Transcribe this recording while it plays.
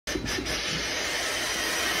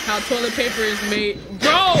how toilet paper is made.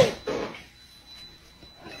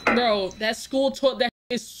 Bro, that school toilet, that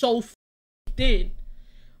is so thin.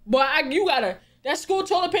 But you gotta, that school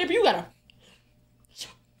toilet paper, you gotta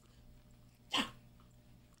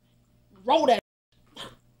roll that.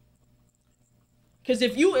 Cause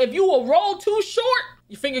if you will roll too short,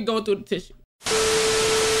 your finger going through the tissue.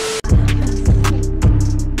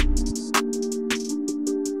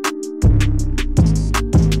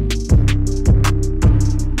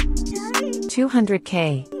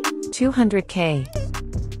 $200K.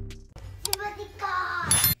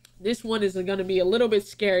 This one is gonna be a little bit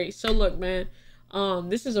scary. So look, man,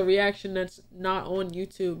 this is a reaction that's not on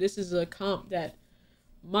YouTube. This is a comp that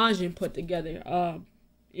Majin put together.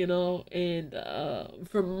 You know, and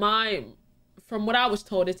from what I was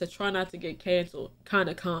told, it's a try not to get canceled kind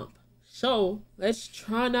of comp. So let's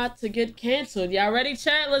try not to get canceled. Y'all ready,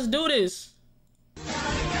 chat? Let's do this.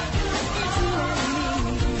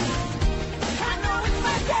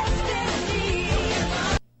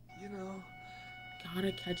 You know,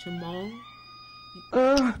 gotta catch 'em all.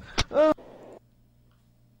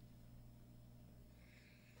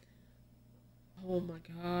 Oh my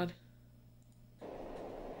God.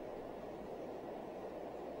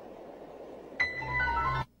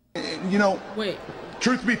 You know, wait.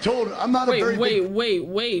 Truth be told, I'm not a very big...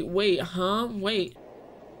 Wait, huh? Wait.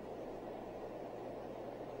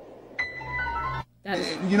 That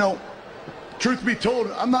is... You know, truth be told,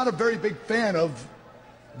 I'm not a very big fan of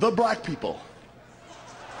the black people.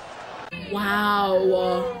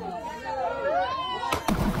 Wow.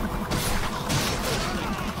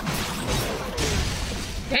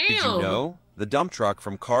 Damn. Did you know? The dump truck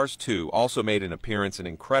from Cars 2 also made an appearance in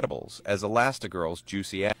Incredibles as Elastigirl's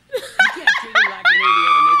juicy ass. You can't treat him like any of the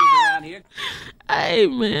other niggas around here. Hey,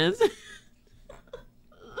 man.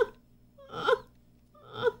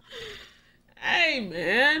 Hey,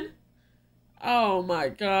 man. Oh, my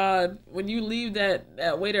God. When you leave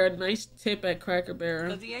that waiter a nice tip at Cracker Barrel.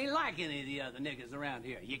 Because he ain't like any of the other niggas around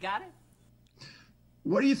here. You got it?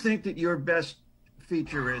 What do you think that your best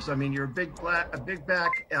feature is? I mean, you're a big back,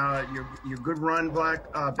 you're good run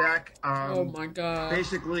back. Oh my God.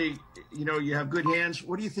 Basically, you know, you have good hands.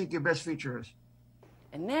 What do you think your best feature is?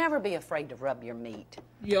 And never be afraid to rub your meat.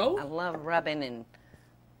 Yo. I love rubbing and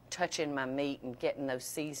touching my meat and getting those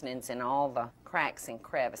seasonings in all the cracks and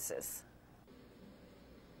crevices.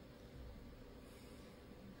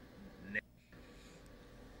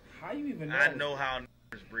 How you even know? I know how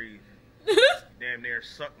niggas breathe. Damn near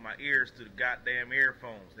suck my ears to the goddamn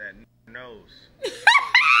earphones. That knows.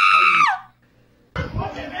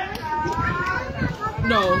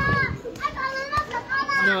 No.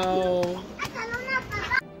 No.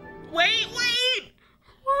 Wait.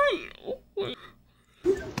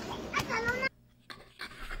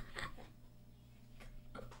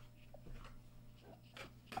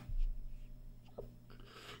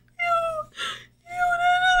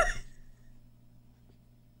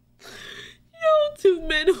 Two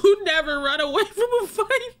men who never run away from a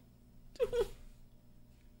fight.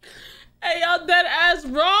 Hey, y'all dead ass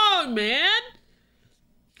wrong, man.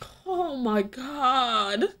 Oh my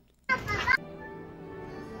God.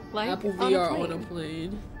 Like Apple VR on a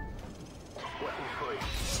plane.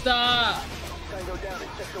 Stop.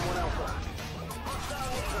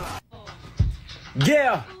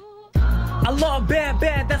 Yeah. I love bad,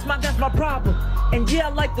 that's my problem. And yeah,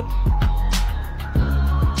 I like the...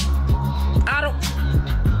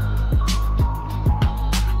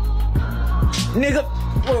 Nigga,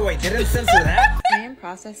 wait, did it censor that? I am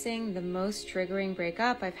processing the most triggering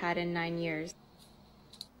breakup I've had in 9 years.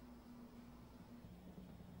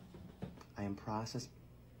 I am processing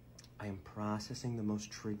the most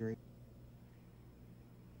triggering.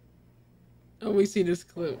 Oh, we see this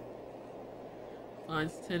clip.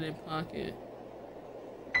 Finds 10 in pocket.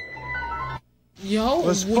 Yo,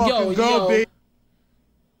 let's fucking go, baby.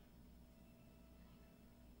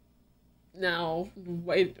 Now,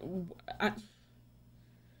 wait,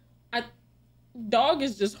 dog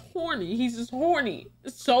is just horny. He's just horny.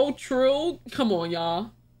 It's so true. Come on, y'all.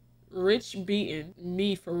 Rich beating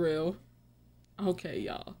me for real. Okay,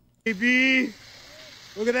 y'all. Baby,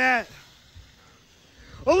 look at that.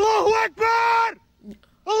 Allahu Akbar!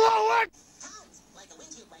 Allahu Akbar!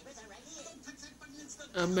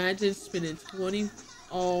 Imagine spending 20.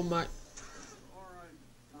 Oh my.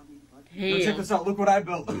 Yo, check this out. Look what I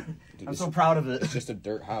built. Dude, I'm so proud of it. It's just a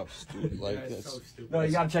dirt house, dude. Like, it's so stupid. No,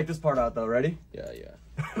 you gotta check this part out, though. Ready? Yeah.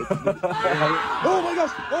 Oh my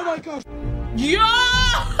gosh! Oh my gosh! Yo!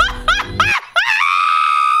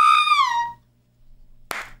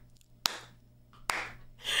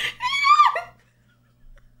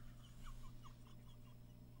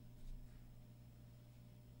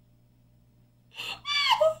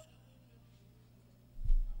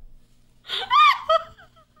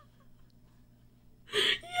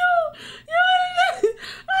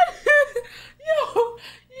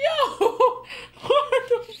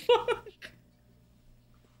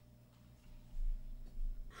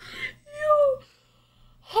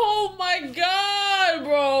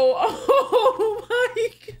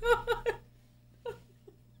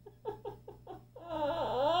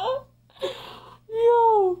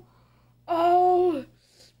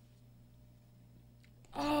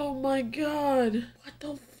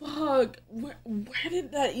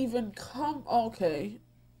 that even come? Okay.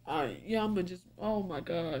 Alright, yeah, I'm gonna just, oh my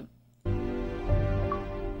god.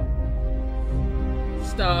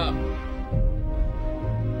 Stop.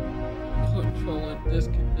 Control and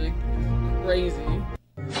disconnect is crazy.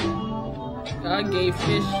 God gave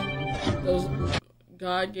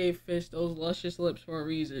fish those luscious lips for a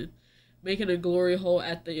reason. Making a glory hole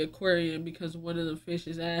at the aquarium because one of the fish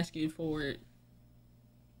is asking for it.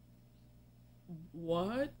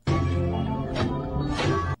 What?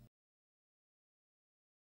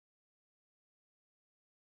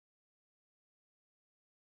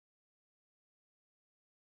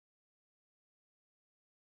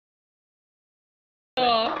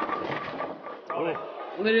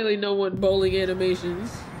 Literally no one bowling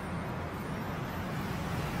animations.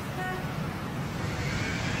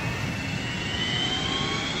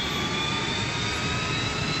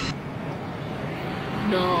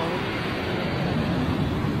 No.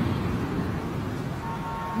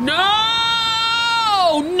 No!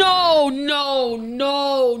 No, no,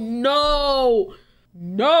 no, no.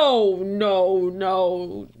 No, no,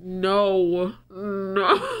 no, no,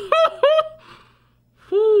 no.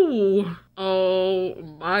 Whew. Oh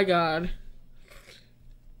my god.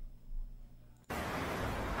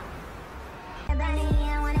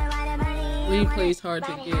 Replay's hard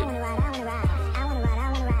to get.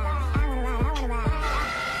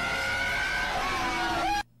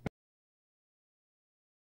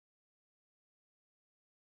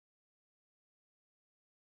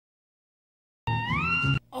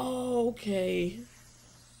 Okay.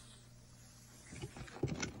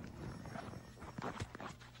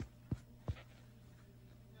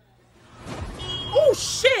 Oh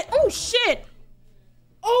shit! Oh shit!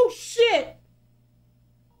 Oh shit!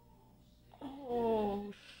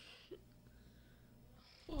 Oh shit!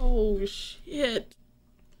 Oh shit!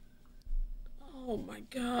 Oh my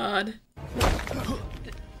god!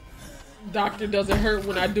 Doctor doesn't hurt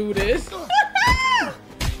when I do this.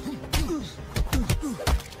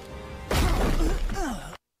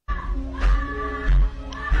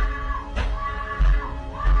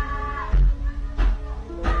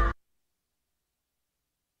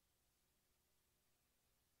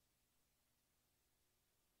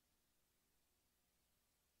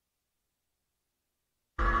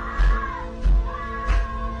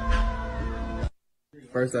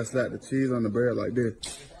 First, I slapped the cheese on the bread like this.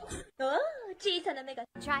 Oh, cheese on the mega.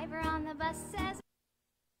 Driver on the bus says.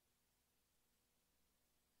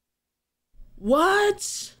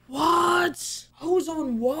 What? What? Who's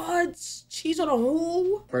on what? Cheese on a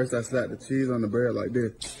who? First, I slapped the cheese on the bread like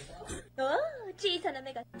this. Oh, cheese on the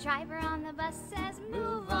mega. Driver on the bus says,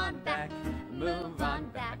 move on back, move on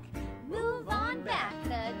back, move on back.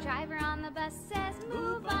 The driver on the bus says,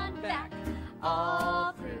 move on back,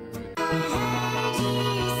 all through.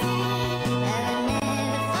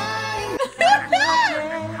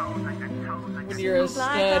 When you're a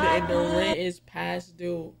stud and the rent is past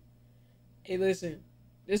due. Hey, listen.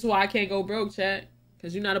 This is why I can't go broke, chat.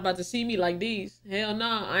 Because you're not about to see me like these. Hell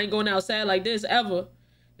nah. I ain't going outside like this ever.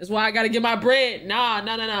 That's why I got to get my bread. Nah.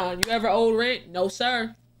 You ever owed rent? No,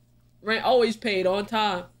 sir. Rent always paid on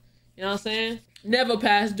time. You know what I'm saying? Never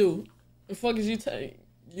past due. The fuck is you saying?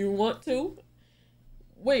 You want to?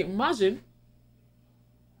 Wait, Majin?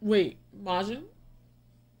 Wait, Majin?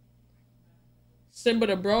 Simba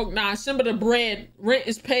the broke? Nah, Simba the bread. Rent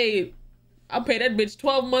is paid. I'll pay that bitch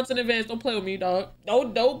 12 months in advance. Don't play with me, dog.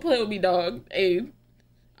 Don't play with me, dog. Hey,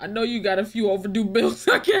 I know you got a few overdue bills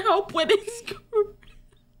I can't help with it.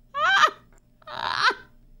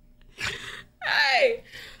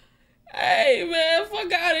 Hey, man,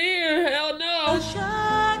 fuck out of here. Hell no.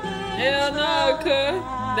 Hell no, cuz.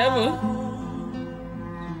 Never.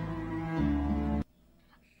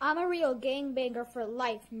 I'm a real gangbanger for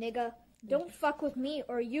life, nigga. Don't fuck with me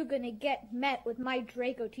or you gonna get met with my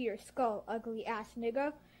Draco to your skull, ugly ass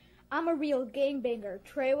nigga. I'm a real gangbanger,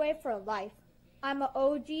 Treyway for life. I'm a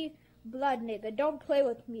OG blood nigga. Don't play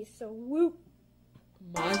with me, so whoop.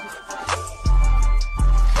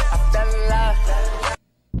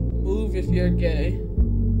 Move if you're gay.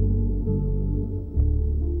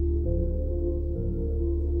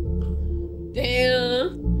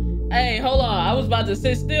 Damn. Hey, hold on. I was about to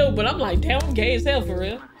sit still, but I'm like, damn, I'm gay as hell for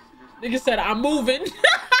real. Nigga said, I'm moving. Nigga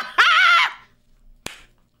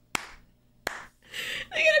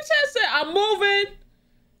in the chat said, I'm moving.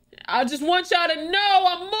 I just want y'all to know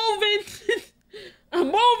I'm moving. I'm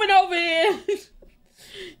moving over here.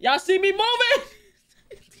 Y'all see me moving?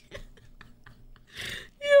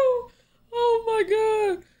 You. Oh my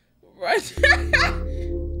God. Right.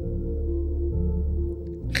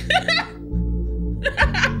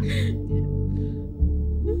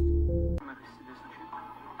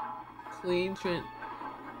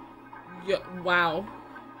 Wow.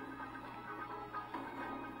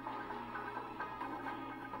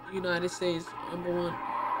 United States, #1.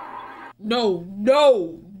 No,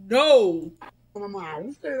 no, no.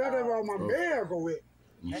 Who said that about my bag go with?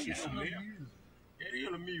 You should smell.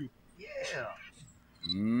 Yeah.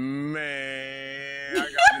 Man, I got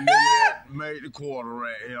the nigga that made the quarter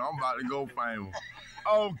right here. I'm about to go famous.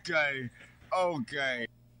 Okay, okay.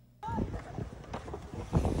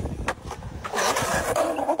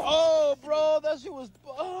 Oh, bro, that shit was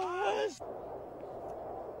bust.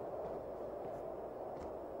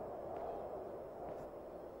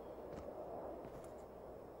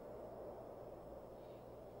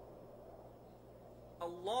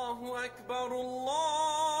 Allahu Akbar, Allah.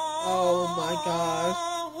 Oh my gosh.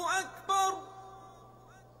 Allahu Akbar.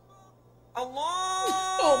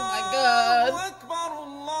 Allah. Oh my god. Akbar,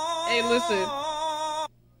 Allah. Hey, listen.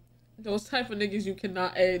 Those type of niggas you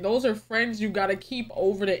cannot, hey, those are friends you gotta keep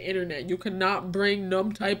over the internet. You cannot bring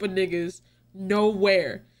them type of niggas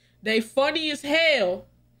nowhere. They funny as hell.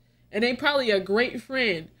 And they probably a great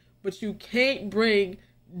friend. But you can't bring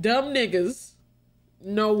dumb niggas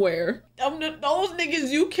nowhere. Those niggas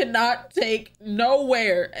you cannot take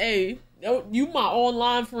nowhere. Hey, you my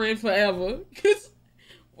online friend forever. Cause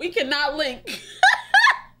we cannot link.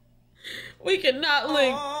 We cannot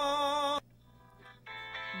link.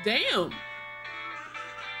 Damn.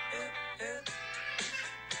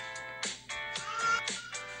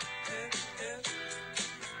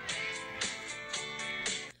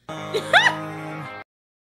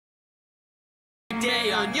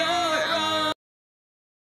 Day on your own.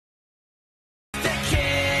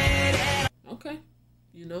 Okay.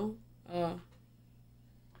 You know,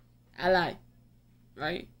 ally.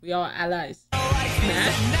 Right? We all allies.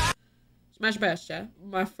 Smash. Smash bash, chat.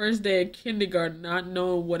 My first day of kindergarten, not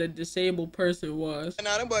knowing what a disabled person was.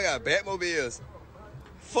 Nah, them boy got Batmobiles.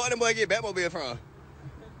 Fuck them boy get Batmobile from.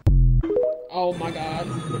 Oh my god.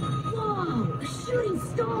 Whoa, a shooting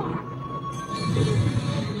star.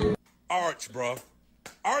 Arch, bro.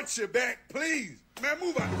 Arch your back, please. Man,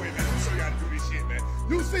 move out the way, man. Let me show you how to do this shit, man.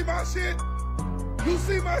 You see my shit? You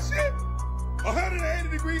see my shit? 180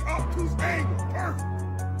 degree obtuse angle.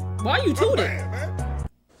 Perfect. Why you tooting? Man.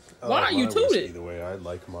 Why are you tooting? The way I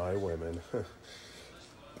like my women.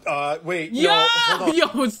 Wait. Yo, no, hold on.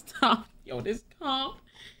 yo, stop. Yo, this comp.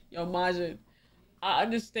 Yo, Majin, I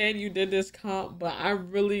understand you did this comp, but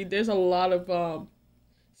there's a lot of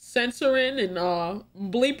censoring and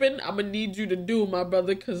bleeping I'm gonna need you to do, my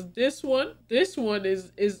brother, because this one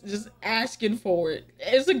is just asking for it.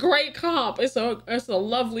 It's a great comp. It's a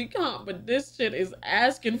lovely comp, but this shit is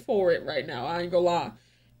asking for it right now. I ain't gonna lie.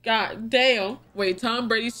 God damn. Wait, Tom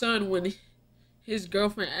Brady's son, when his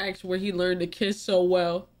girlfriend asked where he learned to kiss so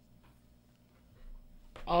well.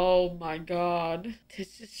 Oh my god.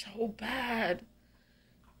 This is so bad.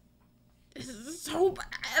 This is so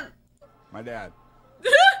bad. My dad.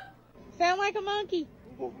 Sound like a monkey.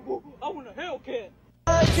 I want a Hellcat.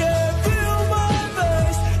 I can feel my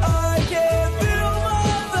face. I can feel my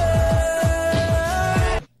face.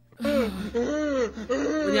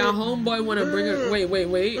 When your homeboy wanna bring a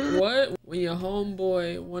wait, what? When your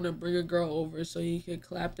homeboy wanna bring a girl over so he can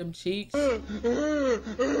clap them cheeks. So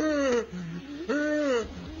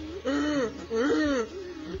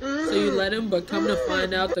you let him, but come to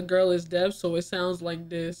find out the girl is deaf, so it sounds like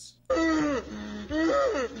this.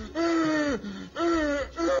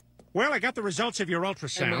 Well, I got the results of your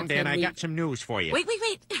ultrasound, and I got some news for you. Wait.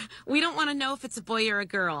 We don't want to know if it's a boy or a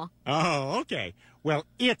girl. Oh, okay. Well,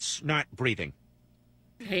 it's not breathing.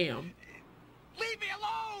 Damn. Leave me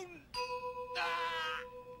alone.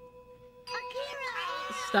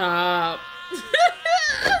 Stop.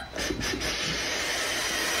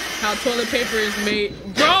 How toilet paper is made.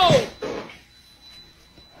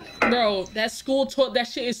 Bro, that school toilet, that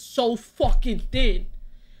shit is so fucking thin.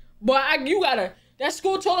 But that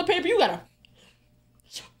school toilet paper, you gotta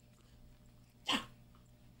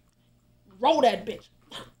roll that bitch.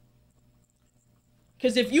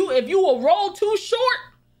 Cause if you will roll too short,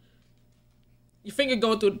 your finger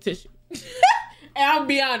going through the tissue. And I'll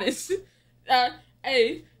be honest.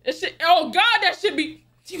 Hey, that shit, oh god, that should be,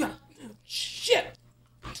 you gotta, shit.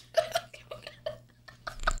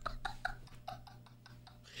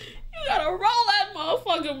 You gotta roll that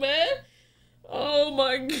motherfucker, man. Oh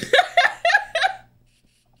my god.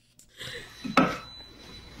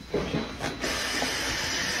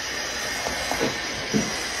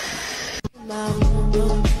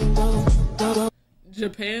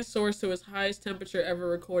 Japan soars to its highest temperature ever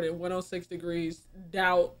recorded, 106 degrees.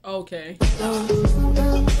 Doubt. Okay.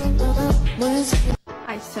 I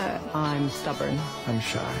sir. I'm stubborn. I'm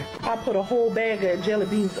shy. I put a whole bag of jelly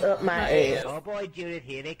beans up my ass. Oh boy, Judith,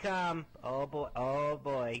 here they come. Oh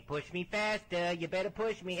boy, push me faster. You better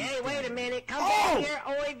push me. Hey, wait a minute, come back here.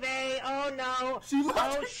 Oy vey, oh no.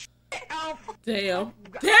 Oh shit, oh. Damn.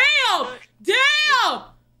 Damn! Damn!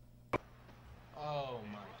 Oh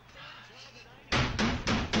my.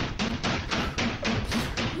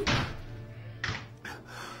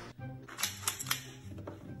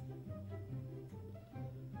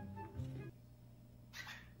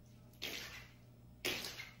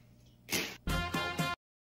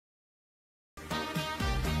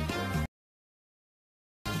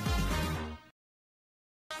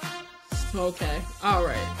 Okay,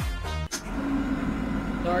 alright.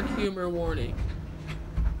 Dark humor warning.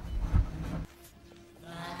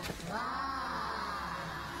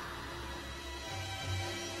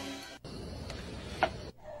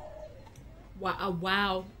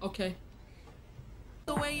 Wow, okay.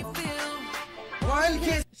 The way you feel. Why you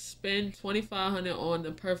can't spend $2,500 on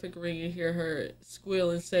the perfect ring and hear her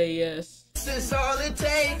squeal and say yes? This is all it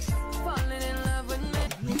takes. Falling in love with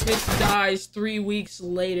me. Bitch dies 3 weeks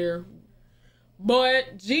later.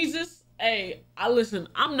 But Jesus, hey, listen,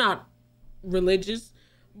 I'm not religious,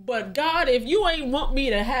 but God, if you ain't want me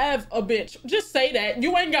to have a bitch, just say that.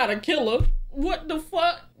 You ain't gotta kill her. What the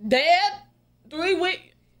fuck? Dad? 3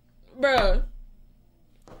 weeks? Bruh.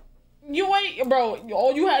 You ain't, bro,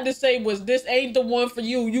 all you had to say was, this ain't the one for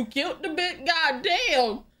you. You killed the bitch? God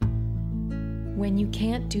damn. When you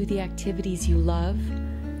can't do the activities you love,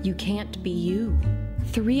 you can't be you.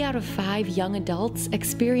 3 out of 5 young adults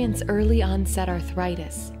experience early onset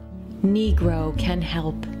arthritis. Negro can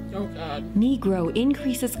help. Oh God. Negro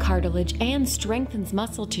increases cartilage and strengthens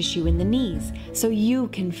muscle tissue in the knees so you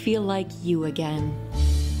can feel like you again.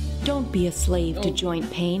 Don't be a slave to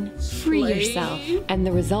joint pain. Free yourself and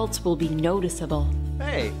the results will be noticeable.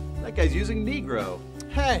 Hey, that guy's using Negro.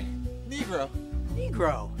 Hey, Negro.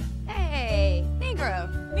 Negro. Hey, Negro.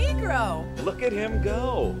 Negro. Look at him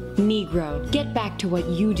go. Negro, get back to what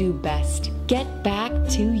you do best. Get back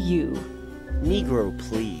to you. Negro,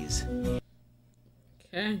 please.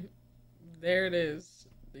 Okay, there it is.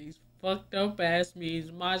 These fucked up ass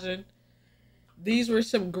memes, Majin. These were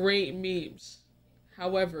some great memes.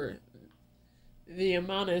 However, the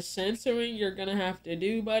amount of censoring you're gonna have to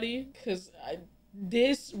do, buddy, because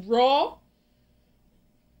this raw,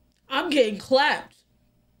 I'm getting clapped.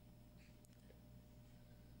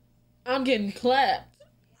 I'm getting clapped.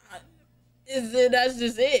 That's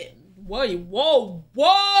just it. Whoa, whoa,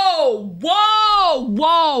 whoa, whoa,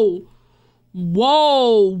 whoa,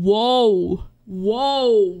 whoa, whoa,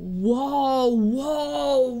 whoa, whoa,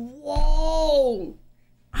 whoa, whoa.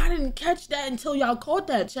 I didn't catch that until y'all caught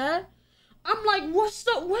that, Chad. I'm like, what's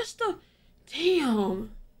the,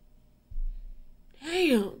 damn.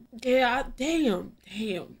 Yeah, damn.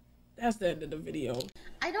 That's the end of the video.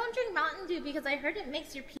 I don't drink Mountain Dew because I heard it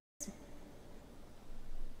makes your pee.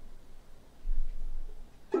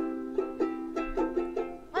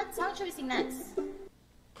 What song should we sing next?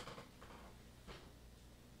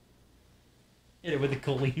 Hit it with a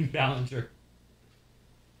Colleen Ballinger.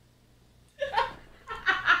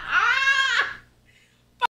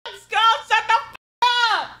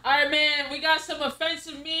 Alright, man, we got some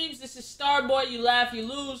offensive memes. This is Starboy, you laugh, you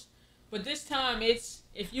lose. But this time, it's,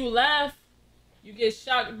 if you laugh, you get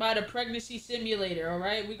shocked by the pregnancy simulator,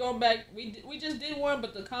 alright? We going back, we just did one,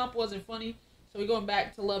 but the comp wasn't funny. So we're going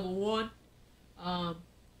back to level 1.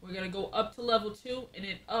 We're going to go up to level 2, and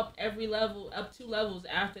then up every level, up 2 levels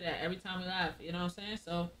after that, every time we laugh. You know what I'm saying?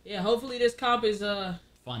 So, yeah, hopefully this comp is,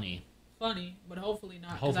 funny, but hopefully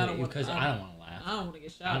not. Hopefully, because I don't want to laugh. I don't want to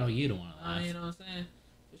get shot. I know you don't want to laugh. You know what I'm saying?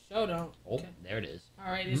 For sure don't. Oh, okay. There it is.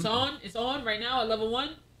 All right, it's on. It's on right now at level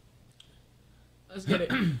 1. Let's get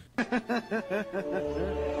it.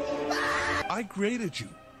 I graded you,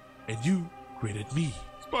 and you graded me.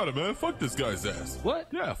 Spider-Man, fuck this guy's ass. What?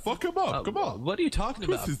 Yeah, fuck him up. Come on. What are you talking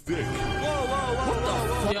about? Twist his dick.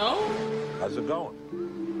 Whoa. Yo? How's it going?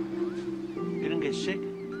 You didn't get sick?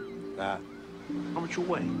 Nah. How much you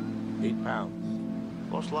weigh? 8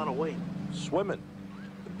 pounds. Lost a lot of weight. Swimming.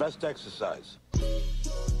 The best exercise.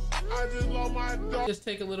 I just love my dog. Just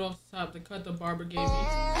take a little off the top. The cut the barber gave me.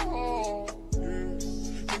 Oh, yeah.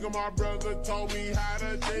 Nigga, my brother told me how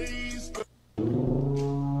to taste.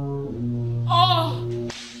 Oh!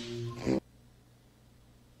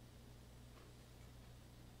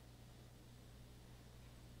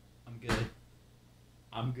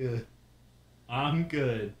 I'm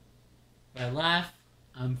good. If I laugh,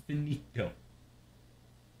 I'm finito.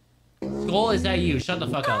 Skull, is that you? Shut the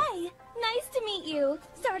fuck up. Hi, nice to meet you.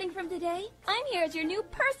 Starting from today, I'm here as your new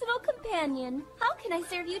personal companion. How can I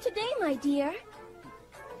serve you today, my dear?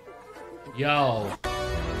 Yo.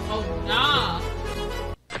 Oh, nah.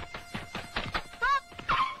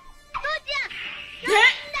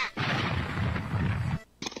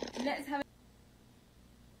 Let's have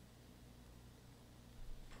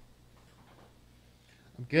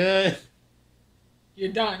I'm good.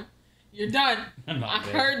 You're done. You're done. I'm not I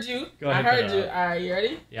good. heard you. Go ahead, I heard put you. it up. All right, you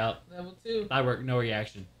ready? Yep. Level 2. Light work, no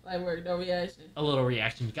reaction. Light work, no reaction. A little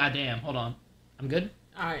reaction. Goddamn. Hold on. I'm good?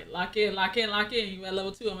 All right, lock in, lock in, lock in. You at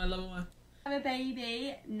level 2, I'm at level 1. a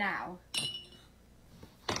baby now.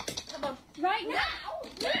 Right now!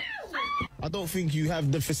 I don't think you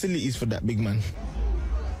have the facilities for that, big man.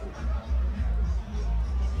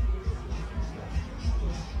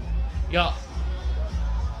 Yo.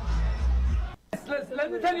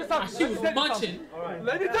 Let me tell you something. She was munching. Right.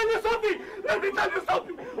 Let me tell you something. Let me tell you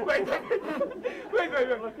something. Wait.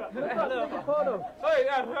 Hold on.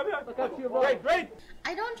 Wait.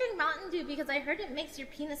 I don't drink Mountain Dew because I heard it makes your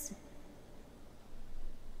penis.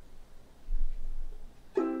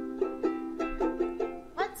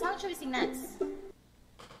 What song should we sing next?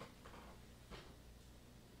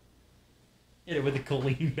 Hit it with the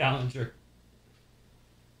Colleen Ballinger.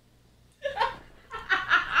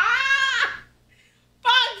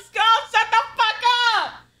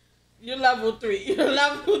 You're level 3. You're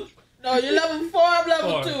level... No, you're level 4. I'm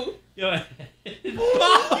level 2. Yo.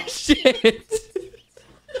 Oh, shit.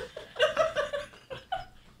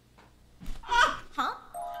 Huh?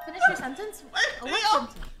 Finish your sentence? Oh, what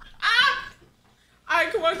sentence? Alright,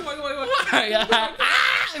 come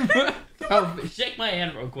on. Oh, shake my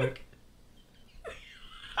hand real quick.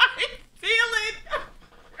 I feel it.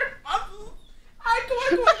 Alright, come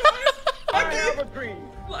on. I have a dream.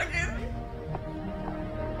 Look at me.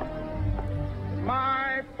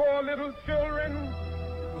 My 4 little children.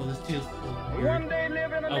 Oh, this feels so weird. One day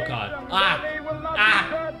live in a nation God. where they will not be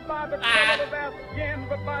judged by the color of their skin,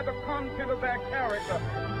 but by the content of their character.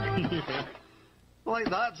 Like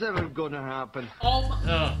that's ever gonna happen. Oh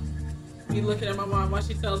my. Me looking at my mom while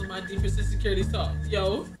she tells me my deepest insecurities talk.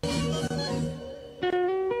 Yo.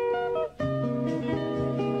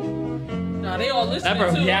 Nah, they all listening that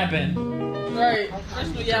bro too. yapping. Right.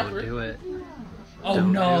 Professional yapper. Do it. Oh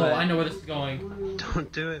Don't no, do it. I know where this is going.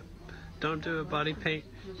 Don't do it. Don't do it, body paint.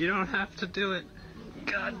 You don't have to do it.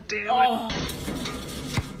 God damn it. Oh.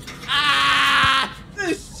 Ah!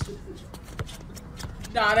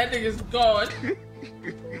 Nah, that nigga's gone.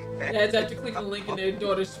 Dads have to click the link in their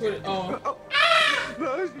daughter's Twitter. Oh.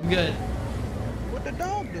 I'm good. What the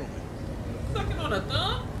dog doing? Sucking on a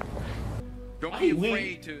thumb? Don't be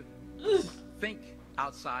afraid to think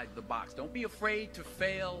outside the box. Don't be afraid to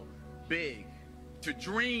fail big. To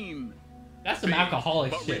dream. That's some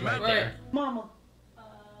alcoholic shit right there. Mama.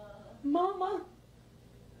 Mama,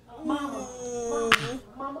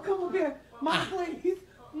 come over here. Mama, please.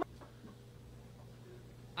 In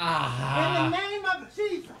the name of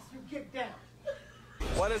Jesus, you get down.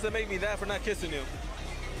 Why does it make me that for not kissing you?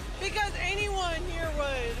 Because anyone here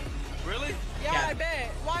would. Really? Yeah, I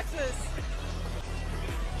bet. Watch this.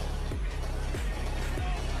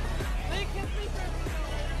 They kiss me for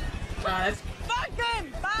fuck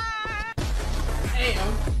them! Bye!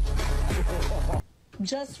 Damn.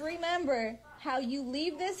 Just remember, how you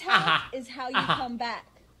leave this house is how you come back.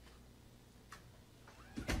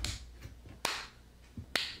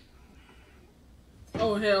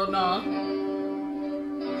 Oh, hell no.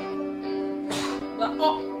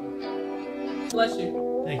 Oh. Bless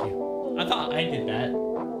you. Thank you. I thought I did that.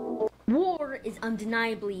 War is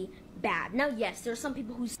undeniably bad. Now, yes, there are some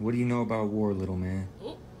people who... What do you know about war, little man?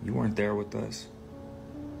 You weren't there with us.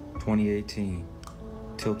 2018.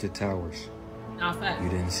 Tilted Towers. Not fact. You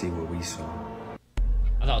didn't see what we saw.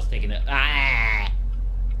 I thought I was taking it.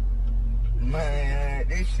 Man,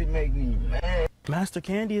 this should make me mad. Master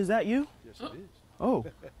Candy, is that you? Yes, it is. Oh,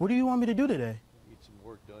 what do you want me to do today? Need some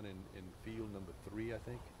work done in field number 3, I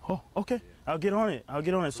think. Oh, okay. Yeah. I'll get on it. I'll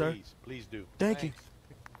get on it, sir. Please do. Thank you.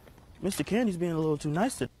 Mr. Candy's being a little too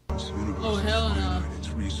nice to... Oh, hell no. Its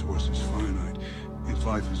resources finite. If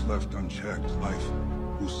life is left unchecked, life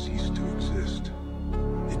will cease to exist.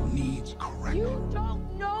 It needs correction. You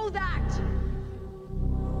don't know that!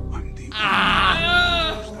 I'm the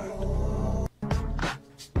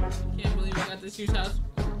Can't believe I got this huge house.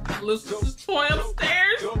 Lucy's toy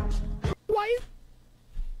upstairs. Why?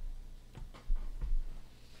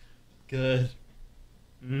 Good.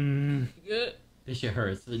 Good. This shit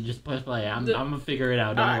hurts. Just push play. I'm gonna figure it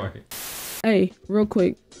out. Don't worry. Hey, real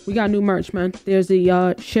quick, we got new merch, man. There's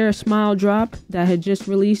the Share a Smile drop that had just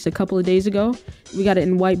released a couple of days ago. We got it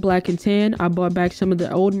in white, black, and tan. I bought back some of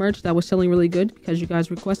the old merch that was selling really good because you guys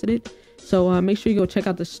requested it. So make sure you go check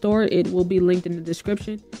out the store. It will be linked in the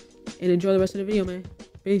description. And enjoy the rest of the video, man.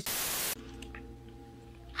 Peace.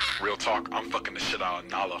 Real talk, I'm fucking the shit out of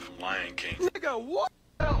Nala from Lion King. Nigga, what?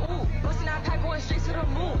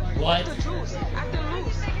 What?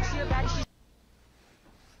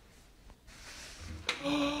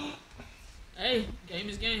 Hey, game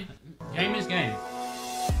is game. Game is game.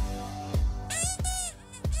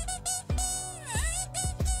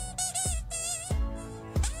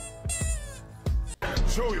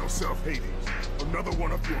 Show yourself, Hades. Another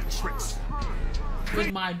one of your tricks.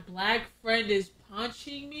 When my black friend is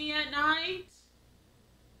punching me at night.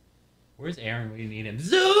 Where's Aaron when you need him?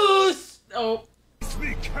 Zeus! Oh.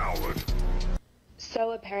 Sneak coward.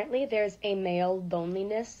 So apparently there's a male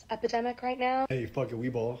loneliness epidemic right now. Hey, fucking wee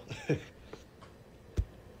ball.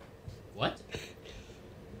 What?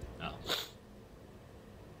 Oh.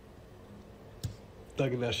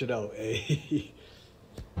 Thugging that shit out, hey.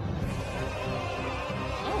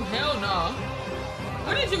 Oh, hell no.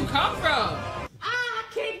 Where did you come from? Ah,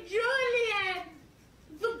 King Julian,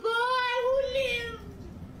 the boy who lived,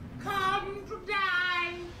 come to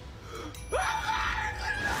die.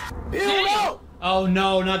 Build up! Oh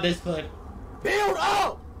no, not this clip. Build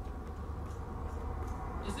up!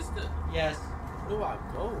 Is this the... Yes. Where do I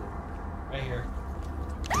go? Right here.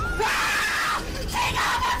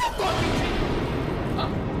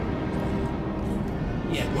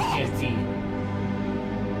 Yeah, PTSD.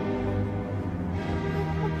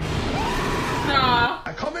 Nah.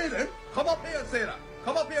 Come in then. Come up here and say that.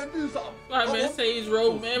 Come up here and do something. My man say he's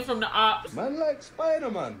Rogue Man from the Ops. Man like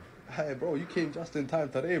Spider-Man. Hey, bro, you came just in time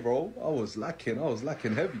today, bro. I was lacking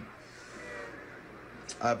heavy.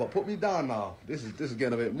 But put me down now. This is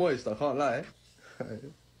getting a bit moist, I can't lie.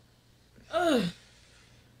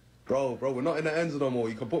 Bro, we're not in the ends no more.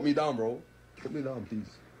 You can put me down, bro. Put me down, please.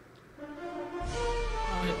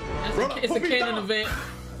 It's a canon event.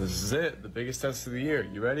 This is it, the biggest test of the year.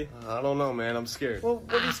 You ready? I don't know, man. I'm scared. Well,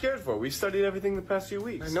 what are you scared for? We studied everything the past few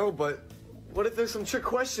weeks. I know, but what if there's some trick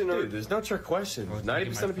question? Dude, there's no trick question.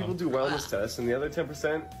 90% of people do well in this test, and the other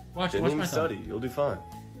 10% didn't even study. You'll do fine.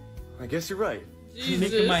 I guess you're right.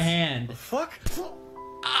 Licking my hand. The fuck?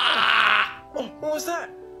 Ah! Oh, what was that?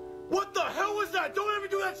 What the hell was that? Don't ever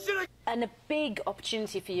do that shit again! And a big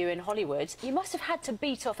opportunity for you in Hollywood. You must have had to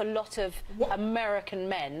beat off a lot of American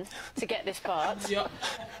men to get this part. Yeah.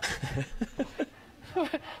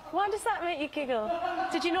 Why does that make you giggle?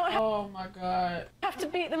 Did you not Oh my god. have to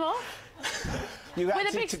beat them off? You With a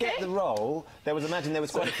had big to get stick? the role. There was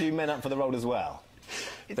quite a few men up for the role as well.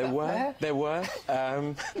 There were.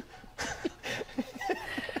 And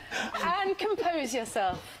compose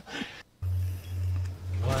yourself.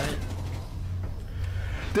 What?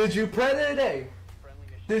 Did you pray today?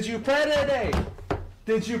 Did you pray today?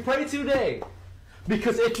 Did you pray today?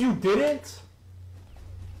 Because if you didn't,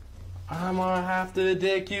 I'm gonna have to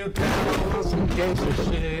dick you down on some gangster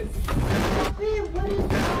shit. What is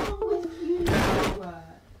wrong with you?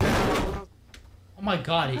 Oh my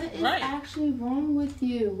god. What is actually wrong with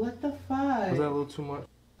you? What the fuck? Was that a little too much?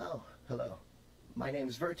 Oh, hello. My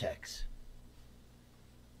name's Vertex.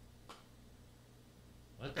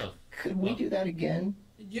 What the? Could we do that again?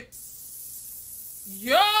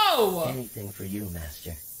 Yo! Anything for you,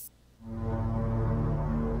 Master.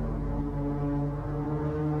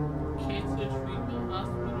 Cancer treatment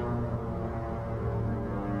hospital.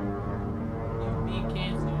 You beat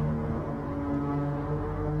cancer.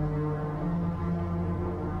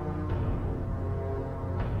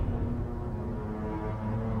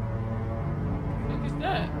 What is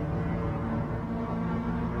that?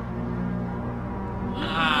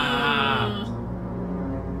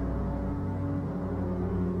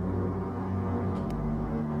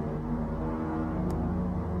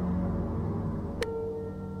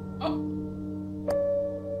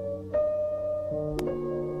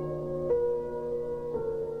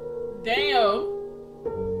 Damn.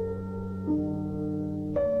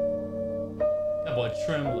 That boy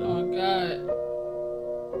trembling. Oh god.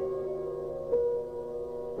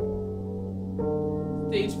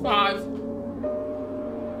 Stage 5.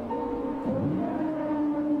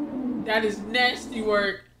 That is nasty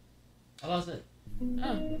work. How was it?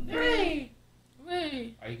 Oh, hooray!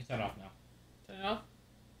 Hooray! Alright, you can turn it off now. Turn it off.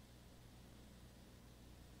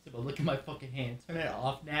 Simba, look at my fucking hand. Turn it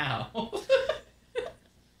off now.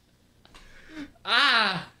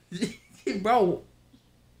 Ah! Bro.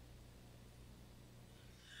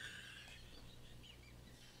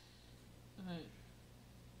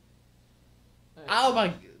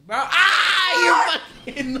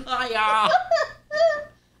 Liar.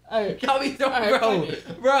 Alright. Got me throwing,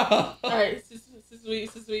 bro. Alright, since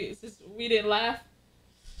we didn't laugh,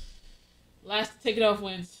 last to take it off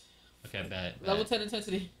wins. Okay, bet. Level 10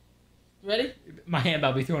 intensity. You ready? My hand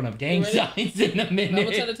about to be throwing up gang ready? signs in a minute.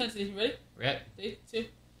 Level 10 intensity. You ready? Yep. 3, 2.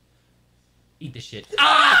 Eat the shit.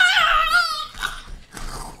 Ah!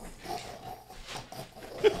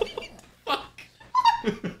 Fuck.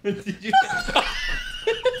 Did you?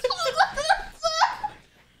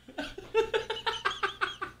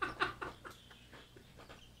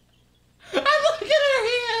 I'm looking at her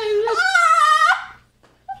hand.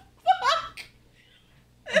 Fuck.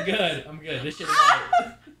 I'm good. This shit is light.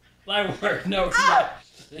 Light work. No, it's not.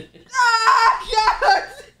 God!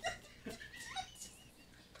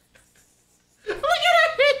 Look at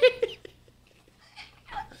her.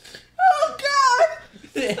 Oh God!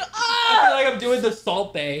 I feel like I'm doing the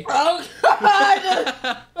salt bay. Oh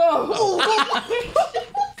God! Oh.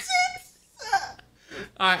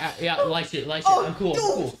 Alright, yeah, light shit. I'm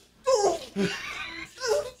cool.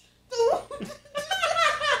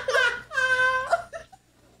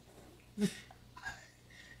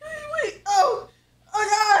 Wait! Oh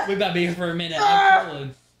God! We about to be here for a minute. I'm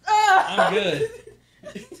chilling. I'm good.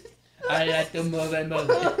 I like to move and move.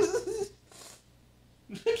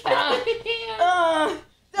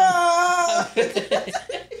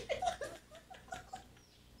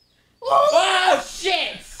 Oh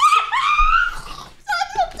shit!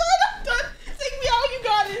 I'm done. Take me out. You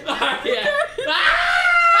got it. Yeah.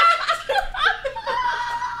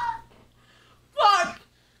 Fuck!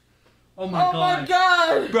 Oh my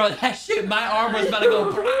god. Bro, that shit, my arm was about to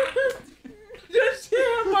go. This shit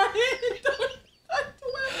in my hand.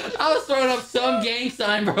 I was throwing up some gang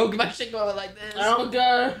sign, bro. My shit going like this. Oh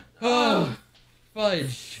god. Oh,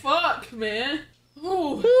 fudge. Fuck, man.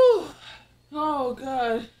 Ooh. Oh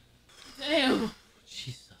god. Damn.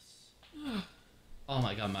 Jesus. Oh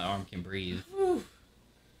my god, my arm can breathe. Ooh.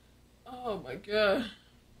 Oh my god.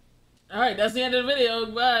 Alright, that's the end of the video.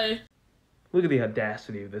 Bye. Look at the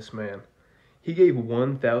audacity of this man. He gave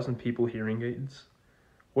 1,000 people hearing aids.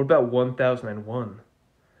 What about 1,001?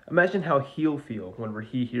 Imagine how he'll feel whenever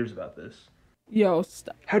he hears about this. Yo,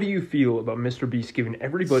 stop. How do you feel about Mr. Beast giving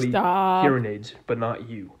everybody hearing aids, but not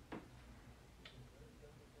you?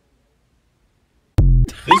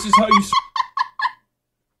 This is how you...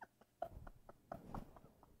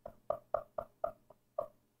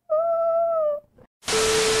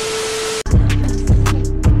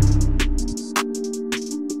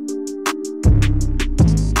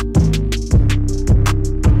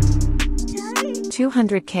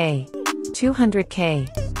 200K. 200K.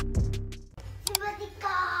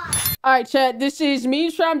 Alright, chat. This is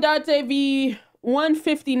me, Dante v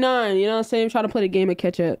 159. You know what I'm saying? I'm trying to play the game of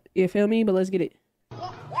catch up. You feel me? But let's get it.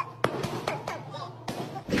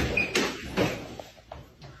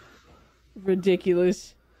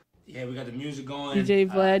 Ridiculous. Yeah, we got the music going. DJ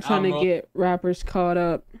Vlad trying to get rappers caught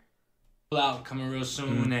up. Out coming real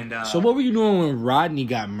soon, and So what were you doing when Rodney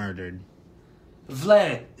got murdered?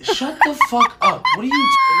 Vlad, shut the fuck up. What are you?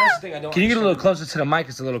 That's the thing I don't. Can you get a little closer to the mic?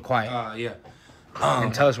 It's a little quiet. Yeah.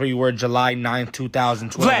 And tell us where you were July 9th,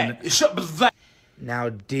 2012. Vlad, shut Vlad. Now,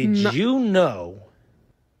 did you know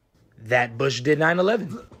that Bush did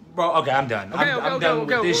 9/11? Bro, okay, I'm done. I'm done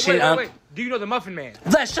with this shit. Wait. Do you know the Muffin Man?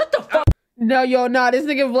 Vlad, shut the fuck. No, yo, nah. This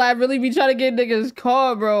nigga Vlad really be trying to get niggas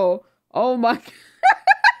caught, bro. Oh my god.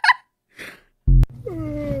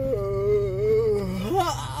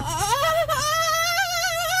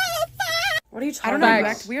 What are you talking I don't know. about? You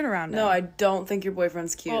act weird around him. No, I don't think your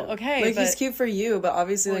boyfriend's cute. Well, okay, like but... he's cute for you, but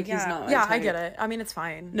obviously, like he's not. Yeah, I get it. I mean, it's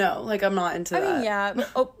fine. No, like I'm not into that. I mean, yeah.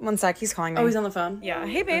 Oh, one sec. He's calling me. Oh, he's on the phone. Yeah.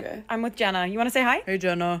 Hey, babe. Okay. I'm with Jenna. You want to say hi? Hey,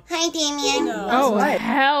 Jenna. Hi, Damien. No. Oh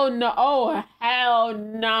hell no! Oh hell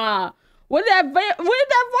nah! Where did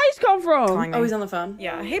that voice come from? Oh, he's on the phone.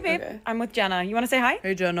 Yeah. Hey, babe. Okay. I'm with Jenna. You want to say hi?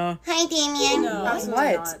 Hey, Jenna. Hi, Damien. No,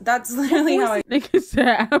 what? Not. That's literally how I. Nigga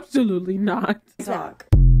said absolutely not. Talk.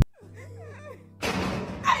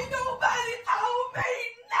 Ain't nobody told me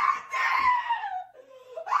nothing!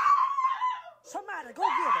 Somebody go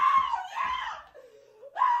get her.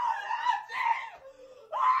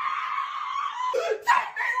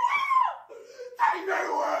 Take me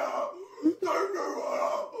well! Take me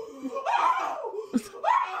well!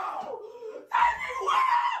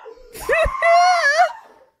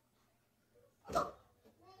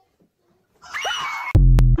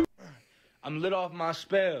 I'm lit off my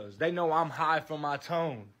spells. They know I'm high from my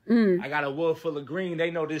tone. I got a wood full of green.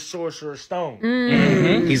 They know this sorcerer's stone.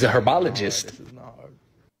 He's a herbologist. This is not hard.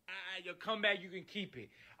 Your comeback, you can keep it.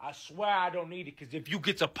 I swear I don't need it, because if you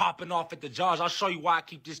get to popping off at the jaws, I'll show you why I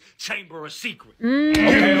keep this chamber a secret.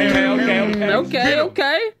 Okay.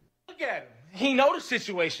 Okay. Look at him. He know the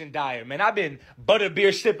situation dire, man. I've been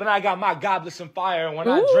butterbeer sipping. I got my goblets on fire, and when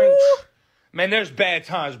I drink, man, there's bad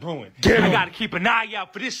times brewing. I gotta keep an eye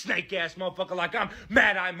out for this snake-ass motherfucker like I'm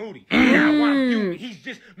Mad-Eye Moody. Now I'm human. He's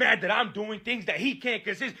just mad that I'm doing things that he can't,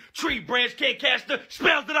 because his tree branch can't cast the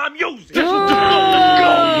spells that I'm using.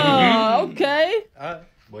 Okay.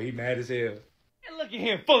 Boy, he mad as hell. And look at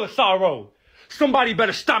him, full of sorrow. Somebody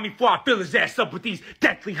better stop me before I fill his ass up with these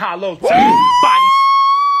deathly hollows. Body.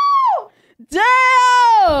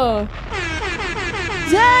 Damn!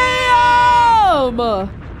 Damn!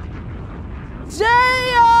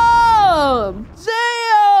 Damn!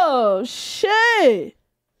 Damn! Shit!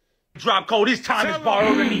 Drop code, his time is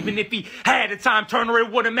borrowed, and even if he had a time turner, it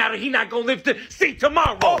wouldn't matter. He not gonna live to see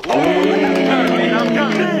tomorrow.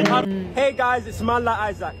 Hey guys, it's man like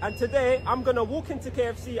Isaac, and today I'm gonna walk into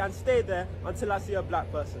KFC and stay there until I see a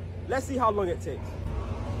black person. Let's see how long it takes.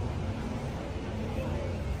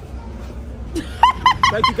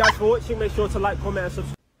 Thank you guys for watching. Make sure to like, comment, and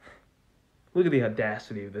subscribe. Look at the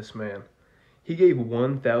audacity of this man. He gave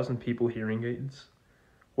 1,000 people hearing aids.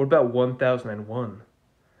 What about 1,001?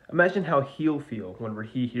 Imagine how he'll feel whenever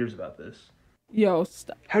he hears about this. Yo,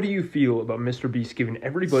 stop. How do you feel about Mr. Beast giving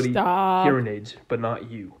everybody hearing aids, but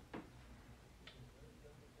not you?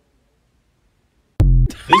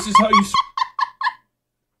 This is how you...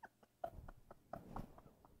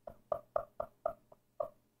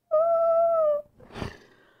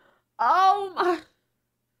 Oh my...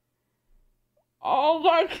 Oh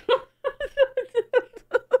my god.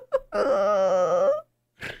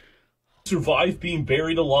 Survive being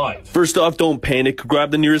buried alive. First off, don't panic. Grab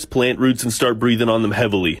the nearest plant roots and start breathing on them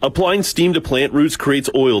heavily. Applying steam to plant roots creates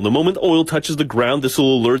oil. The moment oil touches the ground, this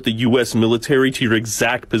will alert the U.S. military to your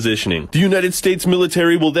exact positioning. The United States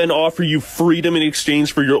military will then offer you freedom in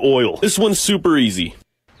exchange for your oil. This one's super easy.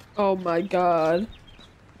 Oh my god.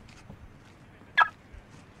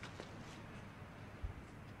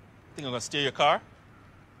 Think I'm gonna steal your car?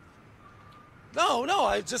 No,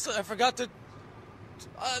 I forgot to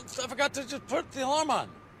just put the alarm on.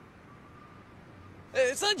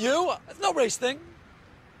 It's not you. It's no race thing.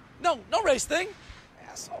 No race thing.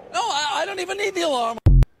 Asshole. No, I don't even need the alarm.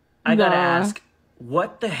 I gotta ask,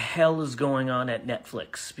 what the hell is going on at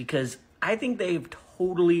Netflix? Because I think they've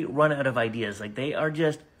totally run out of ideas. Like, they are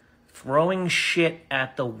just throwing shit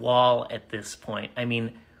at the wall at this point. I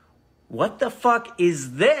mean, what the fuck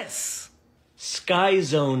is this? Sky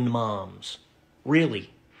Zone moms. Really?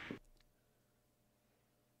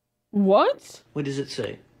 What? What does it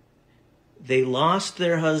say? They lost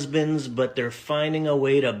their husbands, but they're finding a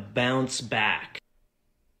way to bounce back.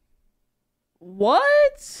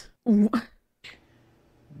 What? What?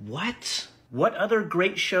 What other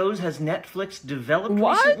great shows has Netflix developed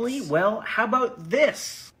recently? Well, how about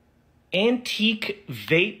this? Antique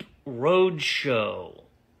Vape Roadshow.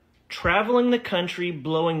 Traveling the country,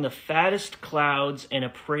 blowing the fattest clouds, and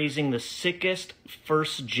appraising the sickest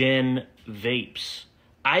first-gen vapes.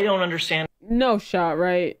 I don't understand. No shot,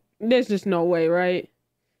 right? There's just no way, right?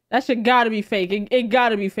 That shit gotta be fake. It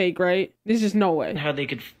gotta be fake, right? There's just no way. How they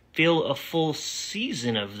could fill a full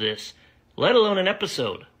season of this, let alone an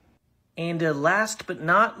episode. And last but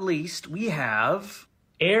not least, we have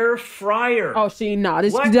air fryer. Oh, see, nah,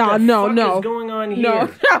 this what no, the fuck no, is going on here?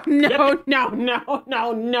 no,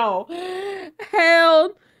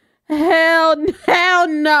 hell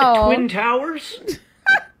no. Twin Towers.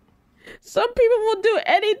 Some people will do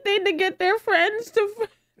anything to get their friends to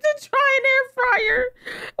try an air fryer.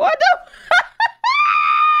 What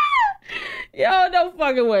the? Yo, no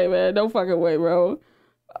fucking way, man. No fucking way, bro.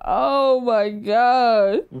 Oh my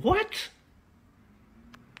god. What?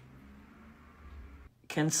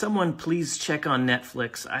 Can someone please check on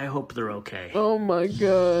Netflix? I hope they're okay. Oh my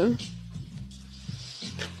god.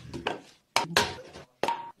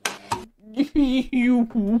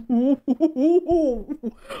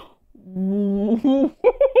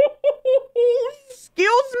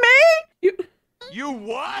 Excuse me? You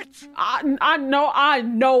what? I know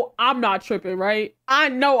I'm not tripping, right? I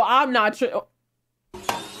know I'm not tripping.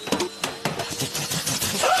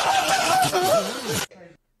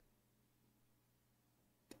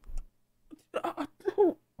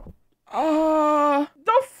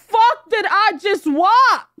 The fuck did I just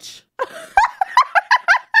watch?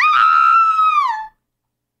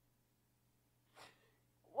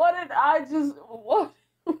 What did I just what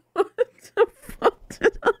the fuck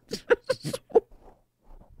did I just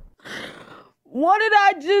What did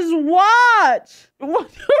I just watch? What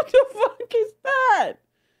the fuck is that?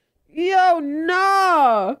 Yo,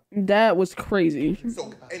 nah. That was crazy.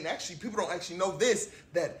 So, and actually, people don't actually know this,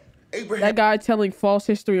 that Abraham That guy telling false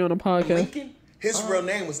history on a podcast. Lincoln, his real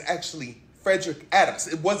name was actually Frederick Adams.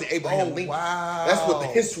 It wasn't Abraham Lincoln. Wow. That's what the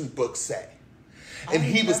history books say. And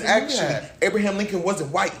he was actually, Abraham Lincoln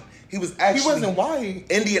wasn't white. He was actually, He wasn't white.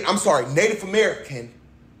 Indian, I'm sorry, Native American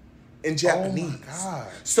and Japanese. Oh my God.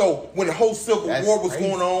 So when the whole Civil War was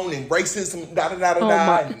going on and racism,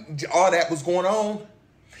 and all that was going on,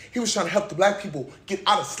 he was trying to help the black people get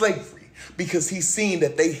out of slavery because he seen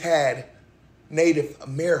that they had Native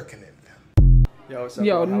American in them. Yo, what's up,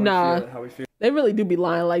 Yo, bro? nah. How we feel? They really do be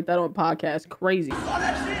lying like that on podcasts. Crazy.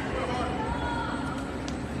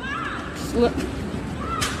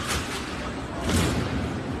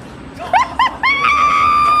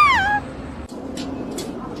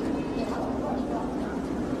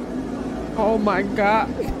 Oh my God.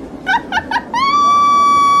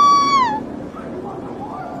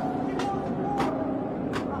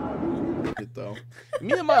 Though.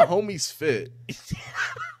 Me and my homies fit.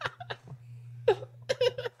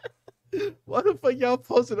 Why the fuck y'all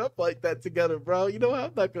posting up like that together, bro? You know what?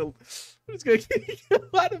 I'm not gonna. I'm just gonna.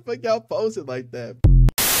 Why the fuck y'all posting like that?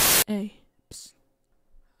 Hey, psst.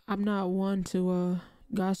 I'm not one to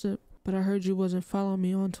gossip, but I heard you wasn't following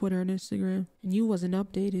me on Twitter and Instagram, and you wasn't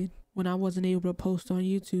updated when I wasn't able to post on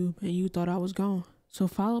YouTube, and you thought I was gone. So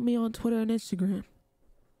follow me on Twitter and Instagram.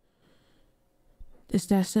 It's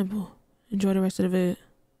that simple. Enjoy the rest of the vid.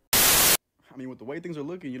 I mean, with the way things are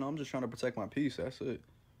looking, you know, I'm just trying to protect my peace. That's it.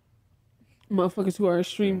 Motherfuckers who are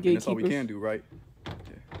extreme gatekeepers. That's all we can do, right?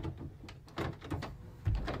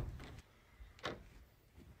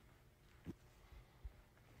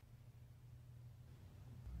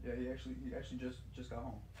 Yeah, he actually just got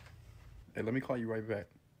home. Hey, let me call you right back.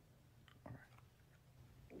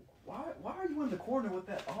 All right. Why are you in the corner with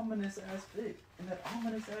that ominous ass pic and that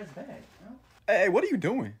ominous ass bag? You know? Hey, what are you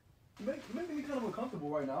doing? You're making me kind of uncomfortable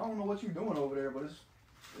right now. I don't know what you're doing over there, but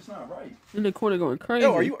it's not right. In the corner going crazy.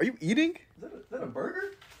 Yo, are you eating? Is that a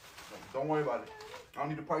burger? Don't worry about it. I don't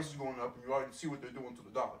need the prices going up, and you already see what they're doing to the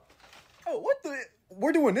dollar. Oh, what the?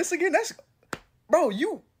 We're doing this again? That's, bro,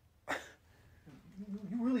 you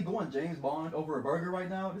really going James Bond over a burger right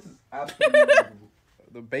now? This is absolutely unbelievable.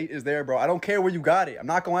 The bait is there, bro. I don't care where you got it. I'm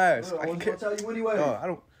not gonna ask. I was gonna tell you anyway. I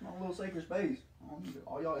don't. It's my little sacred space. I don't need it.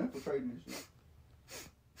 All y'all infiltrating this shit.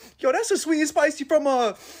 Yo, that's a sweet and spicy from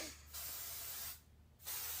Nah,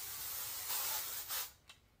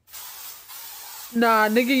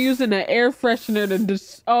 nigga using an air freshener to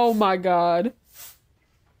just. Oh my God.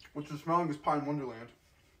 What you're smelling is Pine Wonderland.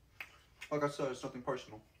 Like I said, it's nothing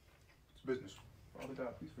personal. It's business. Father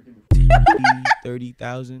God, please forgive me.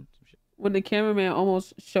 30,000. When the cameraman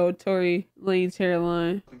almost showed Tory Lane's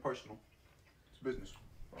hairline. Nothing personal. It's business.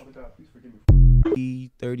 Father God, please forgive me.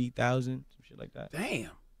 30,000. Some shit like that. Damn.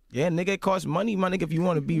 Yeah, nigga, it costs money, my nigga, if you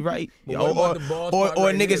want to be right. But or what about the boss part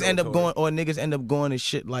right niggas here, end up though, going, or niggas end up going to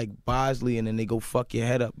shit like Bosley, and then they go fuck your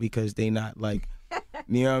head up because they not like,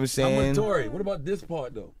 you know what I'm saying? Tory, what about this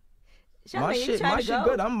part though? My shit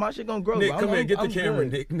good. My shit gonna grow. Nick, come here, get the I'm camera,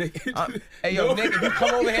 good. Nick. Hey, yo, Nick, if you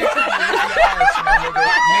come over here, I'll beat your ass, my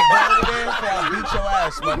nigga. Nick, go over there, I'll beat your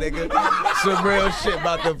ass, my nigga. Some real shit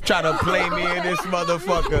about to try to play me in this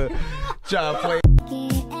motherfucker. Try to play.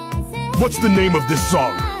 What's the name of this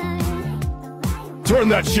song? Turn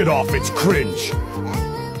that shit off, it's cringe.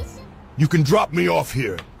 You can drop me off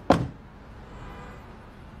here.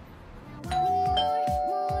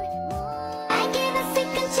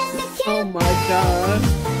 Oh my God.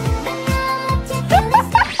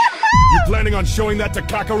 You planning on showing that to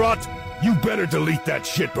Kakarot? You better delete that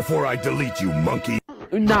shit before I delete you, monkey.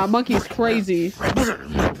 Nah, monkey's crazy.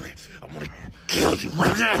 Kill you.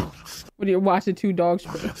 When you're watching two dogs.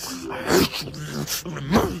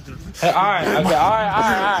 Hey,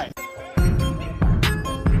 alright.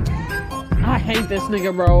 I hate this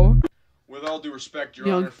nigga, bro. With all due respect, Your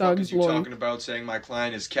Young Honor, fuck Thug's is you lawyer. talking about saying my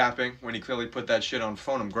client is capping when he clearly put that shit on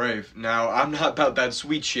phone grave. Now, I'm not about that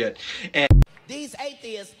sweet shit. And These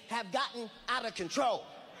atheists have gotten out of control.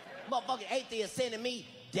 Motherfucking atheists sending me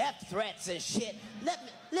death threats and shit.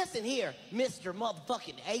 Listen here, Mr.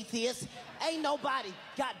 Motherfucking Atheist. Ain't nobody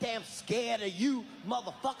goddamn scared of you,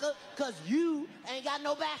 motherfucker, cause you ain't got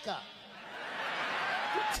no backup.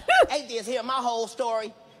 Atheists hear my whole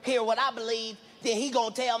story, hear what I believe, then he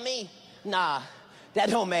gonna tell me, nah, that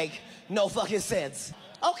don't make no fucking sense.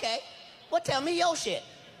 Okay, well tell me your shit.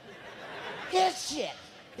 His shit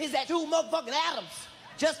is that two motherfucking atoms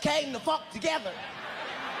just came the fuck together.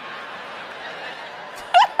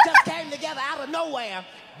 Just came together out of nowhere,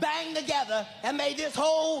 banged together, and made this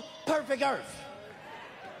whole perfect earth.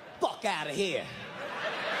 Fuck out of here.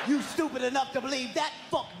 you stupid enough to believe that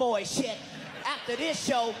fuckboy shit. After this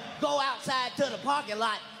show, go outside to the parking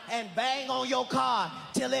lot and bang on your car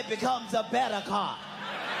till it becomes a better car.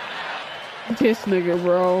 This nigga,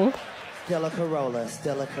 bro. Still a Corolla,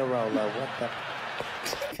 still a Corolla. What the?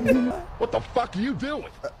 What the fuck are you doing?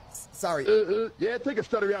 Sorry. Yeah, take a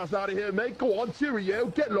study ass out of here, mate. Go on, cheerio,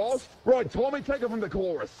 get lost. Right, Tommy, take it from the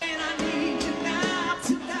chorus.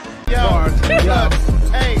 Yo,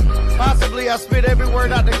 hey, possibly I spit every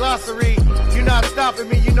word out the glossary. You not stopping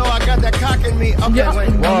me, you know I got that cock in me. Okay, yo, wait.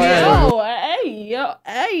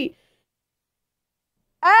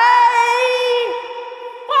 Hey,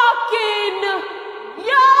 fucking,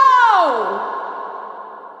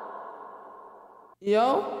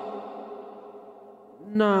 yo.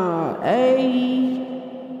 Nah,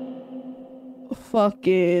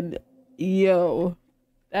 fucking, yo.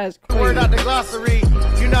 That's crazy. Word out the glossary.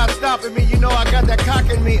 You not stopping me, you know I got that cock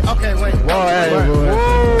in me. Okay, wait.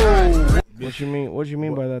 Whoa. What you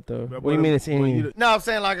mean by that though? What do you mean it's in you? No, I'm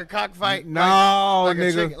saying like a cockfight. No, like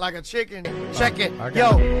nigga. Like a chicken. Check it.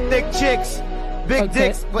 Yo, thick chicks, big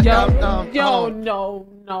dicks. But, no.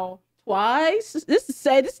 Twice. This the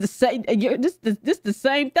same. This the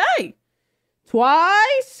same thing.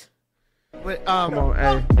 Twice. But, come on,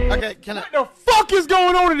 hey. Okay, can I? What the fuck is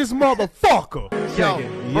going on in this motherfucker? Yo,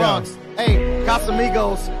 Bronx. Hey,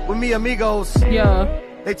 Casamigos with me amigos. Yeah.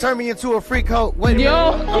 They turned me into a freak hoe. Wait a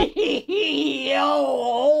minute. Yo,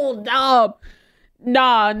 hold up.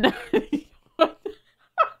 Nah.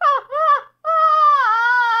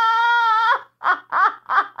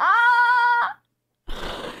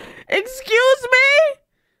 Excuse me?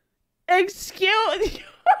 Excuse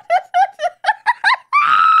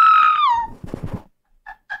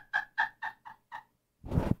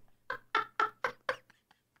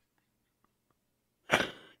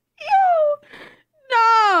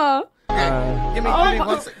Give me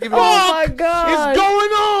oh my God. What's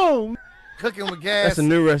going on? Cooking with gas. That's a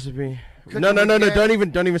new recipe. No. Don't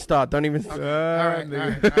even start. Don't even. Okay. All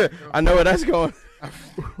right. I know where that's going. I'm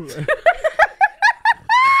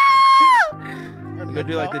gonna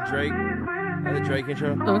do like the Drake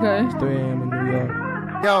intro. Okay. It's 3 a.m. in New York.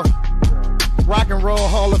 Yo, Rock and Roll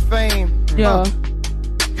Hall of Fame. Yo.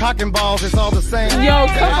 Cock and balls, it's all the same. Yo,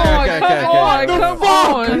 come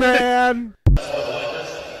on, man.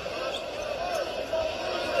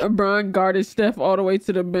 Brian guarded Steph all the way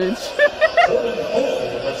to the bench.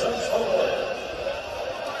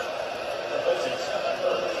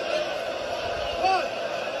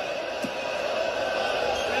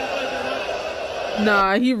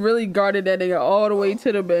 Nah, he really guarded that nigga all the way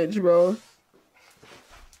to the bench, bro.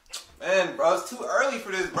 Man, bro, it's too early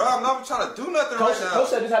for this, bro. I'm not even trying to do nothing right now. Coach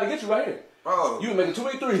said this how to get you right here. Bro. You been making too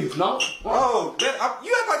many threes, no? Bro, man, you act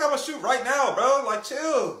like I'm gonna shoot right now, bro. Like,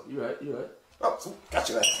 chill. You right. Oh, got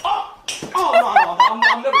you ass. Oh, no.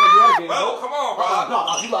 I'm never gonna do that again. Bro, come on, bro. No,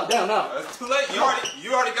 you locked down now. It's too late. You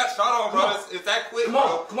already got shot on, bro. It's that quick, Come bro.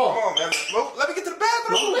 on. Come on, man. Bro, let me get to the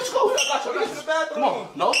bathroom. No, let's go. Let me get to the bathroom. Come on.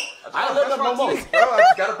 No. I ain't letting up no more. Bro, I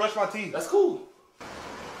just gotta brush my teeth. That's cool.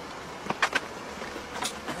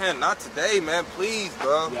 Man, not today, man. Please,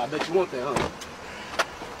 bro. Yeah, I bet you want that, huh?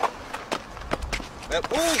 Man,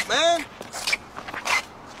 move, man.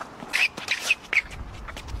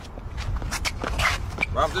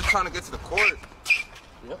 Bro, I'm just trying to get to the court.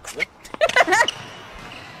 Yep.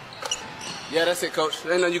 Yeah, that's it, coach.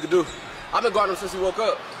 There ain't nothing you can do. I've been guarding him since he woke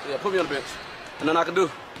up. Yeah, put me on the bench. And then I can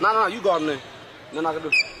do. No, you guard him then. Then I can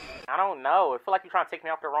do. I don't know. I feel like you're trying to take me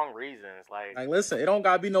off the wrong reasons. Like, listen, it don't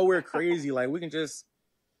gotta be nowhere crazy. Like, we can just,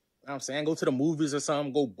 you know what I'm saying, go to the movies or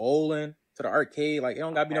something, go bowling, to the arcade. Like, it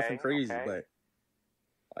don't gotta be nothing crazy, but,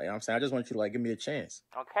 like, you know what I'm saying, I just want you to, like, give me a chance.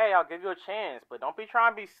 Okay, I'll give you a chance, but don't be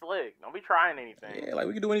trying to be slick. Don't be trying anything. Yeah, like,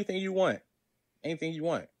 we can do anything you want. Anything you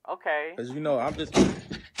want. Okay. Because, you know, I'm just...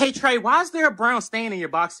 Hey, Trey, why is there a brown stain in your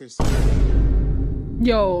boxers?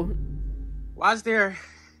 Yo. Why is there...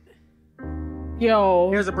 Yo.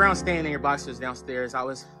 There's a brown stain in your boxers downstairs. I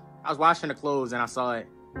was washing the clothes and I saw it.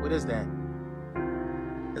 What is that?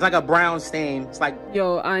 It's like a brown stain. It's like...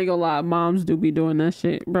 Yo, I ain't gonna lie. Moms do be doing that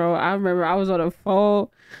shit, bro. I remember I was on the phone.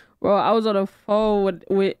 Bro, I was on the phone with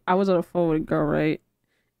a girl, right?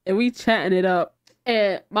 And we chatting it up.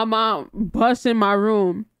 And my mom busts in my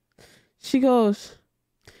room. She goes,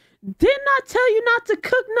 didn't I tell you not to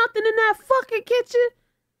cook nothing in that fucking kitchen?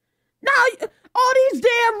 Now all these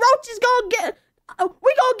damn roaches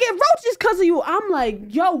we gonna get roaches because of you. I'm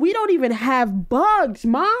like, yo, we don't even have bugs,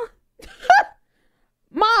 Ma.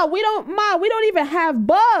 Ma, we don't even have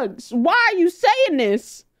bugs. Why are you saying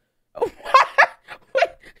this? We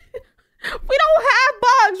don't have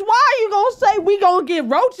bugs. Why are you gonna say we gonna get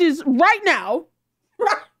roaches right now?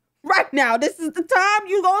 Right now, this is the time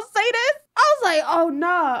you gonna say this? I was like, oh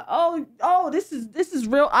nah, oh, this is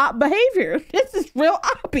real op behavior. This is real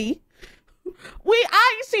oppy.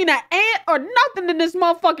 I ain't seen an ant or nothing in this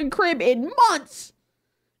motherfucking crib in months.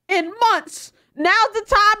 In months. Now's the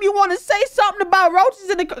time you want to say something about roaches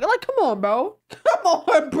in the like. Come on, bro. Come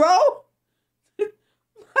on, bro.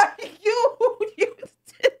 Like you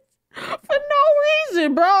for no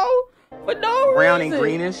reason, bro. For no reason. Brown and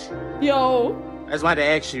greenish. Yo. I just wanted to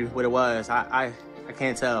ask you what it was. I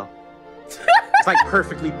can't tell. It's like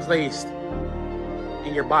perfectly placed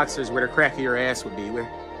in your boxers where the crack of your ass would be. What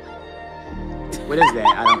is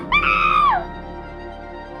that? I don't.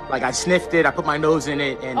 Like I sniffed it. I put my nose in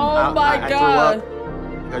it, and I threw up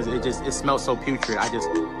because it smells so putrid. I just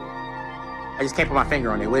can't put my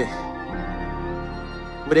finger on it.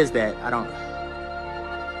 What is that? I don't.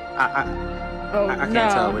 I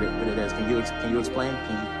can't tell what it is. Can you explain?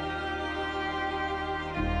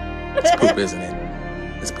 It's poop, isn't it?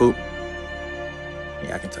 It's poop.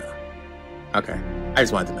 Yeah, I can tell. Okay. I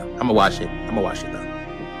just wanted to know. I'm gonna watch it. Though.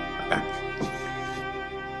 Okay.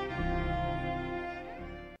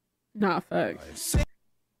 Nah, facts.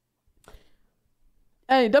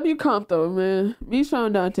 Hey, W Comp though, man. Misha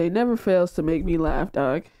and Dante never fails to make me laugh,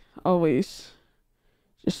 dog. Always.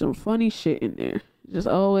 Just some funny shit in there. Just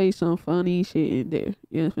always some funny shit in there.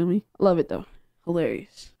 You know what I mean? Love it though.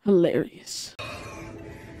 Hilarious. Hilarious.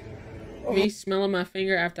 Me smelling my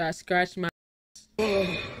finger after I scratched my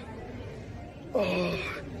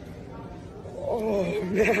Oh,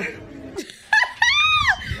 man.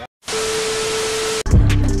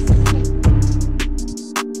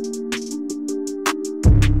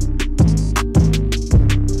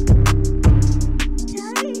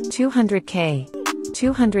 $200K.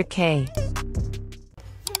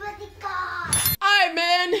 Alright,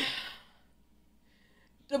 man.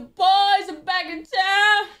 The boys are back in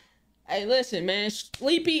town. Hey, listen, man.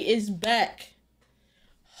 Sleepy is back.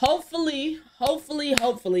 Hopefully,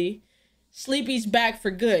 Sleepy's back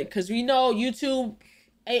for good. Because we know YouTube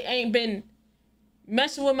ain't been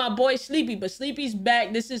messing with my boy Sleepy. But Sleepy's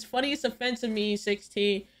back. This is funniest offensive meme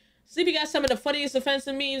 16. Sleepy got some of the funniest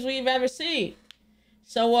offensive memes we've ever seen.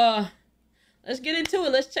 So, let's get into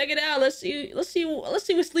it. Let's check it out. Let's see what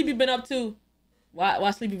Sleepy been up to.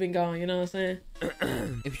 Why Sleepy been gone, you know what I'm saying?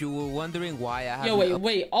 If you were wondering why I have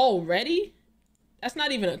wait, already? That's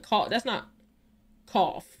not even a cough. That's not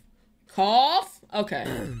cough. Cough? Okay.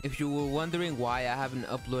 If you were wondering why I haven't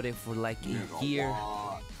uploaded for like a year,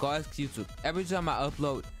 go ask YouTube. Every time I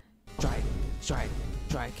upload, strike.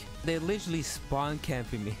 They literally spawn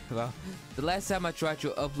camping me. Well, the last time I tried to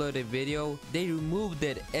upload a video, they removed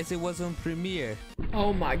it as it was on Premiere.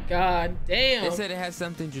 Oh my god, damn. They said it has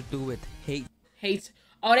something to do with hate.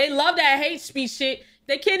 Oh, they love that hate speech shit.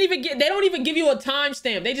 They don't even give you a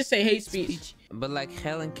timestamp. They just say hate speech. But like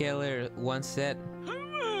Helen Keller once said,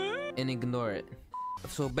 and ignore it.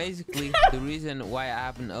 So basically, the reason why I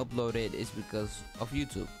haven't uploaded is because of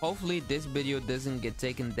YouTube. Hopefully this video doesn't get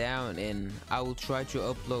taken down and I will try to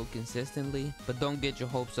upload consistently, but don't get your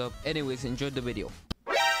hopes up. Anyways, enjoy the video.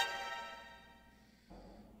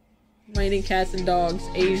 Raining cats and dogs,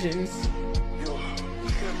 Asians.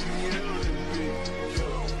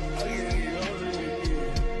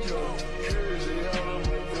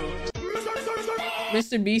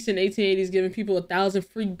 Mr. Beast in 1880s giving people 1,000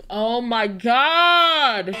 free. Oh my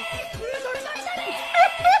god!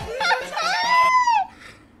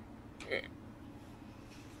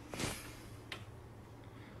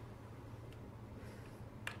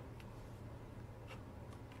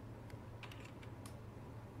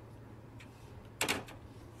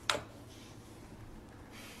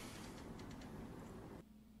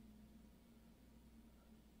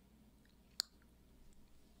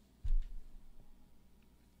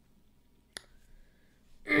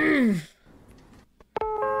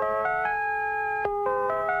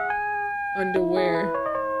 Underwear.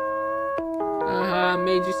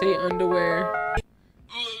 Made you say underwear.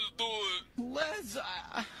 Let's do it. Les,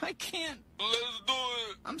 I can't. Let's do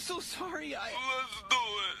it. I'm so sorry. Let's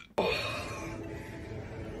do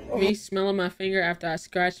it. Me smelling my finger after I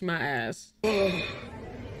scratched my ass. Oh,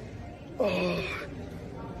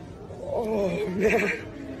 man.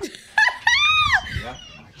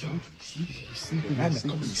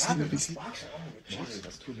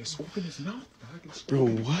 Bro,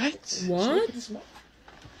 what? What?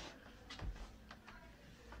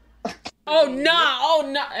 Oh nah.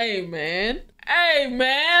 Hey man,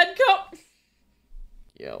 come.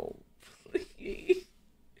 Yo, please.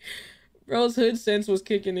 Bro's hood sense was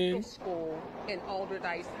kicking in. School in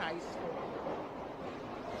Alderdice High School.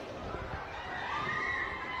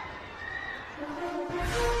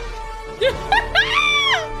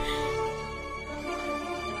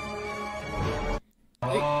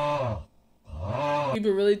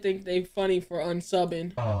 People really think they funny for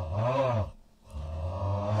unsubbing.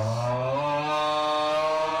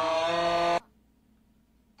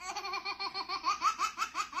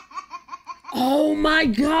 Oh my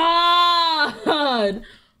god!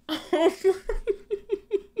 Oh my...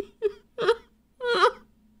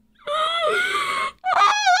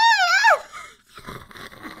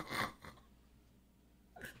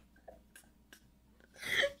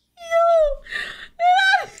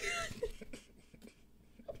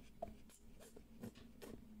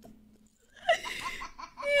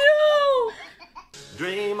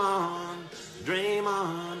 Dream on, dream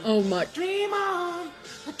on. Oh my. Dream on,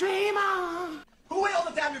 dream on. Who held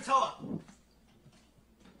the damn your toe up?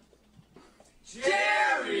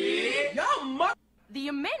 Jerry! Yo, mother. The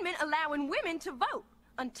amendment allowing women to vote.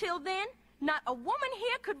 Until then, not a woman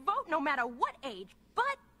here could vote no matter what age.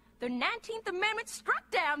 But the 19th Amendment struck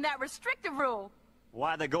down that restrictive rule.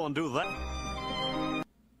 Why'd they go and do that?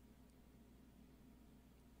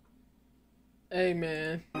 Hey,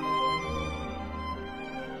 man.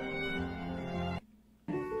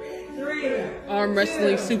 Arm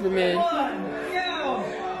wrestling Superman.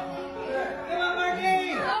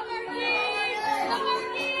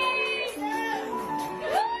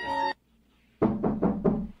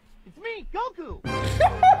 It's me, Goku.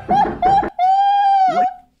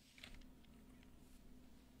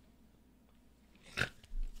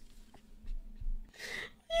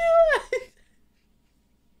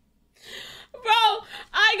 Bro,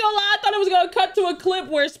 I ain't gonna lie, I thought it was gonna cut to a clip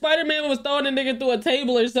where Spider-Man was throwing a nigga through a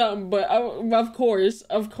table or something, but of course.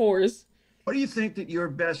 What do you think that your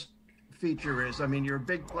best feature is? I mean, you're a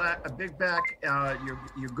big back,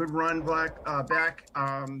 you're good run back.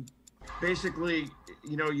 Basically,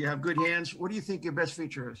 you know, you have good hands. What do you think your best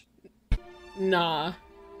feature is? Nah.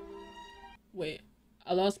 Wait,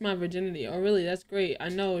 I lost my virginity. Oh, really? That's great. I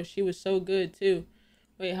know, she was so good too.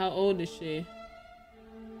 Wait, how old is she?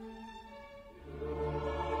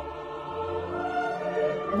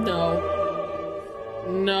 No.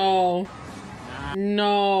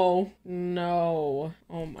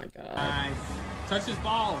 Oh my god. Nice. Touch his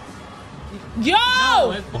balls.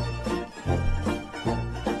 Yo!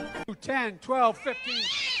 No, 10, 12, 15.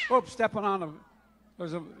 Oops, stepping on them.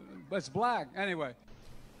 It's black. Anyway.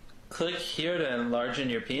 Click here to enlarge in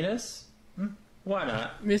your penis? Why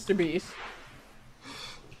not? Mr. Beast.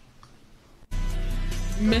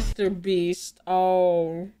 Mr. Beast.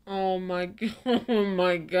 Oh my god. Oh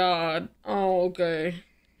my god. Oh, okay.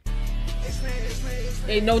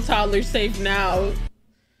 Ain't no toddler safe now.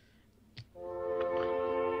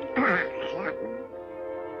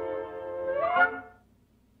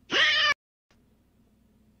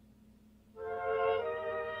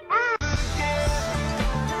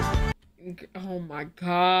 Oh my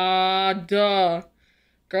god.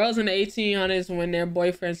 Girls in the 1800s when their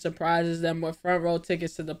boyfriend surprises them with front row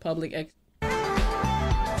tickets to the public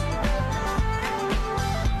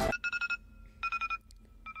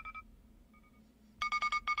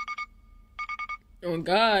Oh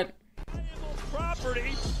god.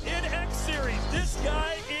 Property in X Series. This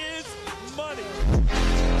guy is money.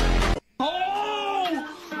 Oh!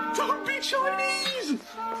 Don't be Chinese!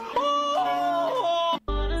 Oh!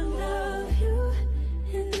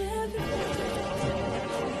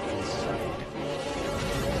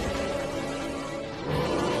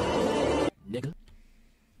 Nigga.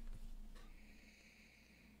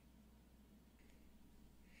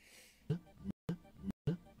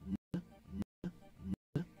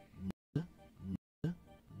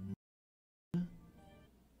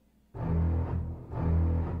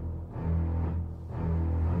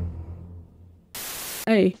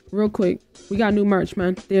 Hey, real quick, we got new merch,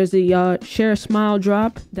 man. There's the Share a Smile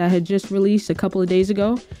drop that had just released a couple of days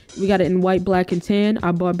ago. We got it in white, black, and tan.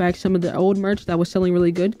 I bought back some of the old merch that was selling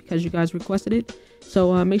really good because you guys requested it.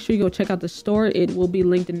 So make sure you go check out the store. It will be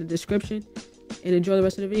linked in the description. And enjoy the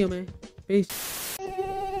rest of the video, man. Peace.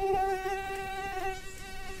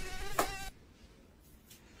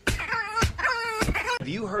 Have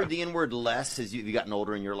you heard the N-word less as you've gotten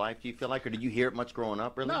older in your life, do you feel like? Or did you hear it much growing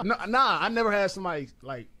up, really? Nah, I never had somebody,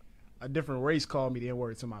 like, a different race call me the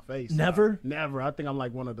N-word to my face. Never? Never. I think I'm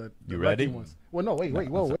like one of the You ready? lucky ones. Well, no, wait,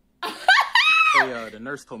 whoa. Hey, the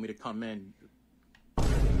nurse told me to come in.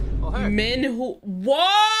 Oh, hey. Men who... Whoa!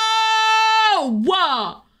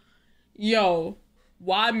 Yo.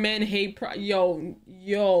 Why men hate... Yo.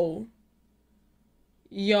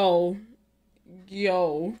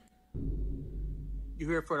 You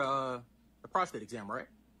here for the prostate exam, right?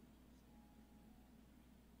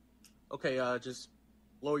 Okay, just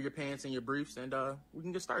lower your pants and your briefs, and we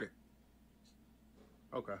can get started.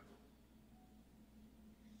 Okay.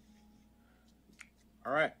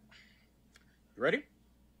 All right. You ready?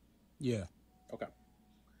 Yeah. Okay.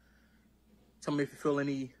 Tell me if you feel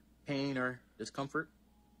any pain or discomfort.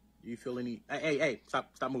 Do you feel any? Hey!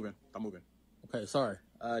 Stop moving! Stop moving. Okay, sorry.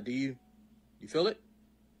 Do you feel it?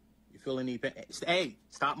 You feel any pain? Hey,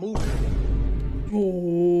 stop moving.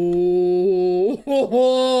 Oh,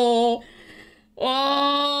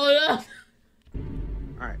 yeah.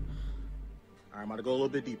 All right. I'm about to go a little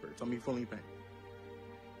bit deeper. Tell me if you feel any pain.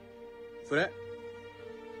 You feel that?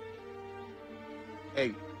 Hey,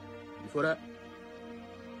 you feel that?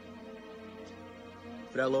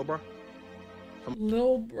 Feel that, little bro?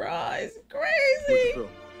 Little bro is What crazy. you feel?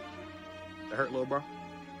 That hurt, little bro?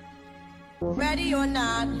 Ready or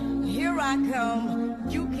not, here I come.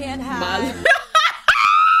 You can't hide.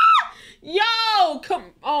 Yo,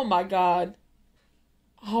 come. Oh my God.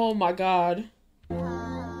 Oh my God.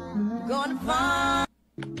 Gonna find.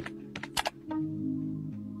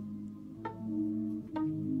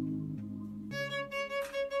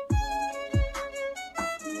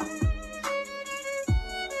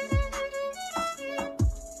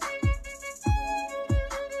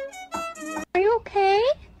 Are you okay?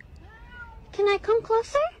 Can I come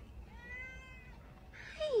closer?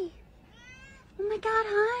 Hi. Oh my God,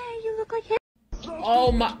 hi. You look like him.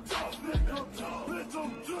 Oh my.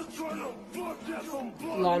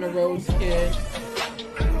 Lana Rose kid.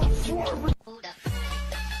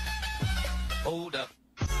 Hold up.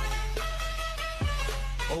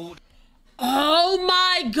 Oh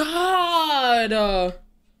my God.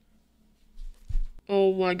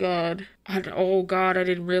 Oh my God. Oh God, I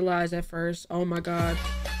didn't realize at first. Oh my God.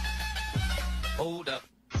 Hold up.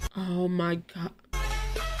 Oh my God.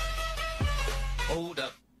 Hold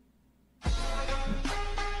up.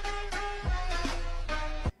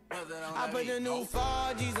 I put the new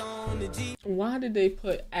 4Gs on the G. Why did they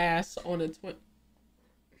put ass on a twin?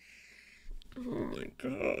 Oh my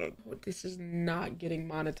God. This is not getting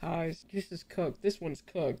monetized. This is cooked. This one's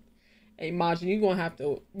cooked. Hey Majin, you're gonna have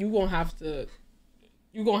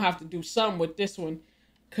to do something with this one.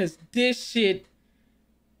 Cause this shit.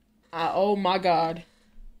 Oh my God.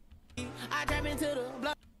 I trap into the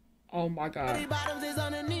block. Oh my God. The bottoms is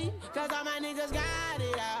underneath. Cause all my niggas got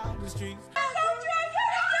it out the streets.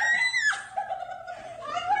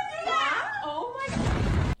 Oh my God.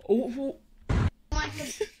 Oh.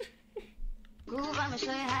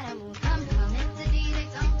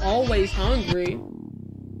 Always hungry.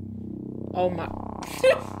 Oh my.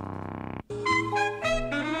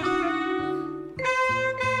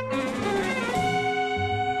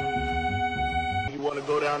 You want to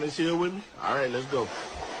go down this hill with me? All right, let's go.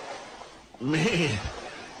 Man,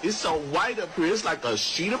 it's so white up here. It's like a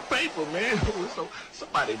sheet of paper, man. So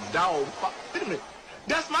somebody dog. Wait a minute.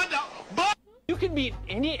 That's my dog. But you could meet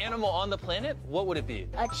any animal on the planet, what would it be?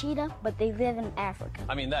 A cheetah, but they live in Africa.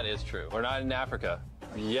 I mean, that is true. We're not in Africa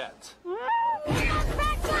yet.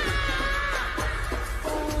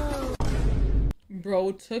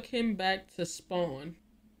 Bro took him back to spawn.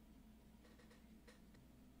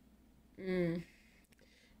 Me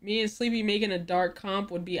and Sleepy making a dark comp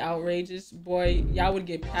would be outrageous. Boy, y'all would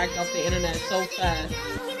get packed off the internet so fast.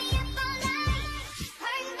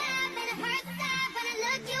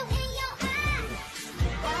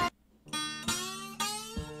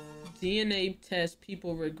 DNA test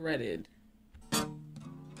people regretted.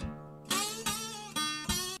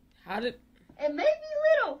 How did... It may be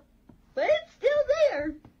little, but it's still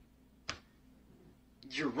there.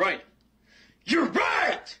 You're right. You're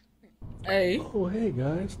right! Hey. Oh, hey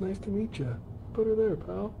guys, nice to meet you. Put her there,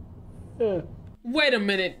 pal. Yeah. Wait a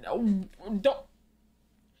minute. Don't...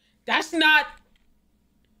 That's not...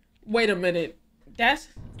 Wait a minute. That's...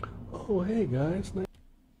 Oh, hey guys. Nice.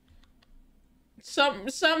 Some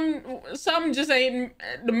just ain't...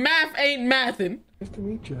 The math ain't mathing. Nice to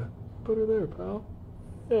meet you. Put her there, pal.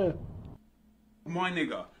 Yeah. My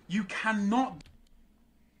nigga, you cannot...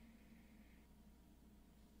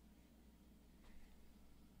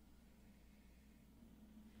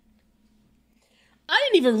 I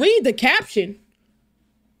didn't even read the caption.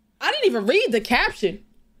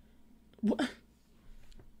 What?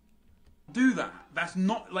 Do that. That's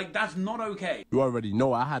not okay. You already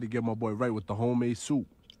know I had to get my boy right with the homemade soup.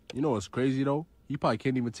 You know what's crazy though? He probably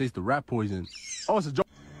can't even taste the rat poison. Oh, it's a joke.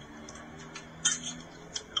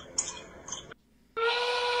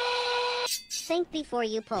 Think before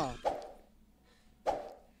you pull.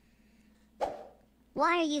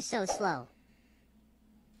 Why are you so slow?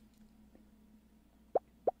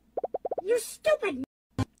 You stupid.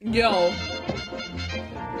 Yo.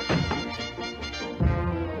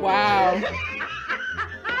 Wow.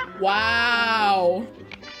 Wow.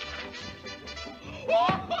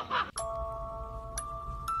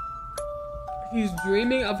 He's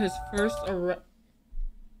dreaming of his first arrest.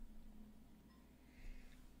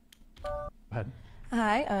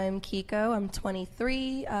 Hi, I'm Kiko. I'm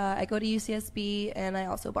 23. I go to UCSB and I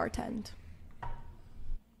also bartend.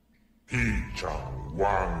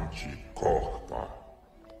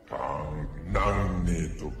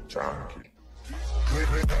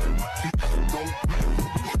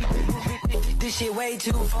 This shit way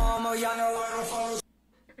too formal, y'all know what I'm for.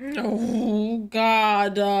 Oh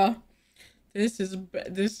God, this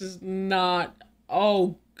is not.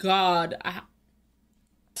 Oh God.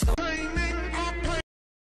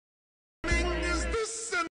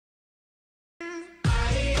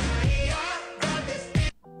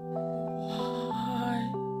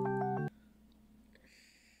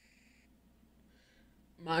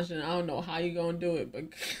 Majin, I don't know how you gonna do it,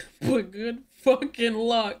 but good fucking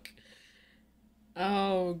luck.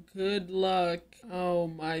 Oh, good luck. Oh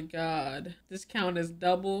my God. This count is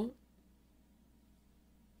double.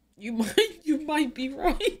 You might be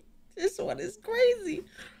right. This one is crazy.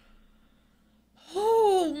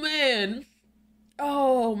 Oh man.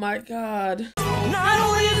 Oh my God. Not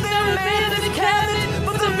only is there a man in the cabin,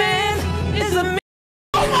 but the man is a man.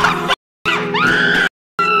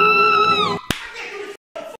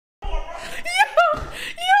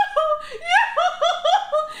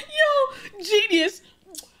 Genius.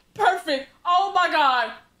 Perfect. Oh my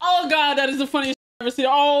God. Oh God, that is the funniest I've ever seen.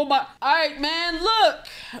 Oh my. All right, man, look.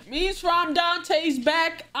 Me from Dante's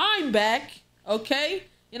back. I'm back. Okay?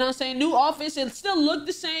 You know what I'm saying? New office. It still look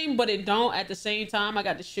the same, but it don't at the same time. I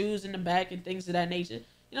got the shoes in the back and things of that nature. You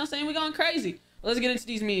know what I'm saying? We're going crazy. Let's get into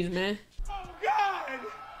these memes, man. Oh God.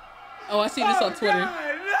 Oh, I see this on Twitter.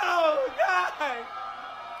 God, no, God.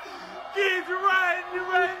 Kids, you're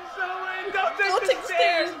running so way. Don't take the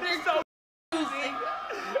stairs. They're so easy.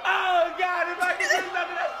 Oh God, if I could do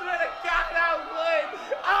something, I swear to God I would.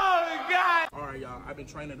 Oh God. All right, y'all. I've been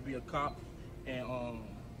training to be a cop, and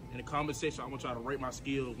in the comment section, I want y'all to rate my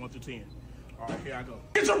skills 1 through 10. All right, here I go.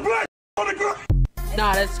 Get your black on the ground.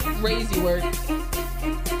 Nah, that's crazy work.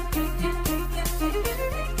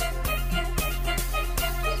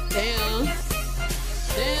 Damn.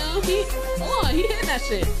 Hold on, he hitting that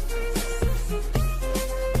shit.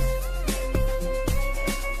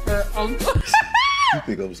 Her uncle. You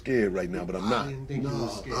think I'm scared right now, but I'm not. No,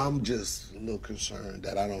 I'm just a little concerned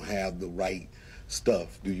that I don't have the right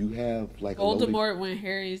stuff. Do you have like a Voldemort when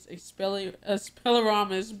Harry's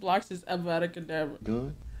Expelliarmus blocks his ADVANCEDgg.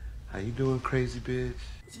 gun? How you doing, crazy bitch?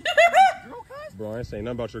 Bro, I ain't saying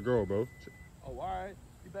nothing about your girl, bro. Oh, all right.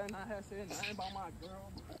 You better not have said nothing about my girl.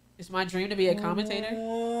 It's my dream to be a commentator.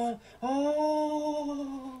 Yo.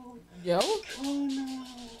 Oh no.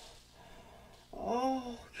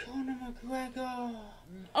 Oh, Conor McGregor.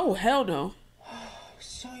 Oh, hell no.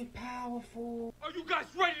 So powerful. Are you guys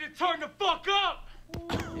ready to turn the fuck up?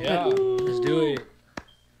 Yeah, let's do it.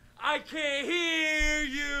 I can't hear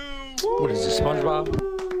you. What is this, SpongeBob?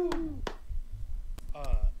 Play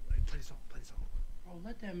the song. Bro,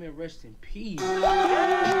 let that man rest in peace.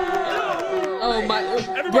 Oh my,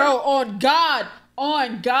 bro, on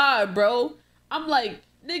God, bro. I'm like,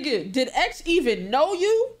 nigga, did X even know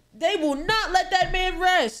you? They will not let that man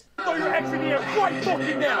rest. Throw your X in here right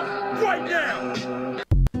fucking now. Right now.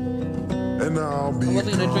 And I'll be I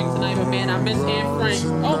wasn't gonna drink tonight, but man, I miss Anne Frank.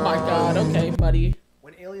 Oh my God, okay, buddy.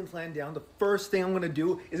 When aliens land down, the first thing I'm gonna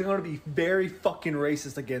do is I'm gonna be very fucking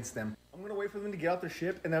racist against them. I'm gonna wait for them to get off their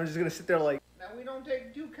ship, and then I'm just gonna sit there like, Now we don't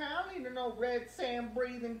take too kindly to no red sand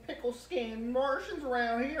breathing pickle skin Martians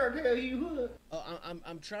around here, I tell you what.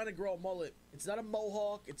 I'm trying to grow a mullet. It's not a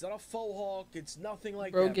mohawk. It's not a faux hawk. It's nothing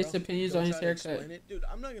like Bro that. gets opinions on his haircut. Dude,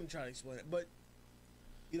 I'm not gonna try to explain it, but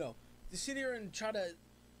you know, to sit here and try to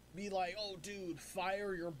be like, oh, dude,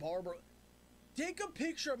 fire your barber. Take a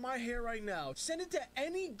picture of my hair right now. Send it to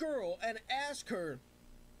any girl and ask her,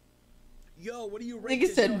 yo, what do you rate Nigga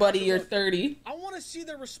this? said, buddy, you're 30. I want to see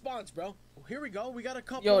their response, bro. Here we go. We got a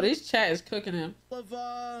couple. Yo, this chat is cooking him. Of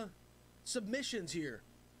submissions here.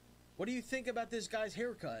 What do you think about this guy's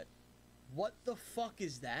haircut? What the fuck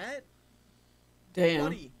is that?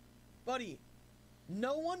 Damn. Buddy,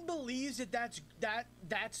 no one believes that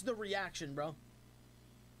that's the reaction, bro.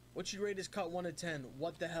 What you rate his cut 1 to 10?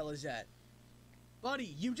 What the hell is that?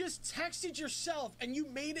 Buddy, you just texted yourself and you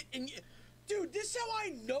made it and dude, this is how I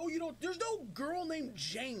know you don't. There's no girl named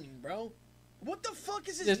Jane, bro. What the fuck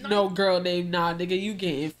is this? There's no girl named Nah, nigga. You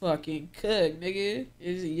getting fucking cooked, nigga.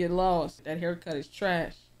 You lost. That haircut is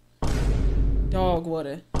trash. Dog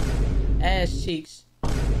water. Ass cheeks.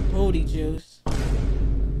 Booty juice.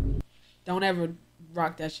 Don't ever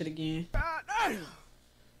rock that shit again.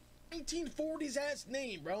 1940s ass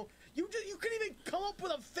name, bro. You couldn't even come up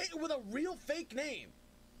with a real fake name,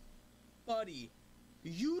 buddy.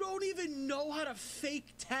 You don't even know how to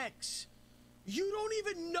fake text. You don't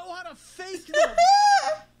even know how to fake them.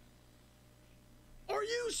 Are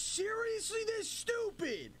you seriously this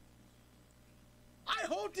stupid? I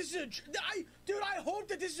hope this is I hope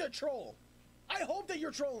that this is a troll. I hope that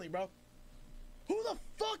you're trolling, bro. Who the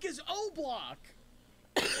fuck is O-Block?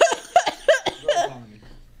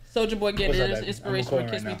 Soulja Boy getting What's up, his baby? inspiration I'm for recording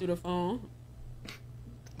Kiss right Me now. Through the Phone.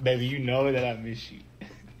 Baby, you know that I miss you.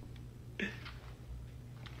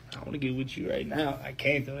 I want to get with you right now. I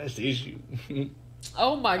can't though. That's the issue.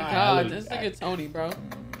 Oh my All right, god, look, this nigga Tony, bro.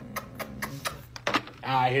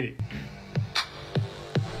 I hit it.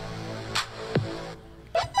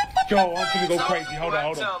 Yo, I'm gonna go crazy. Hold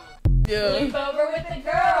on. Yeah. Sleep over with the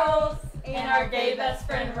girls and our gay best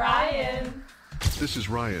friend Ryan. This is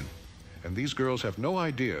Ryan, and these girls have no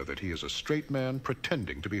idea that he is a straight man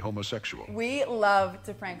pretending to be homosexual. We love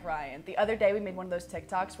to prank Ryan. The other day we made one of those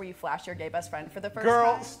TikToks where you flash your gay best friend for the first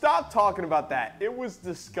Girl, time. stop talking about that. It was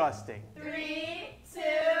disgusting. 3, 2,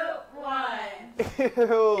 1.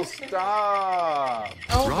 Ew, stop.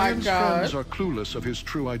 Oh Ryan's my god. friends are clueless of his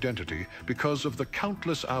true identity because of the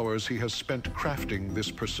countless hours he has spent crafting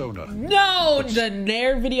this persona. No, the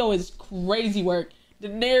Nair video is crazy work. The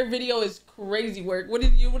Nair video is crazy work. What do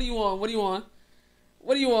you want? What do you want?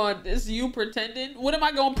 What do you want? Is you pretending? What am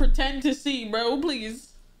I gonna pretend to see, bro?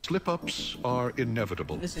 Please. Slip-ups are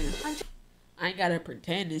inevitable. Listen, I ain't gotta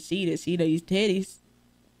pretend to see these titties.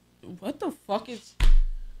 What the fuck is?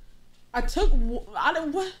 I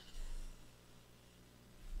don't what?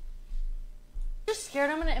 Just scared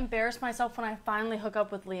I'm gonna embarrass myself when I finally hook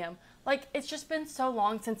up with Liam. Like, it's just been so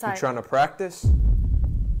long since You trying to practice?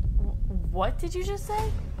 What did you just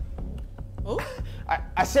say? Oh?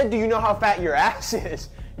 I said, do you know how fat your ass is?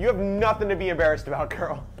 You have nothing to be embarrassed about,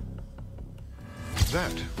 girl.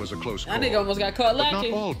 That was a close call. That nigga almost got caught But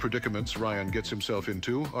lacking. not all predicaments Ryan gets himself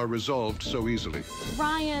into are resolved so easily.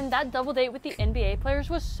 Ryan, that double date with the NBA players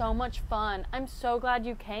was so much fun. I'm so glad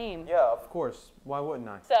you came. Yeah, of course. Why wouldn't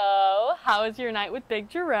I? So, how was your night with Big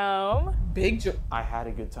Jerome? I had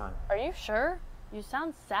a good time. Are you sure? You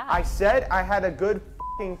sound sad. I said I had a good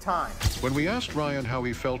f***ing time. When we asked Ryan how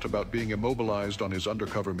he felt about being immobilized on his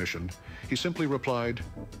undercover mission, he simply replied,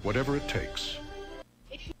 whatever it takes.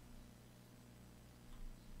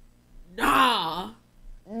 Nah.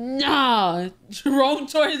 Jerome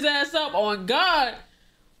tore his ass up on God.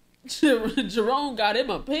 Jerome got him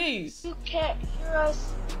a piece. You can't hear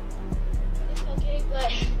us. It's okay,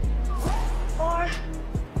 but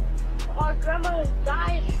our grandma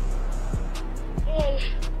died. And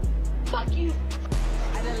fuck you.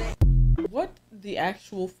 What the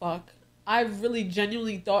actual fuck? I really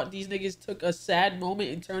genuinely thought these niggas took a sad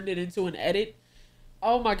moment and turned it into an edit.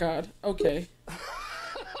 Oh my god. Okay.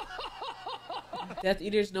 Death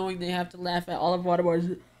Eaters knowing they have to laugh at all of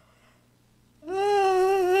Waterboard's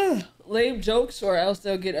lame jokes or else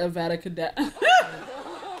they'll get a Vatican debt.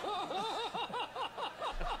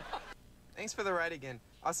 Thanks for the ride again.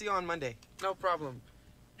 I'll see you on Monday. No problem.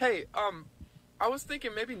 Hey, I was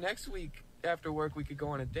thinking maybe next week after work we could go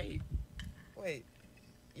on a date. Wait,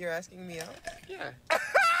 you're asking me out? Yeah.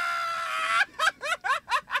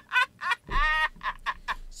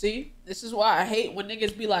 See, this is why I hate when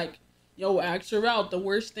niggas be like, yo, ask her out. The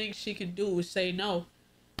worst thing she can do is say no.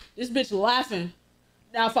 This bitch laughing.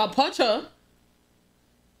 Now, if I punch her,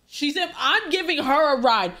 I'm giving her a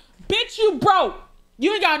ride. Bitch, you broke.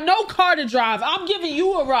 You ain't got no car to drive. I'm giving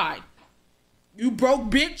you a ride. You broke,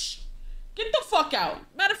 bitch. Get the fuck out.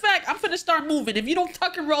 Matter of fact, I'm finna start moving. If you don't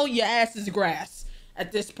tuck and roll, your ass is grass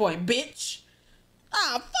at this point, bitch.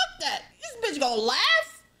 Ah, fuck that. This bitch gonna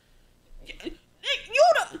laugh?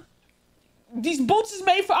 These boots is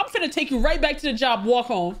made for. I'm finna take you right back to the job. Walk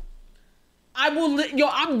home.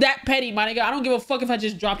 I'm that petty, my nigga. I don't give a fuck if I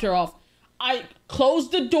just dropped her off. I close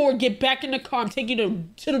the door, get back in the car. I'm taking you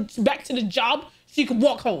back to the job so you can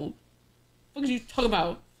walk home. What are you talking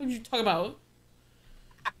about? What are you talking about?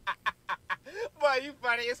 Boy, you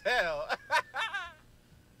funny as hell.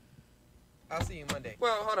 I'll see you Monday.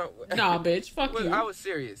 Well, hold on. Nah, bitch. Fuck Look, you. I was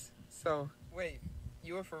serious. So. Wait,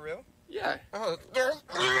 you were for real? Yeah. Oh, no.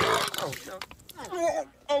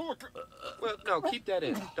 Oh, well, no, keep that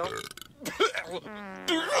in. Don't.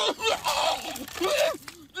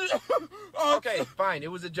 Okay, fine.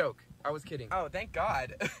 It was a joke. I was kidding. Oh, thank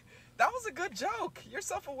God. That was a good joke. You're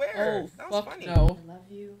self-aware. Oh, that was fuck funny. no. I love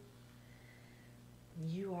you.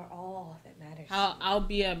 You are all that matters. I'll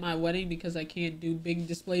be at my wedding because I can't do big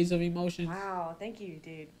displays of emotion. Wow, thank you,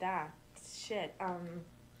 dude. That shit.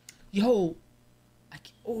 Yo,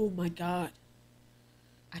 oh my god,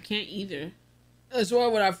 I can't either. That's why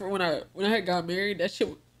when I had got married, that shit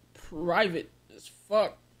was private as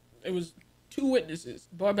fuck. It was 2 witnesses.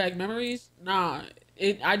 Brought back memories. Nah,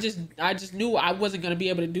 I just knew I wasn't gonna be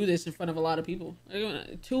able to do this in front of a lot of people.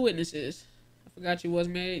 2 witnesses. I forgot you was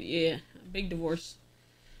married. Yeah, big divorce.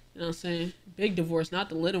 You know what I'm saying? Big divorce, not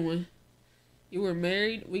the little one. You were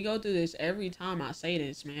married. We go through this every time I say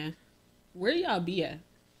this, man. Where y'all be at?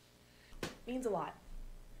 Means a lot.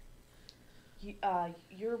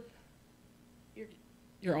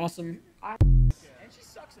 You're awesome. And she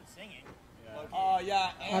sucks at singing.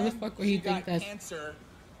 Yeah. How the fuck would he think that's cancer?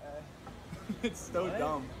 It's so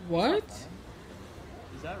dumb. What?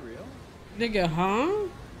 Is that real? Nigga, huh?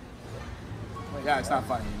 Yeah, it's not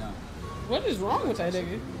funny, no. What is wrong with that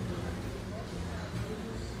nigga?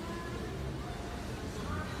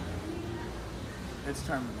 It's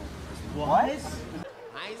terminal. What? I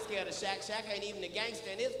ain't scared of Shaq. Shaq ain't even a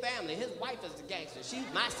gangster in his family. His wife is the gangster. She's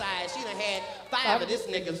my size. She done had 5 of this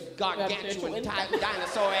nigga's gargantuan type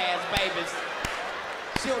dinosaur ass babies.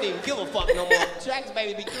 She don't even give a fuck no more. Shaq's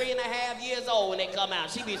baby be 3.5 years old when they come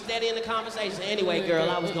out. She be steady in the conversation. Anyway, girl,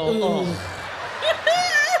 I was going,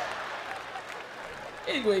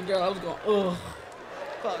 Anyway, girl, I was going,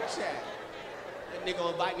 Fuck Shaq. That nigga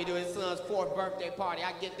gonna invite me to his son's 4th birthday party.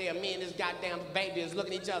 I get there, me and this goddamn baby is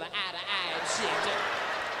looking each other eye to eye and shit.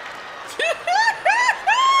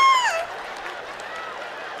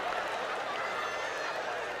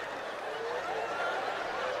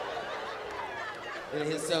 And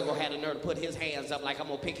his son gonna have the nerve to put his hands up like I'm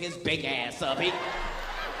gonna pick his big ass up. Put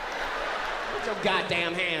your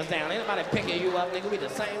goddamn hands down. Ain't nobody picking you up, nigga. We the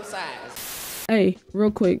same size. Hey,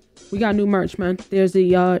 real quick, we got new merch, man. There's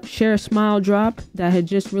the Share a Smile drop that had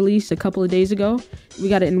just released a couple of days ago. We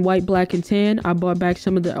got it in white, black, and tan. I bought back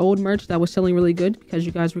some of the old merch that was selling really good because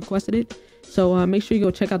you guys requested it. So make sure you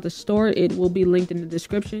go check out the store. It will be linked in the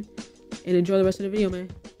description. And enjoy the rest of the video,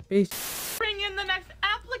 man. Peace. Bring in the next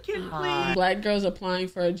applicant, please. Black girl's applying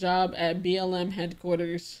for a job at BLM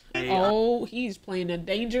headquarters. Oh, he's playing a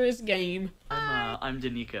dangerous game. I'm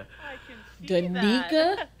Danica.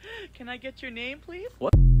 Danica? Can I get your name, please?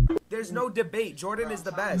 What? There's no debate. Jordan is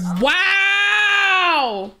the best.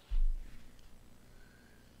 Wow!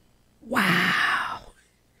 Wow.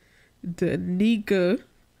 Danica.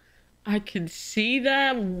 I can see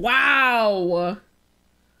that. Wow.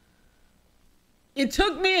 It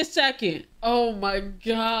took me a second. Oh my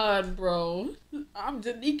god, bro. I'm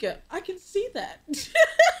Danica. I can see that.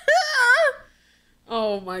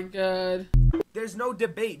 Oh my god. There's no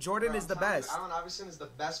debate. Jordan is the best. Allen Iverson is the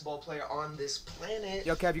best ball player on this planet.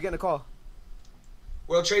 Yo, Kev, you getting a call?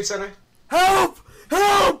 World Trade Center. Help!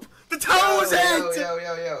 Help! The tower was hit!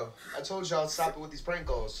 Yo. I told y'all to stop it with these prank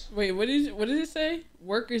calls. Wait, what did it say?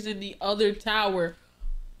 Workers in the other tower.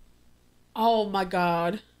 Oh my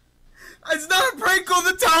god. It's not a prank call.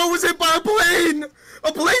 The tower was hit by a plane.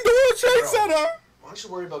 A plane to World Trade Center. Why don't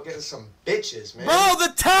you worry about getting some bitches, man? Bro,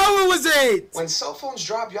 the tower was hit. When cell phones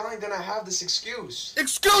drop, y'all ain't gonna have this excuse.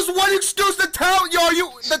 Excuse? What excuse? The tower,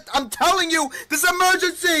 I'm telling you, this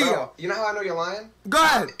emergency. Bro, you know how I know you're lying? Go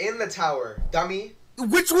ahead. I'm in the tower, dummy.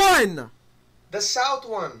 Which one? The south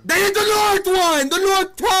one. They hit the north one. The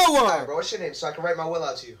north tower. Alright, bro, what's your name so I can write my will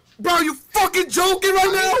out to you? Bro, you fucking joking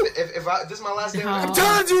right now? If this is my last day, I'm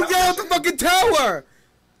telling you, get out the fucking tower.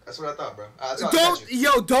 That's what I thought, bro.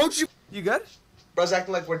 Don't you? You good? Bro's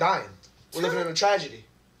acting like we're dying. We're living in a tragedy.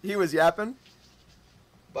 He was yapping.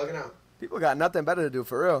 Bugging out. People got nothing better to do,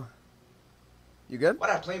 for real. You good? Why'd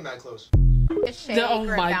I play mad clothes? Oh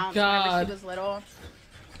my god. She was little.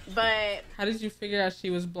 But how did you figure out she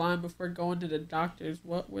was blind before going to the doctors?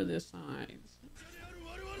 What were the signs?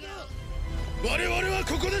 Hey,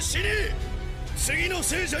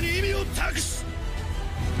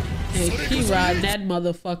 she riding that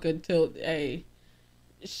motherfucker till, hey,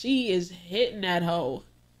 she is hitting that hoe.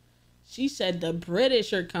 She said the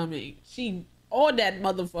British are coming. She on that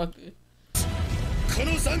motherfucker.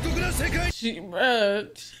 She, she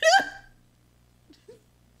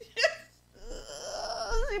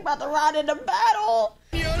about to ride in the battle.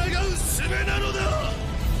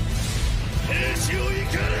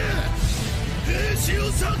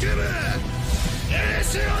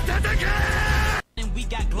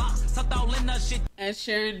 And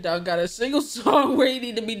Sharon done got a single song where he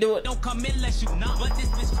need to be doing. Don't come in unless you know. But this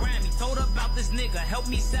bitch Grammy told her about this nigga. Help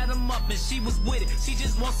me set him up and she was with it. She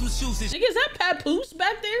just wants some shoes. Nigga, is that Papoose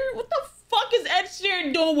back there? What the fuck is Ed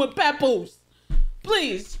Sheeran doing with Papoose?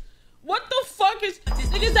 Please. What the fuck is...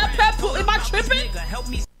 Nigga, is that Papoose? Am I tripping?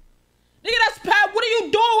 Nigga, that's Pat. What are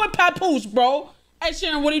you doing with Papoose, bro? Hey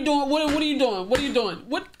Sharon, what are you doing? What are you doing? What are you doing?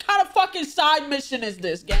 What kind of fucking side mission is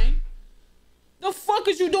this, gang? The fuck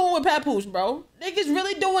is you doing with Papoose, bro? Niggas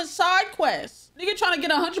really doing side quests. Nigga trying to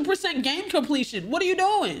get 100% game completion. What are you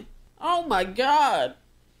doing? Oh my god.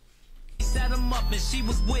 Set him up and she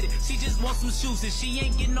was with it. She just wants some shoes and she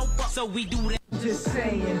ain't getting no fuck. So we do that. Just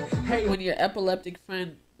saying, hey, when your epileptic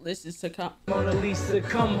friend listens to Mona Lisa,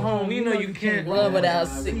 come home. You know you can't love without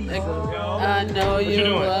sick. I know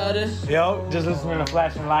you would. Yo, just listening to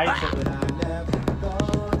flashing lights.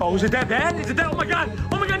 Oh, is it that bad? Is it that? Oh my god!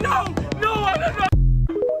 Oh my god! No! No!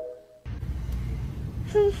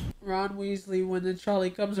 Ron Weasley, when the trolley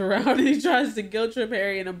comes around, he tries to guilt trip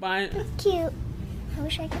Harry into buying. It's cute. I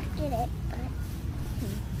wish I could get it, but.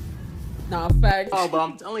 Nah, facts. Oh, but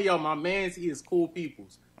I'm telling y'all, my man's, he is cool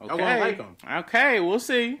peoples. Y'all gonna like him. Okay, we'll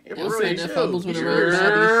see. We'll see.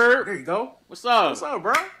 There you go. What's up? What's up,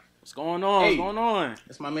 bro? What's going on? Hey, what's going on?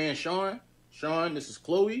 It's my man Sean. Sean, this is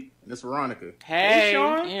Chloe, and this is Veronica. Hey,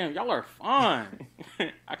 Sean. Damn, y'all are fun.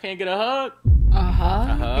 I can't get a hug. A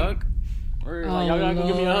hug? Where, Oh, like, y'all gonna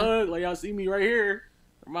give me a Lord. hug? Like y'all see me right here.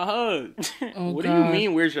 Where my hug? Oh, what God. do you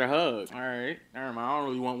mean? Where's your hug? All right, never mind. I don't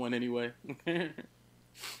really want one anyway.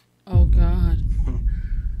 Oh god.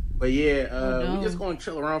 But yeah, no. we just gonna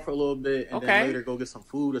chill around for a little bit, and Okay. then later go get some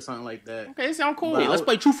food or something like that. Okay, sound cool. But Hey, let's I-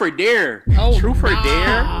 play Truth or Dare. Oh, Truth or nah.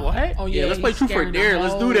 Dare? What? Oh, yeah, yeah, let's play he's Truth or scaring the Dare.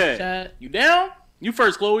 Let's do whole that. chat. You down? You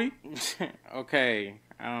first, Chloe. Okay.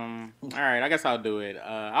 All right. I guess I'll do it.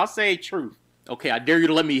 I'll say truth. Okay, I dare you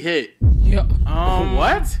to let me hit. Yeah.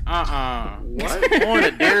 What? What? On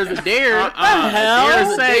a dare is a dare. What the hell? A dare is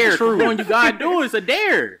a Say dare. truth. Come on, you gotta do it. It's a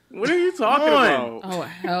dare. What are you talking about? Oh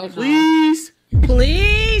hell no. Please.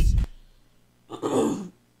 Please.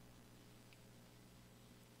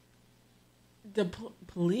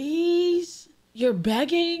 Please? You're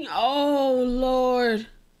begging? Oh Lord.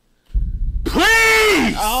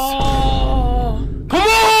 Please. Oh. Come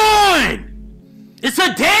on. It's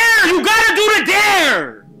a dare. You gotta do the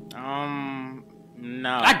dare.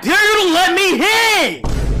 No. I dare you to let me hit.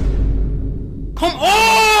 Come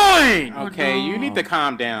on. Okay, you need to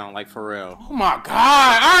calm down, like for real. Oh my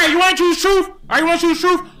God. All right, you want to choose truth?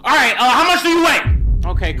 All right, how much do you weigh?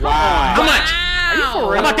 Okay, come on. How much? Are you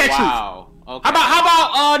for real? How about that truth? Okay. How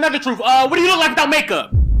about another truth? What do you look like without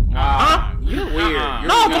makeup? Huh? You're weird.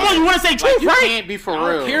 No, come on. You want to say truth, you right? can't be for I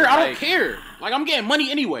real. don't care. I don't Like- care. Like I'm getting money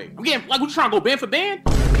anyway. I'm getting like, what you trying to go band for band?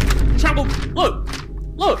 You trying to go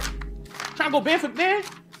look. Trying to go band for band?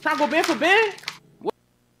 Trying to go band for band?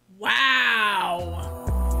 Wow.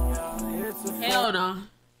 Hell no.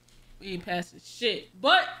 We ain't passing shit.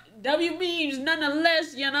 But W memes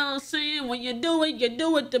nonetheless, you know what I'm saying? When you do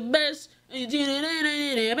it the best. That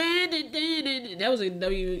was a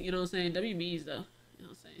W, you know what I'm saying? W memes though. You know what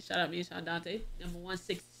I'm saying? Shout out me, shout out Dante. Number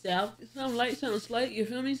 167. Something light, something slight. You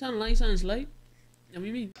feel me? Something light, something slight.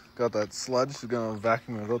 W memes. Got that sludge. She's gonna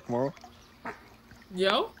vacuum it up tomorrow.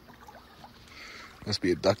 Yo. Must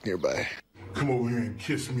be a duck nearby. Come over here and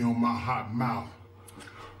kiss me on my hot mouth.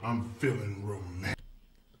 I'm feeling romantic.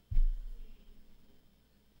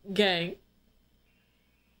 Gang.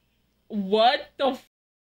 What the f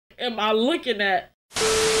am I looking at?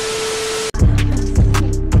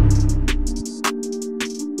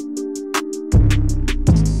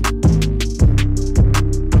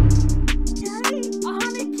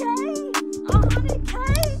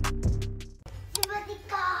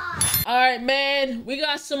 Alright, man, we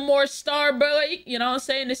got some more Starboy. You know what I'm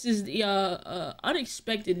saying? This is the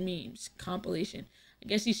unexpected memes compilation. I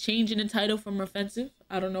guess he's changing the title from offensive.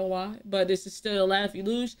 I don't know why, but this is still a laugh you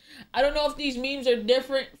lose. I don't know if these memes are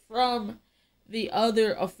different from the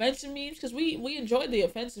other offensive memes, because we enjoyed the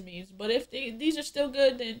offensive memes, but if these are still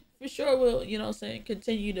good, then for sure we'll, you know what I'm saying,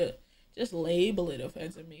 continue to just label it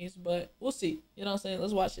offensive memes, but we'll see. You know what I'm saying?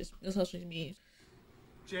 Let's watch this. Let's watch these memes.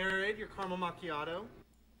 Jared, your caramel macchiato.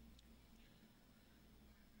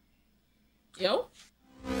 Yo?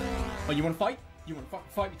 Oh, you want to fight? You want to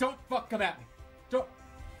fight? Don't come at me. Don't.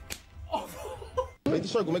 Oh. Make a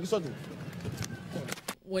circle, make a circle.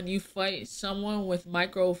 When you fight someone with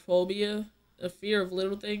microphobia, a fear of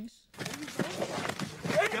little things.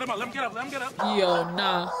 Get him up, let him get up, let him get up. Yo,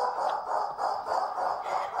 nah.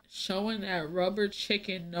 Showing that rubber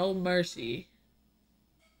chicken no mercy.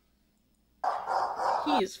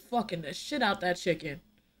 He is fucking the shit out that chicken.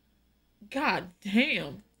 God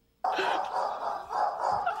damn.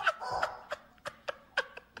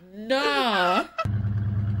 Nah.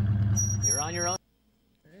 You're on your own.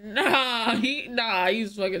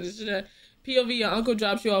 He's fucking the shit out. POV, your uncle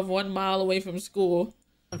drops you off 1 mile away from school.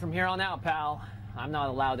 From here on out, pal, I'm not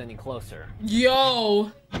allowed any closer.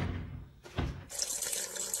 Yo.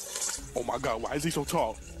 Oh my God, why is he so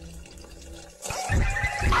tall?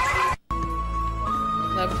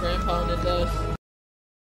 Left grandpa in the dust.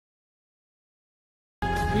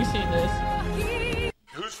 We seen this.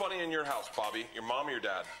 Who's funny in your house, Bobby? Your mom or your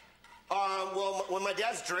dad? Well, when my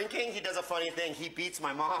dad's drinking, he does a funny thing. He beats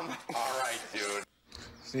my mom. All right, dude.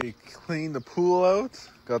 So you cleaned the pool out.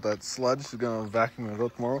 Got that sludge. She's gonna vacuum it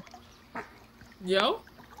out tomorrow. Yo.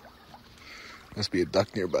 Must be a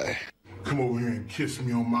duck nearby. Come over here and kiss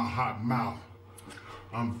me on my hot mouth.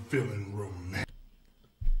 I'm feeling romantic.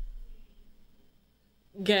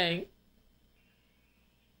 Gang.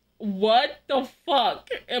 What the fuck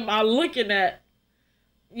am I looking at?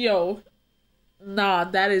 Yo. Nah,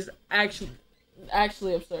 that is actually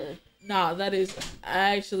absurd. Nah, that is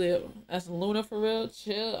actually, that's Luna for real.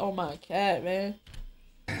 Chill. Oh my cat, man.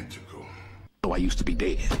 So I used to be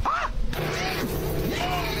dead.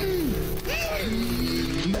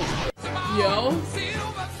 Yo.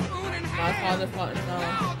 My father fought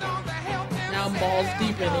now. Now I'm balls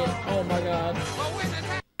deep in it. Oh my god.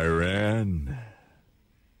 I ran.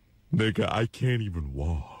 Nigga, I can't even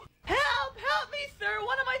walk. Help! Help me, sir!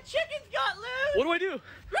 One of my chickens got loose! What do I do?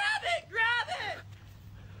 Grab it! Grab it!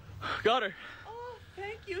 Got her. Oh,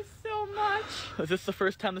 thank you so much. Is this the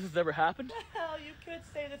first time this has ever happened? Well, you could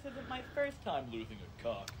say this isn't my first time losing a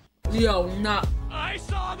cock. Yo, nah. I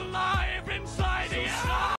saw the life inside the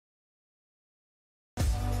eye.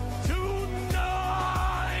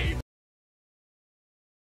 Tonight.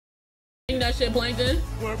 That shit, Plankton.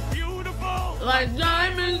 We're beautiful. Like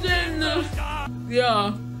diamonds in the sky.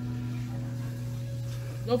 Yeah.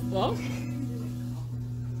 The fuck?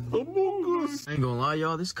 I ain't gonna lie,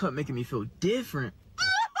 y'all. This cut making me feel different.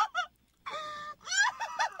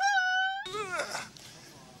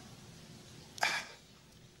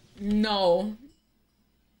 No.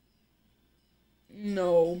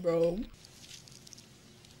 No, bro.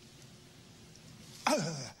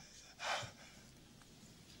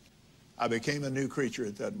 I became a new creature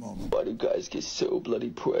at that moment. Why do guys get so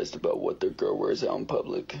bloody pressed about what their girl wears out in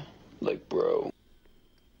public? Like, bro.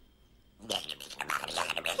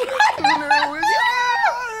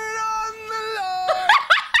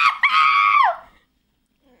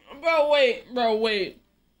 Bro, wait.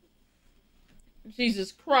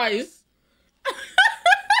 Jesus Christ.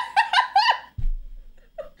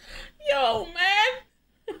 Yo, man.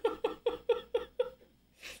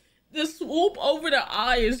 The swoop over the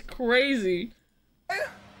eye is crazy.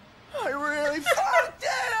 I really fucked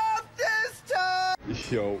it up this time!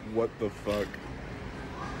 Yo, what the fuck?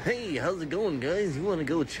 Hey, how's it going, guys? You want to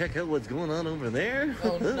go check out what's going on over there?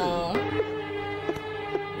 Oh, nah.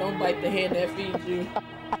 Don't bite the hand that feeds you.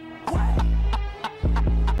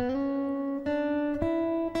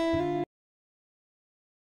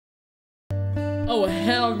 Oh,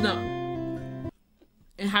 hell no.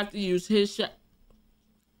 And have to use his shot.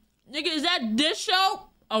 Nigga, is that this show?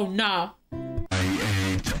 Oh, nah.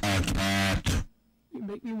 You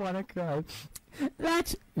make me wanna cry.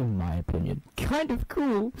 That's, in my opinion, kind of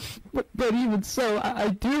cool. But even so, I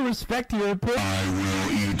do respect your opinion. I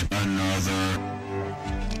will eat another.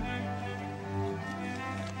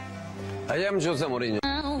 I am Jose Mourinho.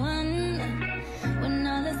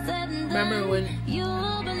 Remember when...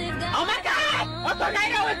 Oh my god! A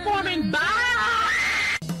tornado is forming! Bye!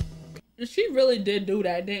 She really did do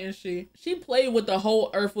that, didn't she? She played with the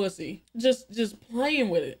whole earth pussy. Just playing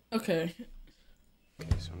with it. Okay.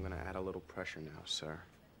 Okay, so I'm gonna add a little pressure now, sir.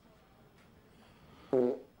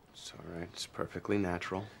 It's alright, it's perfectly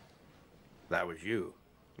natural. That was you.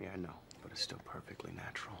 Yeah, I know, but it's still perfectly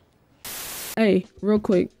natural. Hey, real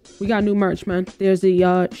quick, we got new merch, man. There's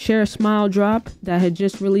the Share a Smile drop that had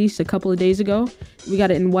just released a couple of days ago. We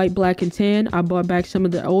got it in white, black, and tan. I bought back some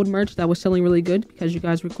of the old merch that was selling really good because you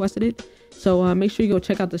guys requested it. So make sure you go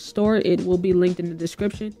check out the store. It will be linked in the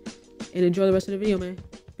description. And enjoy the rest of the video, man.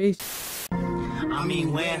 Peace. I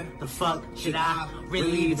mean, where the fuck should I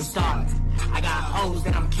really even start? I got hoes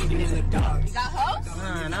that I'm keeping in the dark. You got hoes?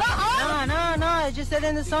 No, I just said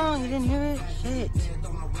in the song. You didn't hear it? Shit.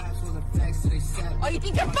 Oh, you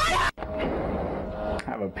think you're fire?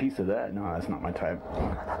 Have a piece of that? No, that's not my type.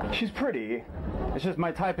 She's pretty. It's just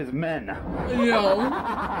my type is men. Yo.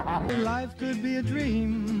 Life could be a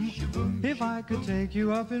dream if I could take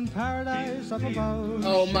you up in paradise up above.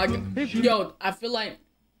 Oh my god. Yo, I feel like...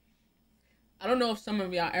 I don't know if some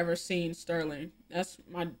of y'all ever seen Sterling. That's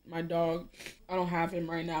my dog. I don't have him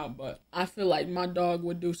right now, but I feel like my dog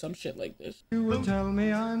would do some shit like this. You will tell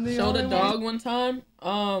me I'm the Show the only dog one time.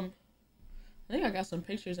 I think I got some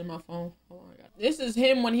pictures in my phone. Oh my god. This is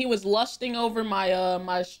him when he was lusting over my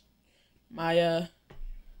my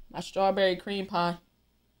strawberry cream pie.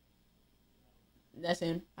 That's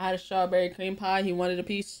him. I had a strawberry cream pie. He wanted a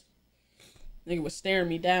piece. Nigga was staring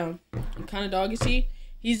me down. What kind of dog is he?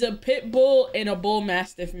 He's a pit bull and a bull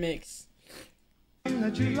mastiff mix.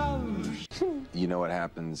 You know what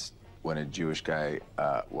happens when a Jewish guy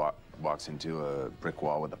walks into a brick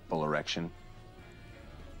wall with a full erection?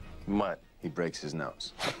 Mutt. He breaks his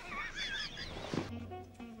nose.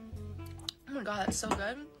 Oh my god, that's so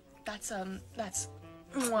good. That's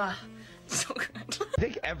mwah, so good. I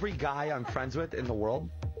think every guy I'm friends with in the world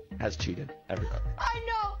has cheated. Everybody. I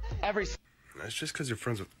know. That's just because you're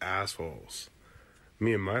friends with assholes.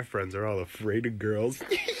 Me and my friends are all afraid of girls.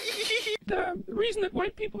 The reason that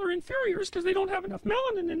white people are inferior is because they don't have enough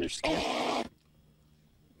melanin in their skin.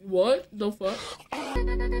 What the fuck?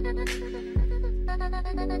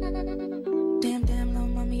 Damn, little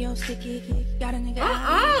mommy, yo, sticky. Got a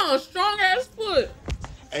nigga. Strong ass foot.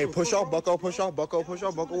 Hey, push off, bucko, push off, bucko, push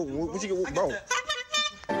off, bucko. What you get, bro?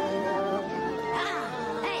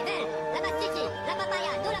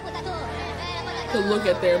 To look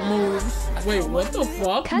at their moves. Wait, what the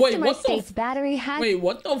fuck? Wait, what the battery has Wait,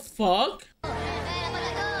 what the fuck?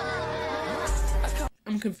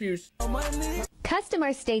 I'm confused.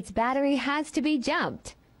 Customer states battery has to be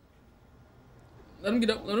jumped. Let him get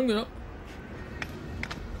up, let him get up.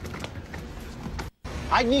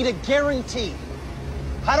 I need a guarantee.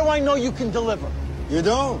 How do I know you can deliver? You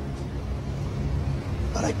don't.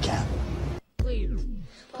 But I can. Please.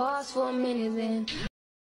 Pause for a minute then.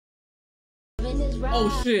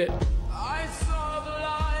 Oh shit.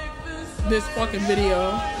 This fucking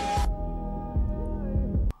video.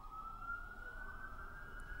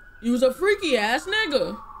 He was a freaky ass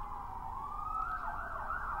nigga.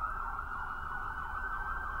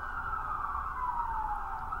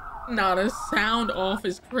 Nah, the sound off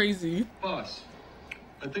is crazy. Boss,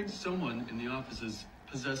 I think someone in the office is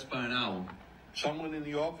possessed by an owl. Someone in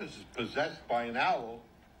the office is possessed by an owl?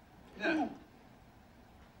 Yeah.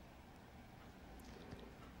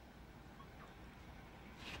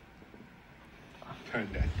 Turn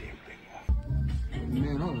that damn thing off.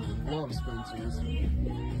 Man, I love Spencer's.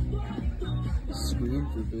 Scream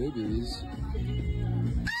for babies.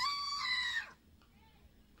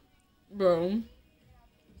 Bro.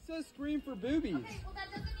 It says scream for boobies. Okay, well that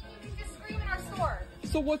doesn't mean you can just scream in our store.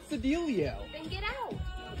 So what's the dealio? Then get out.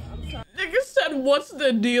 Nigga said, what's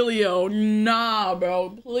the dealio? Nah,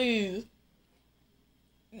 bro, please.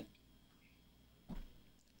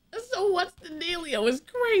 So what's the dealio? It's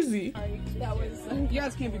crazy. That was. You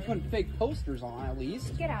guys can't be putting fake posters on, at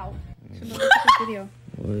least. Get out. Video.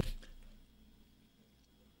 What?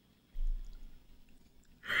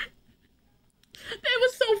 They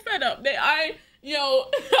was so fed up. Yo.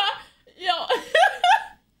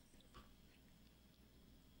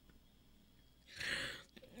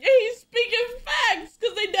 He's speaking facts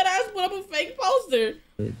because they dead ass put up a fake poster.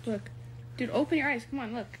 Look, dude, open your eyes. Come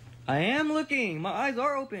on, look. I am looking. My eyes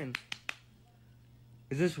are open.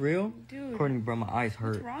 Is this real? Dude. Courtney, bro, my eyes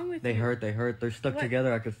hurt. What's wrong with they you? hurt. They're stuck What?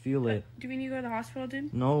 together. I could feel it. Do we need to go to the hospital,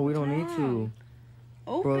 dude? No, we don't What's need to. wrong?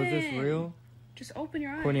 Open. Bro, is this real? Just open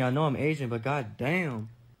your eyes. Courtney, I know I'm Asian, but god damn.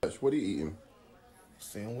 What are you eating?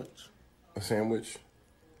 Sandwich. A sandwich?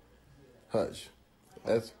 Hutch.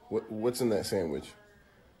 That's what's in that sandwich?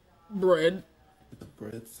 Bread. A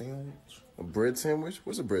bread sandwich? A bread sandwich?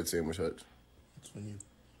 What's a bread sandwich, Hutch? It's when you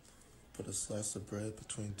put a slice of bread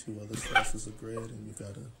between two other slices of bread and you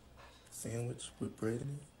got a sandwich with bread in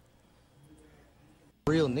it.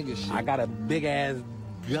 Real nigga shit. I got a big ass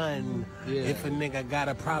gun. Yeah. If a nigga got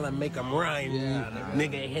a problem, make him run. Yeah,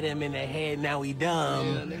 nigga hit him in the head, now he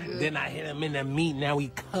dumb. Yeah, then I hit him in the meat, now he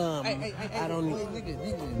come. Hey, I don't need.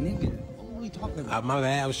 Nigga. What are we talking about? My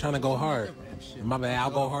bad, I was trying to go hard. My bad,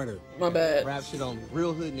 I'll go harder. My bad. Rap shit on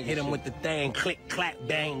real hood nigga. Hit him with the thing, click, clap,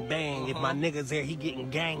 bang, bang. If my nigga's here, he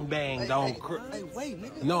getting gang banged. Hey, wait,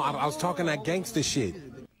 nigga. No, I was talking that gangster shit.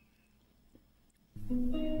 I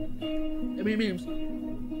mean, memes.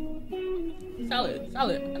 Solid.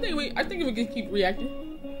 I think we can keep reacting.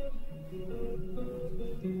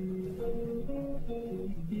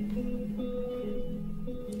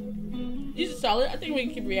 He's solid. I think we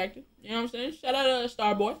can keep reacting. You know what I'm saying? Shout out to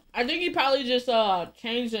Starboy. I think he probably just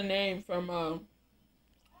changed the name from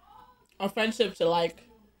offensive to like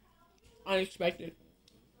unexpected.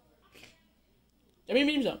 I mean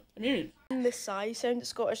memes though. The sigh sounded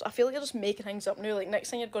Scottish. I feel like you're just making things up now. Like next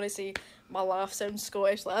thing you're gonna say my laugh sounds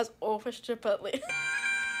Scottish. Like, that's awful stupid. Like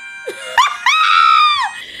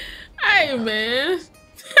hey man.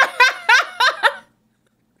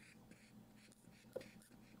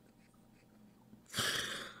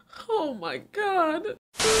 Oh my god.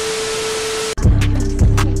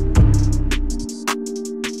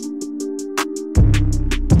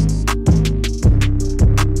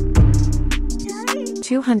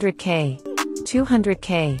 200K.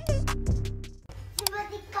 200K.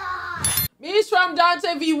 Me's from Dante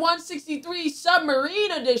V163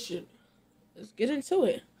 Submarine Edition. Let's get into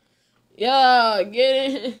it. Yeah,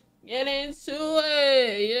 get into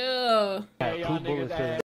it. Yeah.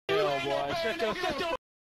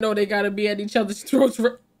 No, they gotta be at each other's throats.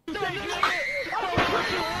 Your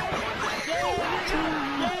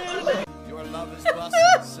love is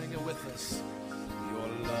bustin', sing it with us. Your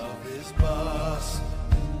love is bust,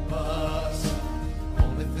 bust.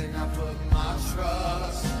 Only thing I put my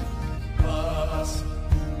trust. Bust,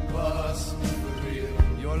 bust, for real.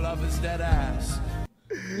 Your love is dead ass.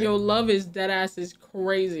 Yo, love is dead ass is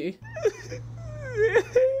crazy.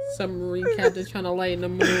 Submarine captain trying to lighten the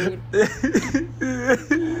mood.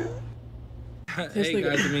 Hey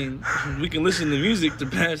guys, I mean, we can listen to music to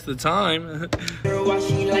pass the time. Why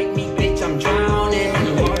she like me, bitch? I'm drowning.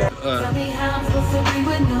 Tell me how I'm supposed to be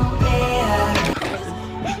with no air.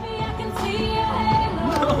 Maybe I can see your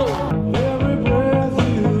halo.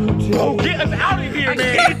 Oh, get us out of here,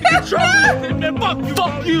 man! Man,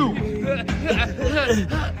 fuck you!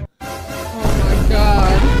 Oh my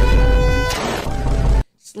god.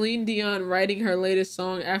 Celine Dion writing her latest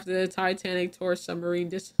song after the Titanic tore submarine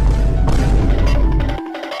Jesus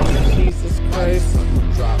Christ.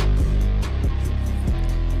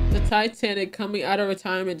 The Titanic coming out of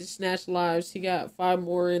retirement to snatch lives. He got 5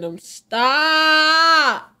 more in him.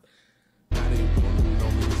 Stop!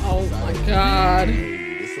 Oh my god.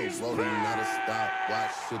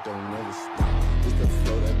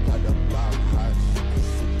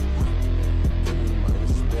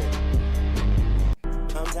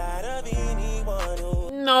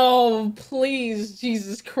 No, please,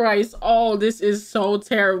 Jesus Christ. Oh, this is so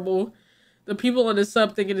terrible. The people on the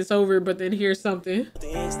sub thinking it's over, but then here's something.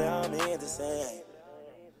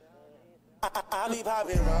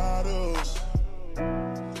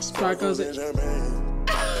 Sparkles it. Yo,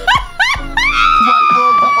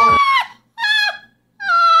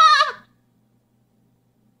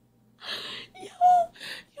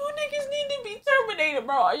 niggas need to be terminated,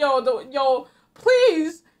 bro. Yo,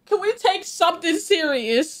 please. Can we take something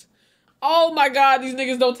serious? Oh my god, these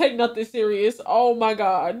niggas don't take nothing serious. Oh my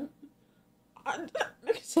god.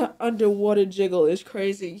 Niggas said underwater jiggle is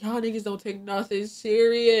crazy. Y'all niggas don't take nothing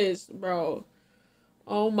serious, bro.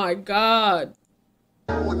 Oh my god.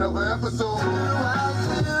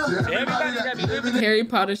 Harry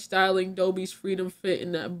Potter styling Dobby's freedom fit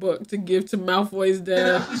in that book to give to Malfoy's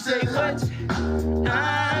dad.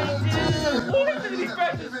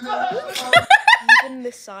 Even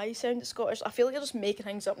the sigh sounded Scottish. I feel like you're just making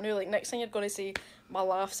things up now. Like, next thing you're gonna say, my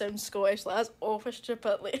laugh sounds Scottish. Like, that's awful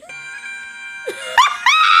stupid. Like.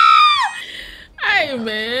 Hey,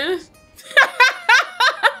 man.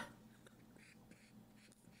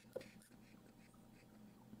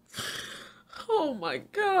 Oh my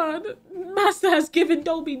god. Master has given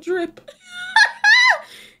Dobby drip.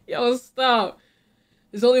 Yo, stop.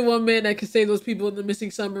 There's only one man that can save those people in the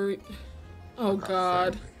missing submarine. Oh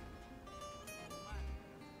god.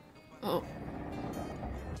 Oh.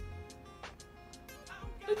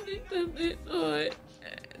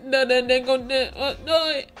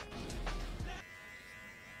 No.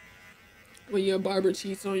 When your barber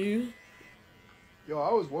cheats on you. Yo, I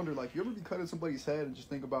always wonder, like, you ever be cutting somebody's head and just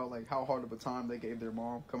think about, like, how hard of a time they gave their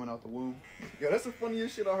mom coming out the womb? Yo, that's the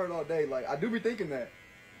funniest shit I heard all day. Like, I do be thinking that.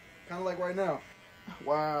 Kind of like right now.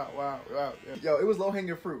 Wow. Yo, it was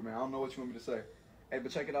low-hanging fruit, man. I don't know what you want me to say. Hey,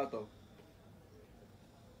 but check it out, though.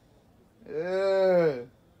 Yeah.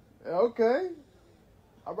 Okay.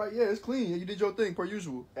 All right, yeah, it's clean. Yeah, you did your thing, per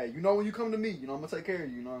usual. Hey, you know when you come to me, you know I'm going to take care of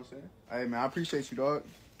you, you know what I'm saying? Hey, man, I appreciate you, dog.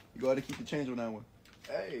 You got to keep the change on that one.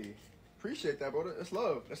 Hey. Appreciate that, brother. That's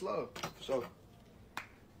love. That's love. For sure.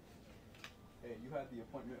 Hey, you had the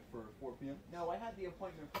appointment for 4 p.m.? No, I had the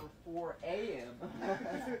appointment for 4 a.m.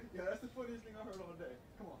 Yeah, that's the funniest thing I heard all day.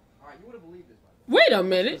 Come on. All right, you would have believed this. Wait a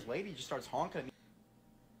minute. This lady just starts honking.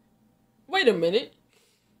 Wait a minute.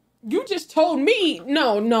 You just told me.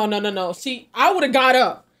 No. See, I would have got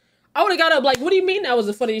up. Like, what do you mean that was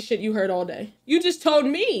the funniest shit you heard all day? You just told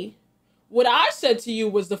me. What I said to you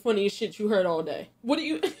was the funniest shit you heard all day. What do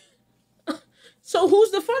you... So who's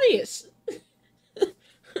the funniest?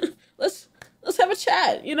 Let's have a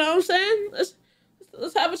chat. You know what I'm saying?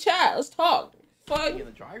 Let's have a chat. Let's talk. Fuck. In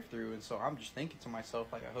the drive-through, and so I'm just thinking to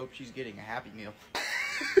myself, like, I hope she's getting a Happy Meal.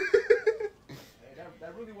 Hey,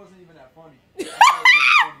 that really wasn't even that funny.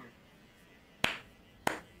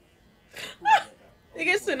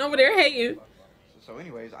 Nigga sitting over there hating. So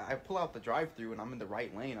anyways, I pull out the drive-through and I'm in the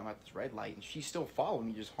right lane. I'm at this red light and she's still following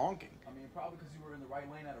me, just honking. I mean, probably because you were in the right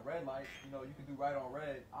lane at a red light. You know, you can do right on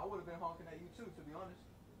red. I would have been honking at you too, to be honest.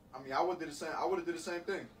 I mean, I would have did the same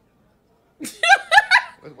thing.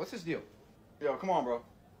 What's his deal? Yo, come on, bro.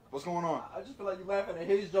 What's going on? I just feel like you're laughing at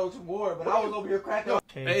his jokes more, but I was over here cracking up.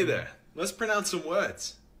 Hey there. Let's pronounce some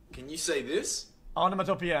words. Can you say this?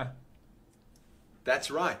 Onomatopoeia.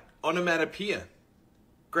 That's right. Onomatopoeia.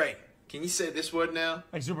 Great. Can you say this word now?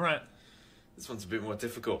 Exuberant. This one's a bit more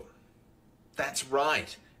difficult. That's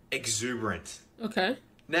right. Exuberant. Okay.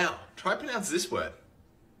 Now, try pronounce this word.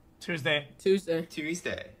 Tuesday. Tuesday.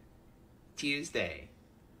 Tuesday. Tuesday.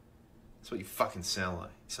 That's what you fucking sound like.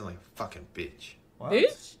 You sound like a fucking bitch. What?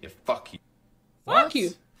 Bitch? Yeah, fuck you. Fuck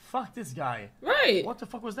you. Fuck this guy. Right. What the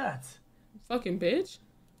fuck was that? Fucking bitch.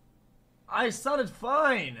 I sounded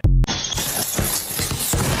fine.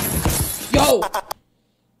 Yo.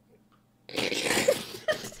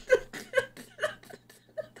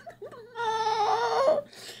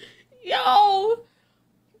 Yo.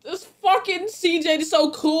 This fucking CJ is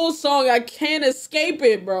so cool song. I can't escape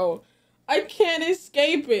it, bro. I can't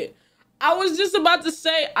escape it. I was just about to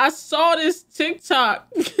say, I saw this TikTok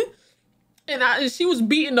and she was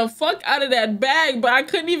beating the fuck out of that bag, but I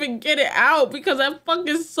couldn't even get it out because that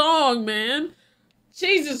fucking song, man.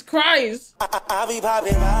 Jesus Christ. I be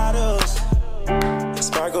popping bottles,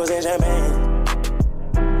 sparkles and champagne.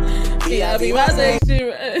 Yeah, I be my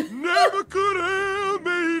section. Never could have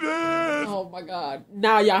made it. Oh my god.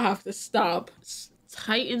 Now y'all have to stop.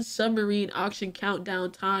 Titan submarine auction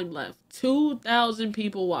countdown time left. 2,000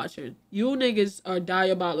 people watching. You niggas are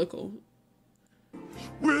diabolical.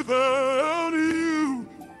 Without you.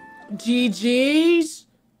 GG's.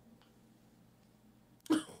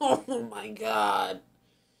 Oh my god.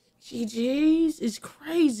 GG's is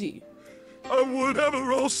crazy. I would have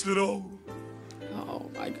lost it all. Oh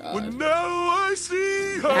my god. But now I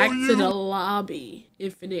see how Back you to the lobby.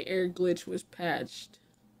 Infinite air glitch was patched.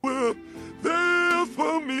 were there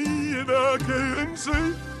for me and I can't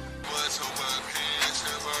say.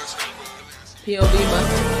 POV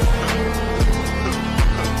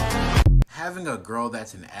Having a girl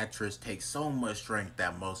that's an actress takes so much strength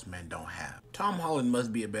that most men don't have. Tom Holland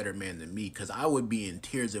must be a better man than me, cause I would be in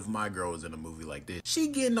tears if my girl was in a movie like this. She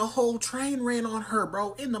getting a whole train ran on her,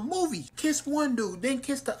 bro, in the movie. Kiss one dude, then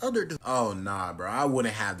kiss the other dude. Oh nah, bro, I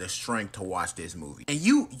wouldn't have the strength to watch this movie. And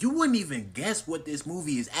you wouldn't even guess what this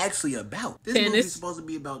movie is actually about. This movie is supposed to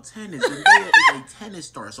be about tennis. Zendaya is a tennis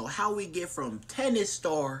star, so how we get from tennis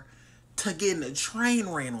star to getting a train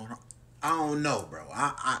ran on her, I don't know, bro.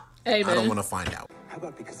 Hey, I don't man. want to find out. How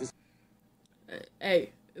about because this?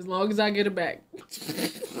 Hey, as long as I get it back.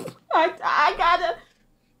 I gotta.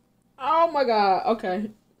 Oh my god.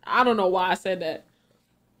 Okay. I don't know why I said that.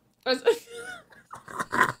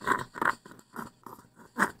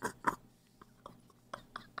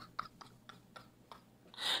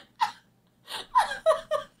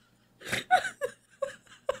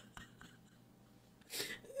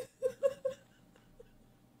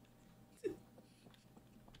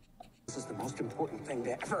 This is the most important thing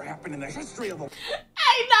that ever happened in the history of the.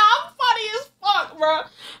 Hey, nah, I'm funny as fuck, bro.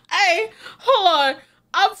 Hey, hold on.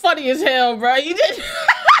 I'm funny as hell, bro. You did.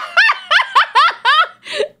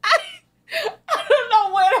 I don't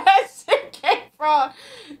know where that shit came from.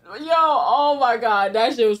 Yo, oh my god,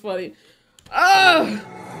 that shit was funny.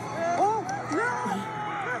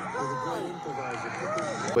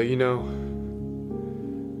 But you know,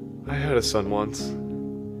 I had a son once.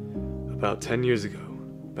 About 10 years ago.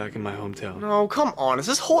 Back in my hometown. No, come on. Is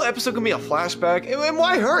this whole episode gonna be a flashback? And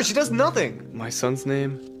why her? She does nothing. My son's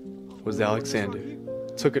name was Alexander.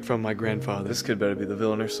 Took it from my grandfather. This kid better be the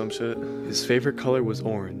villain or some shit. His favorite color was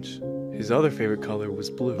orange. His other favorite color was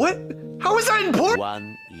blue. What? How is that important?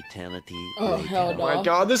 One eternity Oh, later. hell no. Oh my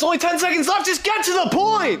god, there's only 10 seconds left. Just get to the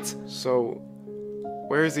point. So,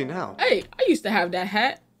 where is he now? Hey, I used to have that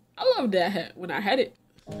hat. I loved that hat when I had it.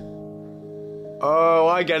 Oh,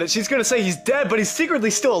 I get it. She's gonna say he's dead, but he's secretly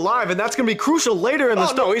still alive, and that's gonna be crucial later in the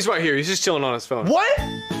story. No, he's right here. He's just chilling on his phone. What?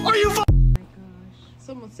 Are you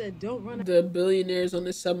Someone said don't run. The billionaires on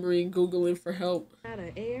the submarine Googling for help. Out of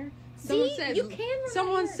air. Someone said you can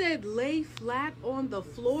someone said lay flat on the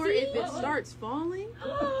floor if it starts falling.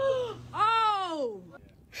 Oh!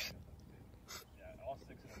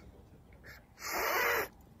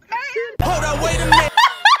 Hold on, wait a minute.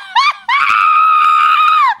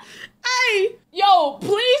 Hey, yo,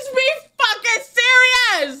 please be fucking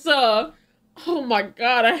serious. Oh my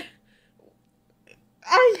god,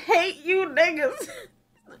 I hate you niggas.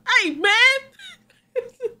 Hey, man.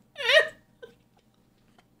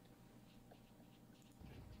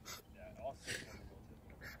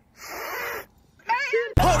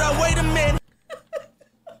 Hold on, wait a minute.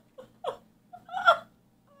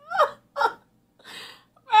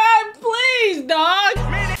 Man, please, dog.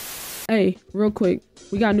 hey, real quick,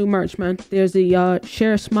 we got new merch, man. There's the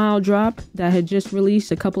Share a Smile drop that had just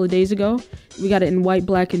released a couple of days ago. We got it in white,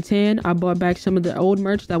 black, and tan. I bought back some of the old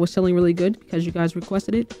merch that was selling really good because you guys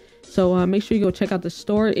requested it. So make sure you go check out the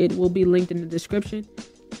store. It will be linked in the description.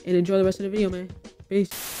 And enjoy the rest of the video, man.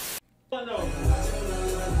 Peace.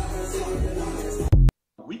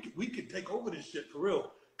 We could take over this shit for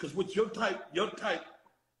real. Cause with your type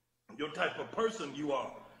of person you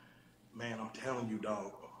are, man, I'm telling you,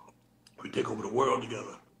 dog, we take over the world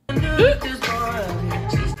together.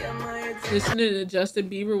 Listening to Justin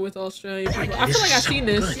Bieber with Australian people. I feel like I've seen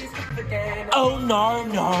this. Oh, no.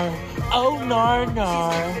 Oh,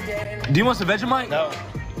 no. Do you want some Vegemite? No.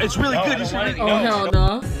 It's really good. You should. Oh, hell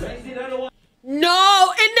no.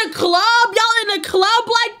 No, in the club? Y'all in the club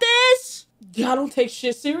like this? Y'all don't take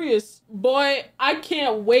shit serious. Boy, I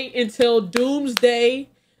can't wait until Doomsday.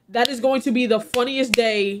 That is going to be the funniest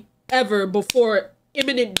day ever before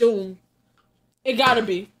imminent doom. It gotta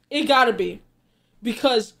be. It gotta be.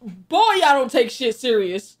 Because, boy, y'all don't take shit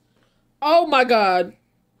serious. Oh my god.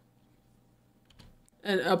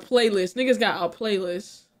 And a playlist. Niggas got a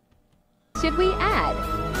playlist. Should we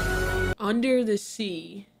add? Under the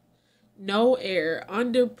sea. No air.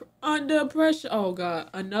 Under pressure. Oh god.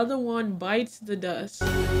 Another one bites the dust.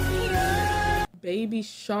 Baby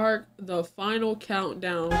Shark. The Final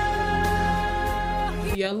Countdown.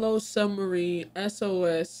 Yellow Submarine.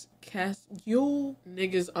 SOS. You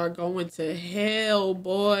niggas are going to hell,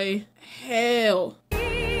 boy. Hell.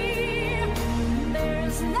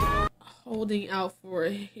 Holding out for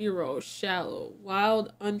a hero. Shallow.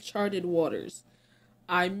 Wild Uncharted Waters.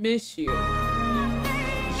 I Miss You.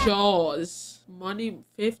 Jaws. Money.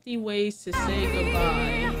 50 Ways to Say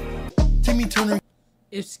Goodbye. Timmy Turner.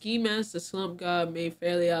 If Ski Mask the Slump God made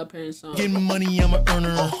Fairly Odd Parents song. Getting money, I'm a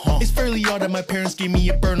earner. It's fairly odd that my parents gave me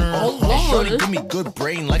a burner. Shorty give me good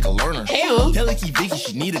brain like a learner. Tell Icky Vicky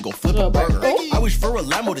she need to go flip a burger. I wish for a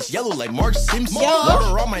Lambo that's yellow like Marge Simpson.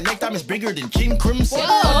 Water on my neck, diamonds bigger than King Crimson.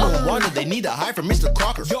 No wonder they need to hide from Mr.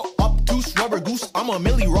 Crocker. Yo, obtuse rubber goose, I'm a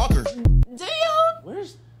Millie Rocker. Damn.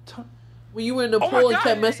 Where's when you were in the pool and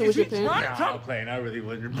kept messing with your parents? I'm playing. I really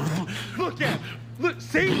wasn't. Look,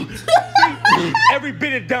 see? Every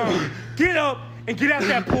bit of dumb. Get up and get out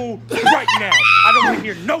that pool right now. I don't want to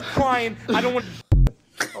hear no crying. I don't want.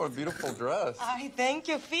 Oh, a beautiful dress. I thank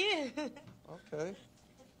you, Phil. Okay.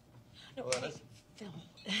 No, Phil.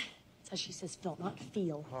 So she says Phil, not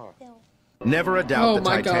feel. Phil. Never a doubt the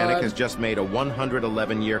my Titanic God. has just made a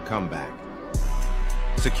 111-year comeback,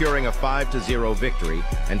 securing a 5-0 victory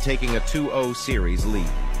and taking a 2-0 series lead.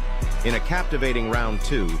 In a captivating round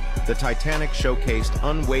 2, the Titanic showcased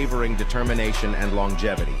unwavering determination and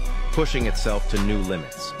longevity, pushing itself to new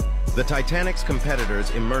limits. The Titanic's competitors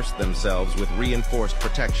immersed themselves with reinforced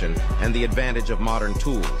protection and the advantage of modern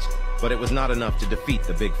tools, but it was not enough to defeat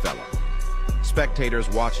the big fella. Spectators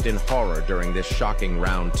watched in horror during this shocking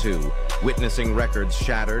round 2, witnessing records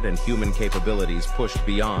shattered and human capabilities pushed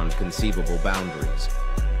beyond conceivable boundaries.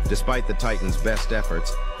 Despite the Titan's best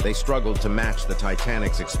efforts, they struggled to match the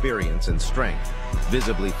Titanic's experience and strength,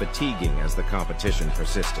 visibly fatiguing as the competition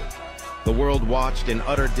persisted. The world watched in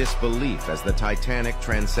utter disbelief as the Titanic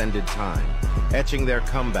transcended time, etching their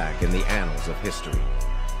comeback in the annals of history.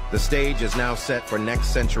 The stage is now set for next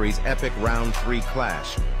century's epic Round 3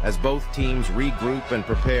 clash, as both teams regroup and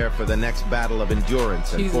prepare for the next battle of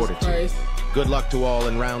endurance and fortitude. Christ. Good luck to all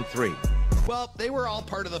in Round 3. Well, they were all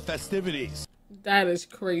part of the festivities. That is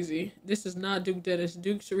crazy. This is not Duke Dennis.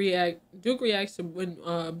 Duke reacts to when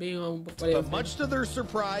being on before they. But much to their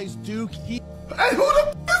surprise, Duke. Hey, who the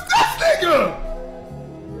f is this nigga?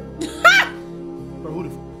 Bro, who the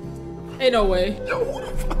f? Ain't no way. Yo, who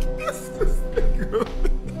the fuck is this nigga?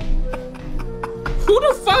 Who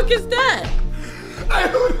the fuck is that? Hey,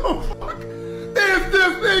 who the fuck is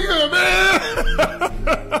this nigga,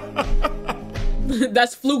 man?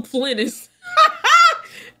 That's Fluke Flynnis.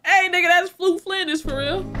 Hey, nigga, that's Fluke Flynnis for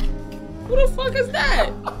real. Who the fuck is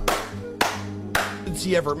that?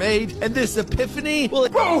 He ever made, and this epiphany. Well,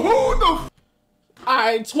 bro, who the? All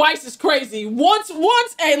right, twice is crazy. Once.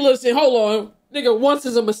 Hey, listen, hold on, nigga. Once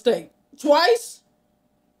is a mistake. Twice.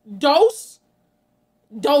 Dose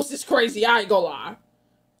is crazy. I ain't gonna lie.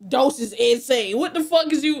 Dose is insane. What the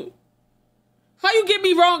fuck is you? How you get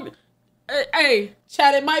me wrong? Hey,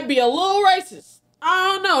 Chad, it might be a little racist.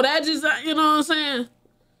 I don't know. That just, you know what I'm saying?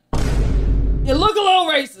 You look a little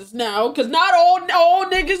racist now, because not all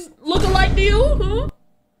niggas look alike to you, huh?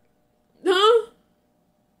 Huh?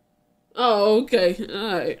 Oh, okay.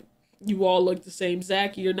 All right. You all look the same.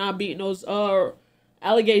 Zach, you're not beating those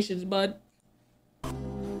allegations, bud.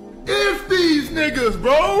 It's these niggas,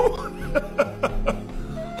 bro.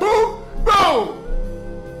 Who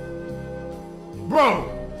Bro,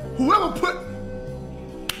 whoever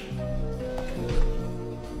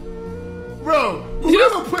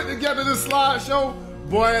put together this slideshow,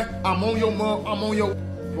 boy, I'm on your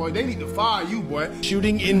boy, they need to fire you, boy.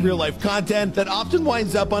 Shooting in real life content that often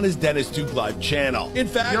winds up on his Dennis Duke Live channel. In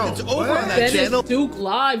fact, it's over on that channel. Dennis Duke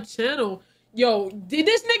Live channel. Yo, did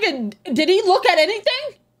this nigga, did he look at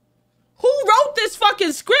anything? Who wrote this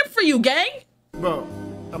fucking script for you, gang? Bro,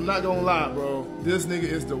 I'm not gonna lie, bro. This nigga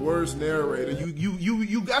is the worst narrator.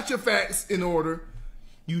 You got your facts in order.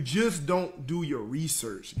 You just don't do your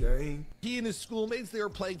research, gang. He and his schoolmates, they were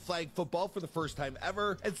playing flag football for the first time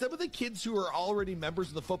ever, and some of the kids who are already members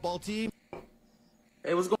of the football team.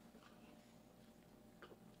 Hey, what's going?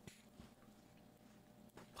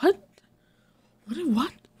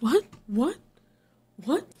 What?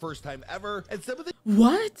 First time ever, and some of the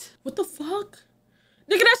What the fuck?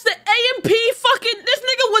 Nigga, that's the AMP fucking, this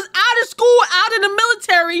nigga was out of school, out in the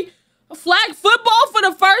military, flag football for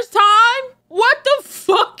the first time? What the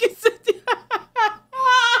fuck is it?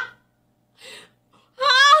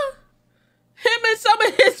 Huh? Him and some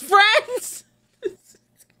of his friends?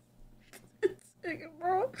 Nigga,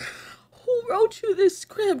 bro. Who wrote you this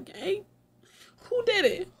script, gang? Who did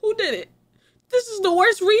it? Who did it? This is the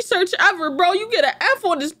worst research ever, bro. You get an F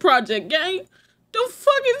on this project, gang. The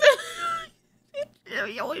fuck is that?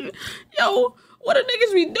 Yo, what are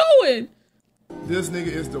niggas be doing? This nigga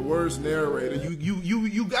is the worst narrator.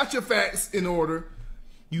 You got your facts in order.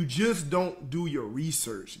 You just don't do your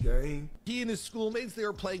research, gang. He and his schoolmates, they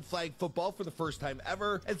were playing flag football for the first time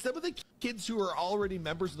ever, and some of the kids who are already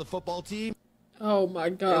members of the football team. Oh my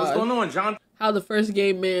god. Hey, what's going on, John? How the first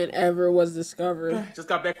gay man ever was discovered. Just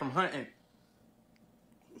got back from hunting.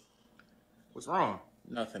 What's wrong?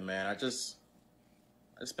 Nothing, man. I just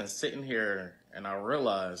been sitting here and I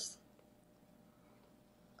realized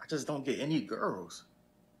I just don't get any girls.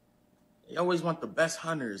 They always want the best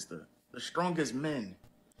hunters, the strongest men.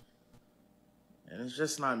 And it's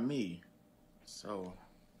just not me. So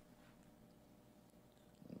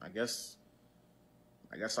I guess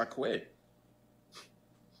I quit.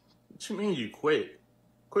 What you mean you quit?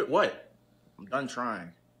 Quit what? I'm done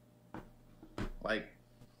trying. Like,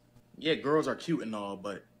 yeah, girls are cute and all,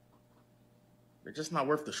 but they're just not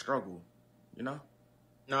worth the struggle, you know?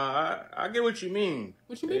 Nah, I get what you mean.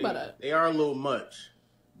 What you mean by that? They are a little much,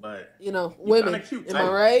 but you know, women. Cute, am I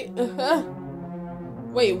right?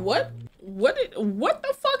 Wait, what? What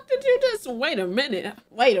the fuck did you just? Wait a minute.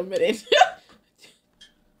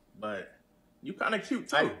 But you kind of cute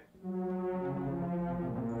too.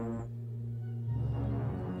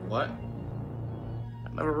 What? I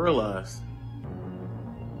never realized.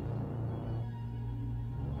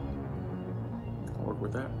 Work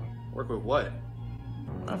with that? Work with what?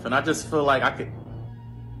 Nothing. I just feel like I could.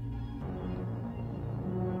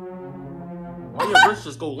 Why your wrist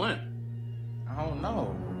just go limp? I don't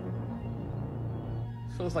know.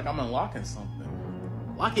 Feels like I'm unlocking something.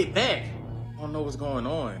 Lock it back. I don't know what's going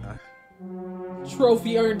on.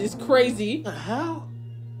 Trophy earned is crazy. What the hell?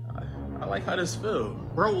 I like how this feels.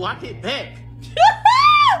 Bro, lock it back.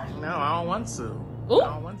 No, I don't want to. Ooh.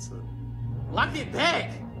 I don't want to. Lock it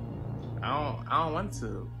back. I don't want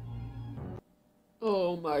to.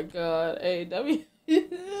 Oh my god. Hey, W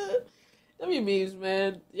memes,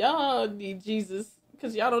 man. Y'all need Jesus.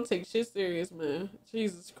 Because y'all don't take shit serious, man.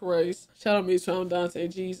 Jesus Christ. Shout out me to Dante,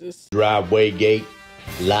 Jesus. Driveway gate,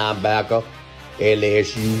 linebacker,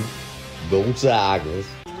 LSU, go Tigers.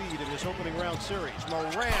 Lead in this opening round series.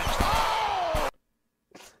 Morant.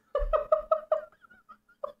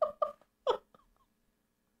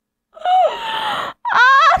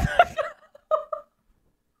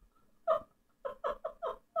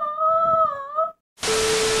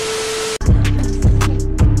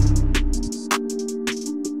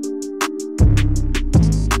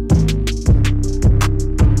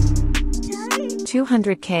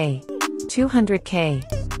 $200K.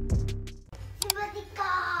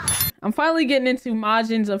 I'm finally getting into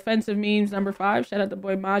Majin's offensive memes number 5. Shout out to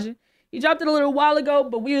boy Majin. He dropped it a little while ago,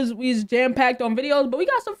 but we was jam-packed on videos. But we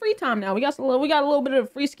got some free time now. We got a little bit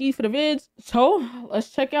of free ski for the vids. So let's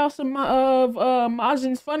check out some of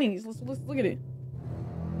Majin's funnies. Let's look at it.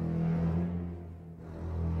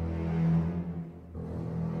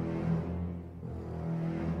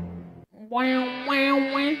 Wow,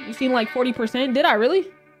 wow, wow. You seen like 40%? Did I really?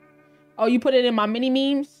 Oh, you put it in my mini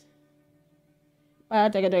memes?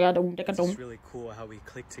 It's really cool how we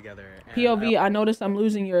click together. POV, I noticed I'm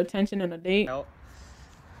losing your attention in a date.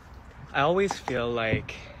 I always feel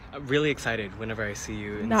like I'm really excited whenever I see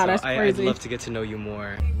you. And nah, so that's crazy. I'd love to get to know you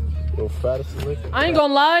more. I ain't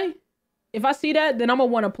gonna lie. If I see that, then I'm gonna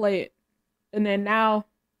want to play it. And then now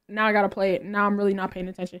now I gotta play it. Now I'm really not paying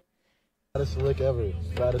attention. Baddest lick ever.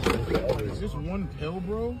 Baddest lick ever. Is this one pill,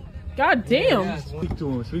 bro? God damn. Yeah, speak to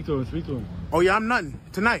him. Speak to him. Speak to him. Oh yeah, I'm nothing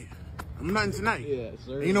tonight. I'm nothing tonight. Yeah,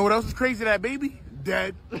 sir. And you know what else is crazy? That baby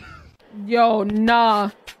dead. Yo,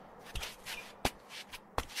 nah.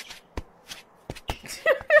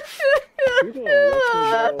 You gonna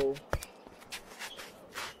let me go?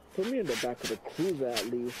 Put me in the back of the cruiser at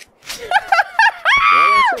least. Why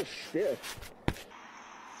am I so stiff?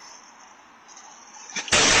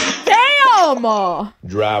 Damn!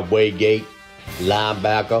 Driveway gate,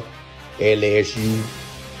 linebacker, LSU,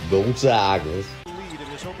 go Tigers. Lead in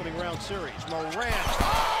this opening round series. Moran.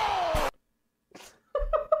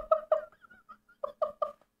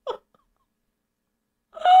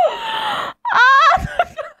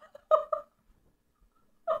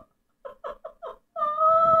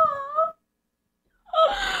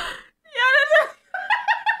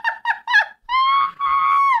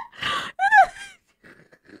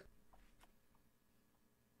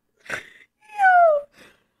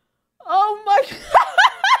 Oh my god!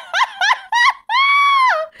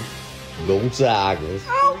 Go Tigers.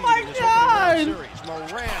 Oh my god!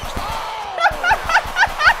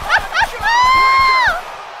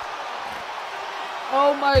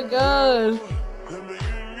 Oh my god!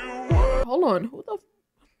 Hold on, who the?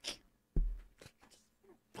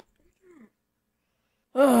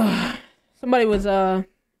 Somebody was at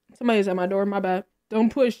my door. My bad. Don't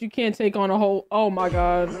push. You can't take on a whole. Oh my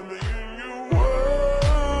god.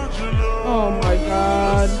 Oh my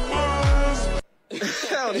god.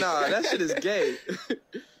 Hell nah, that shit is gay.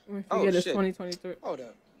 Forget it's 2023. Hold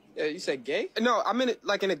up. Yeah, you said gay? No, I meant it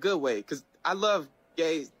like in a good way, because I love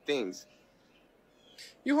gay things.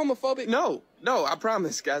 You homophobic? No, I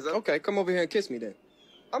promise, guys. Okay, come over here and kiss me then.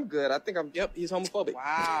 I'm good. I think I'm. Yep, he's homophobic.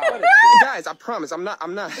 Wow. Guys, I promise, I'm not.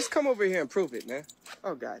 Just come over here and prove it, man.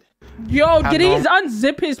 Oh God. Yo, did he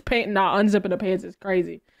unzip his pants? Nah, unzipping the pants is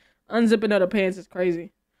crazy. Unzipping of the pants is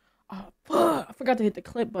crazy. Oh fuck! I forgot to hit the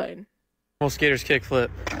clip button. Skater's kick flip.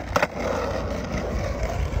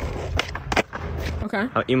 Okay.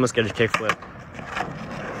 Emo skater's kick flip.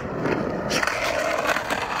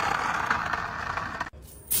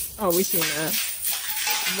 Oh, we seen that.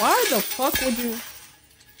 Why the fuck would you?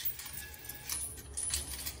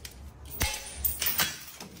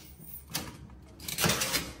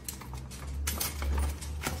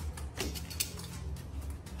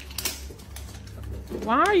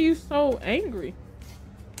 Why are you so angry?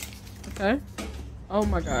 Okay. Oh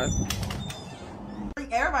my god.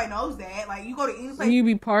 Everybody knows that. Like, you go to any place. When you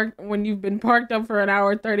be parked, when you've been parked up for an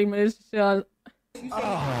hour, 30 minutes, still.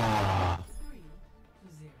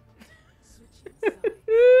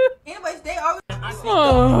 Anyways, they always.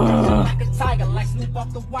 Oh. Tiger, like Snoop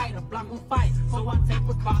off the white, a block on fight. So I take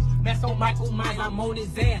the cops, mess on Michael Myers, I'm on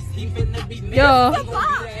his ass. He finna be Yo.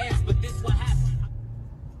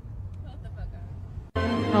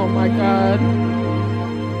 Oh my god.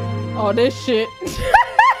 Oh, this shit.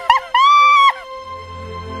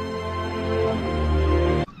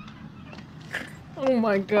 Oh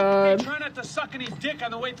my god. Try not to suck any dick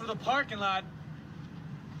on the way through the parking lot.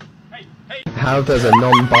 Hey. How does a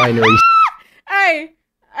non-binary Hey.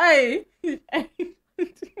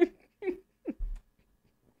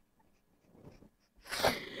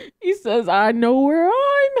 He says, I know where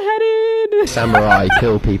I'm headed. samurai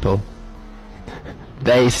kill people?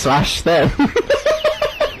 They slash them.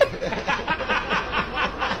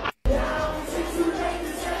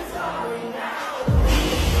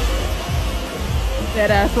 Dead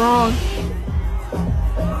ass wrong.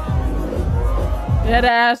 Dead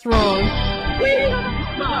ass wrong.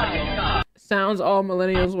 Sounds all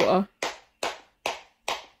millennials will.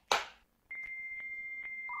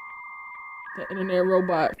 The internet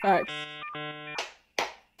robot. Facts.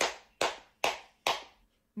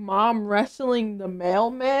 Mom wrestling the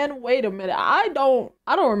mailman? Wait a minute. I don't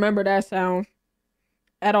remember that sound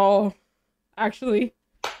at all. Actually.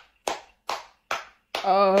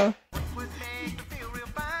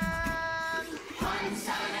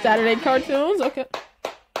 Saturday cartoons? Okay.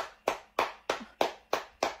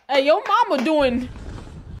 Hey, your mama doing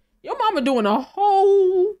a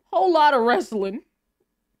whole lot of wrestling.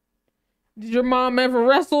 Did your mom ever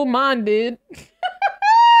wrestle? Mine did.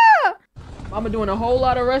 Mama doing a whole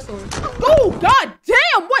lot of wrestling. Oh, god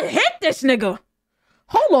damn! What hit this nigga?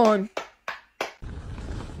 Hold on.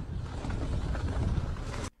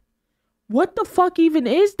 What the fuck even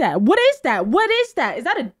is that? What is that? What is that? Is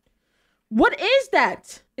that a... What is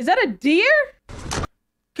that? Is that a deer?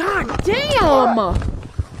 God damn!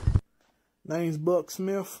 Name's Buck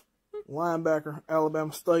Smith, linebacker,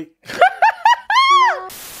 Alabama State.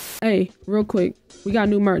 Hey, real quick, we got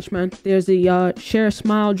new merch, man. There's the Share a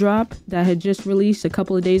Smile drop that had just released a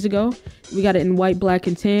couple of days ago. We got it in white, black,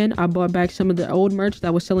 and tan. I bought back some of the old merch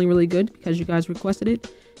that was selling really good because you guys requested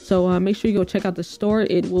it. So make sure you go check out the store.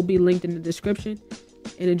 It will be linked in the description.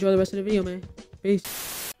 And enjoy the rest of the video, man.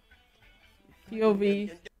 Peace.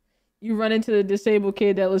 POV, you run into the disabled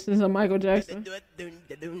kid that listens to Michael Jackson.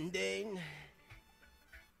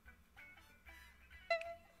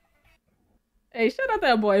 Hey, shout out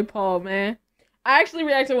that boy Paul, man. I actually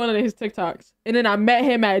reacted to one of his TikToks. And then I met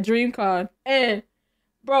him at DreamCon. And,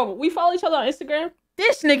 bro, we follow each other on Instagram.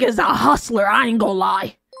 This nigga's a hustler, I ain't gonna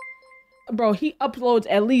lie. Bro, he uploads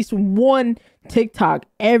at least one TikTok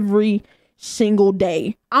every single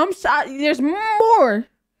day. I'm sorry, there's more.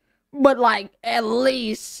 But, like, at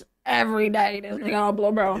least every day this nigga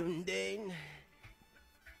upload, bro.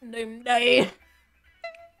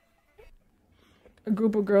 A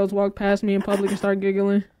group of girls walk past me in public and start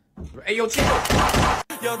giggling. Hey, yo, chico.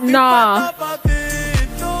 Nah.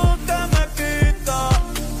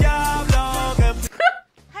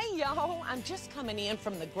 Hey, y'all. I'm just coming in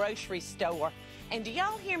from the grocery store. And do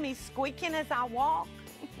y'all hear me squeaking as I walk?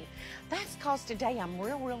 That's cause today I'm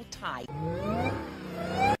real tight.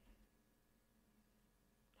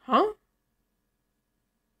 Huh?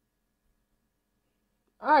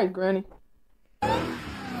 Alright, Granny.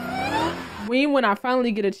 When I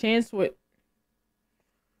finally get a chance with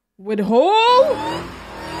who?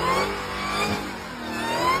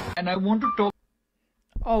 And I want to talk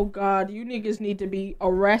Oh God, you niggas need to be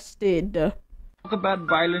arrested. about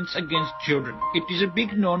violence against children. It is a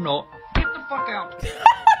big no-no. Get the fuck out.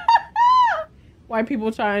 White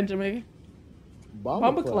people try in Jamaica.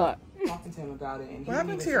 Bumper clock. Talking to him about it. And What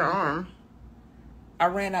happened to your arm? I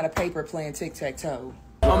ran out of paper playing tic-tac-toe.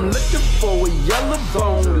 I'm looking for a yellow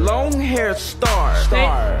bone, long hair star.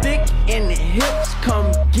 Thick in the hips,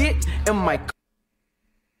 come get in my.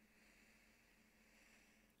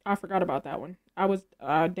 I forgot about that one.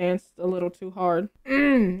 I danced a little too hard.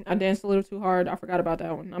 I danced a little too hard. I forgot about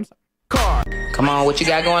that one. I'm sorry. Come on, what you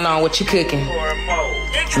got going on? What you cooking?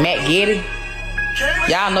 Matt Getty?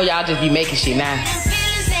 Y'all know y'all just be making shit now.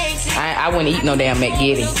 I wouldn't eat no damn Matt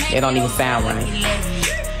Getty. It don't even sound right.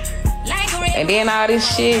 And then all this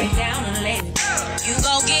shit.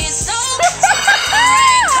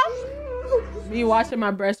 Me watching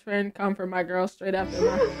my best friend come for my girl straight after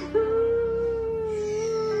my.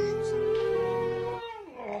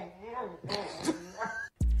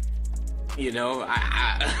 You know,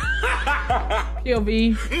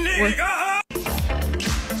 POV.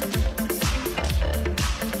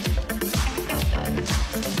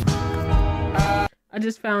 I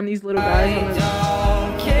just found these little guys.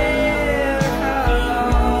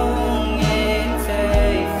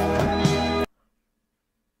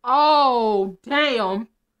 Oh, damn.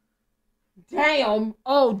 Damn.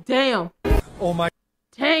 Oh, damn. Oh my.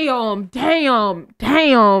 Damn. Damn.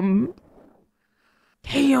 Damn.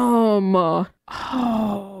 Damn.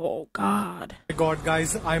 Oh, God. God,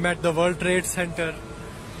 guys, I'm at the World Trade Center.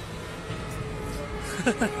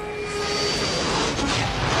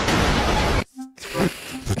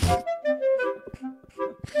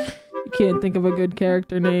 You can't think of a good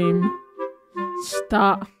character name.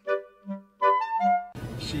 Stop.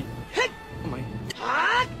 She hit my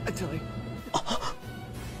I tell you.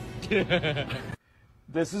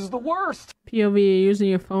 This is the worst. POV, you're using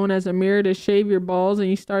your phone as a mirror to shave your balls and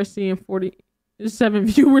you start seeing 47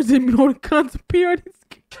 viewers in emoticons appear on his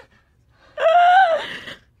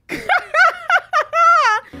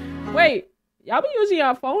Wait, y'all be using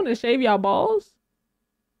your phone to shave y'all balls?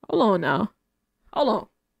 Hold on now. Hold on.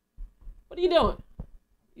 What are you doing?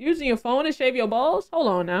 Using your phone to shave your balls? Hold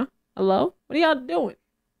on now. Hello? What are y'all doing?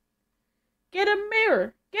 Get a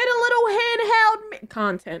mirror. Get a little handheld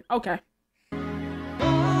content. Okay.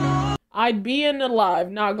 I'd be in the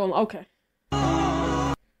live, not gonna. Okay.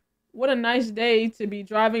 What a nice day to be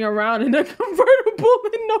driving around in a convertible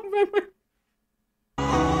in November.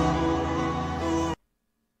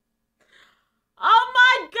 Oh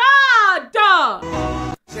my God!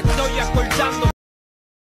 Estoy acordando.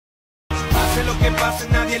 Hace lo que pase,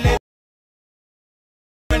 nadie le.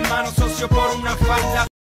 Hermano socio por una falda.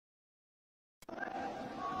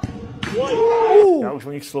 Já už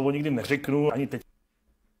o nich slovo nikdy neřeknu, ani teď.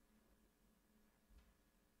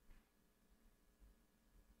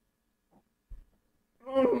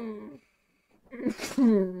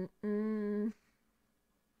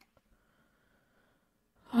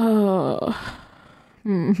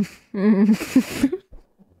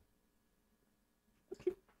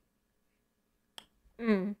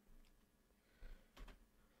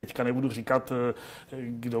 teďka nebudu říkat,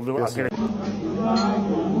 kdo byl agent.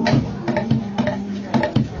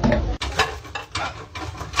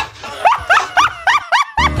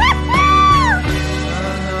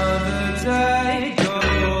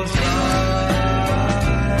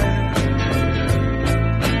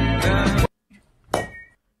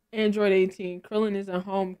 Android 18. Krillin is at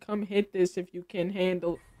home. Come hit this if you can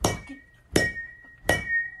handle.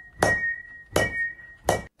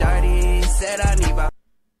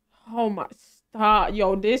 Oh my, stop.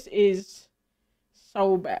 Yo, this is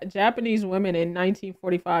so bad. Japanese women in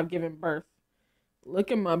 1945 giving birth.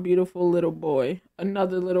 Look at my beautiful little boy.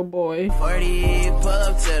 Another little boy. 40, pull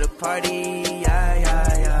up to the party.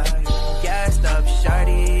 Yeah. Gassed up,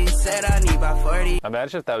 shorty. Said I need about 40.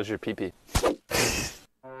 Imagine if that was your pee-pee.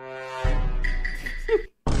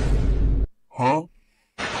 Huh?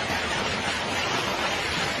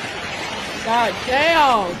 God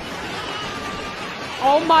damn.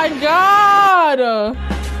 Oh my God.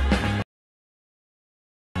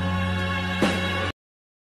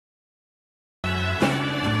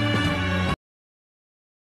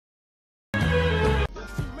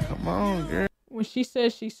 Come on, girl. When she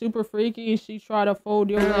says she's super freaky and she try to fold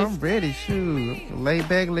your legs. I'm ready, shoot. Lay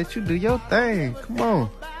back, let you do your thing. Come on.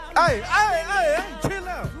 Hey, chill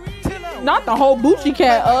out. Not the whole Bucci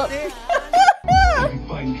cat up. If you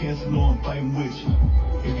fighting cancer, no, I'm fighting with you.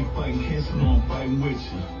 If you fighting cancer, no, I'm fighting with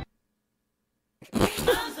you.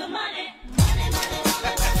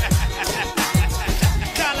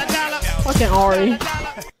 Fucking Ari.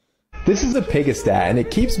 This is a pigastat, and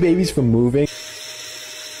it keeps babies from moving.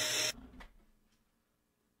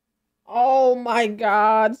 Oh my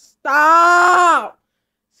God. Stop.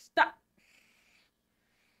 Stop.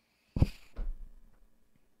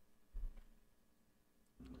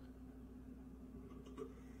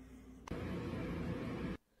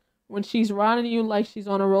 When she's riding you like she's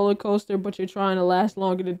on a roller coaster, but you're trying to last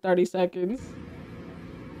longer than 30 seconds.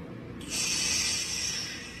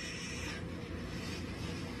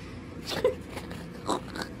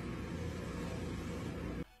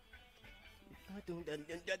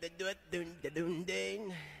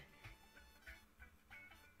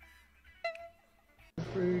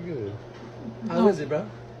 Pretty good. How is it, bro?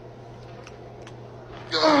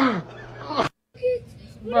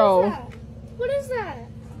 Bro. What is that?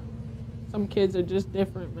 Some kids are just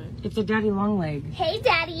different, man. It's a daddy long leg. Hey,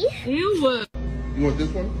 Daddy. You You want this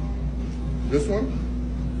one? This one?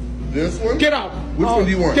 This one? Get out! Which one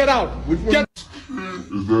do you want? Get out! Which one? Get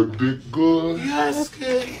Is that dick good? Yes,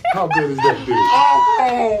 kid. How good is that dick?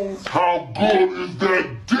 Oh! How good is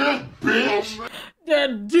that dick, bitch?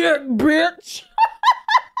 That dick, bitch.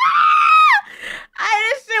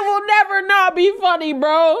 This shit will never not be funny,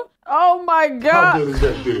 bro. Oh my God. How good is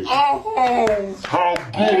that dick? Oh! How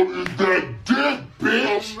good is that dick,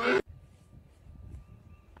 bitch?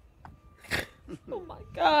 Oh my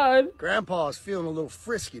God. Grandpa's feeling a little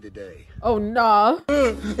frisky today. Oh nah.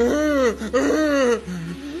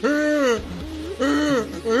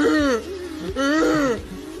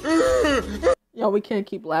 Yo, we can't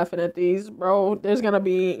keep laughing at these, bro. There's gonna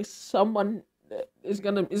be someone. It's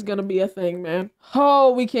gonna be a thing, man.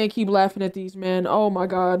 Oh, we can't keep laughing at these, man. Oh my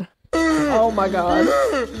God. Oh my God.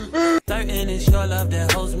 Certain it's your love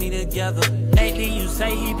that holds me together. Lately you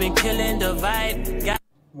say he been killing the vibe.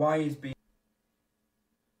 Why is being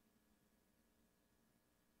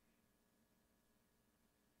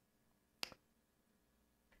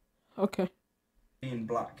Okay. Being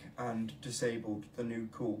black and disabled the new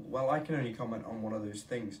cool? Well, I can only comment on one of those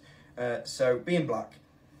things. So being black.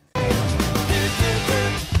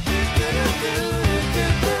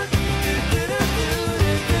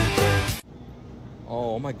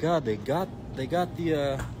 Oh my God, they got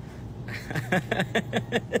the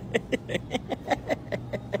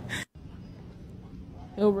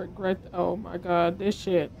He'll regret. Oh my God, this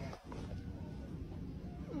shit.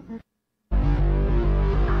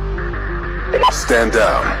 Stand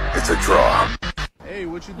down. It's a draw. Hey,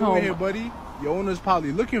 what you doing here, buddy? Your owner's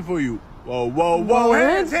probably looking for you. Whoa.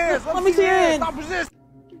 Hands. Let me see your hands. Stop resisting.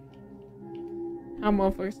 How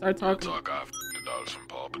motherfuckers start talking. $50 from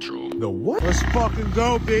Paw Patrol. The what? Let's fucking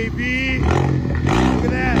go, baby. Look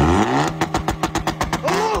at that.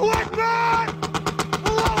 Allahu Akbar!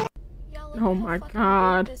 Oh my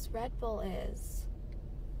God. This Red Bull is.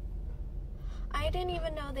 I didn't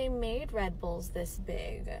even know they made Red Bulls this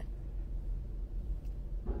big.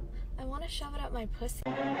 I want to shove it up my pussy.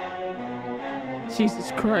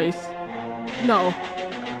 Jesus Christ. No.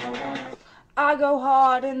 I go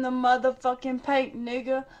hard in the motherfucking paint,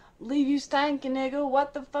 nigga. Leave you stankin', nigga.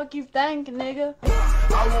 What the fuck you thinkin', nigga?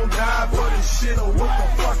 I won't die for this shit or what the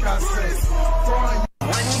fuck I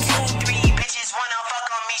say.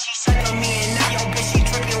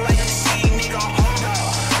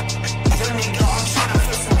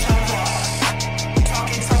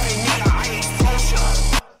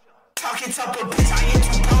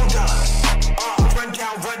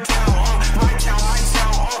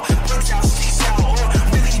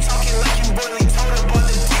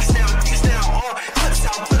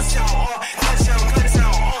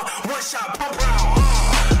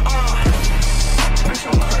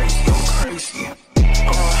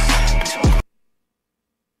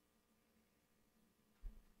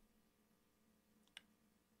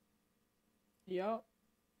 Yo.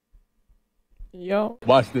 Yo.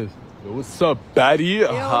 Watch this. Yo, what's up, baddie?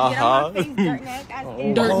 Ha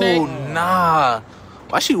Oh, nah.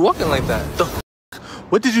 Why she walking like that?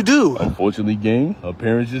 What did you do? Unfortunately, gang, her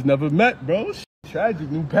parents just never met, bro. Tragic,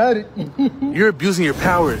 new paddock. You're abusing your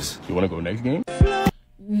powers. You wanna go next game?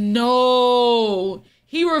 No.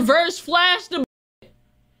 He reverse flashed the.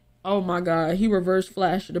 Oh my god. He reverse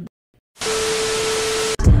flashed the.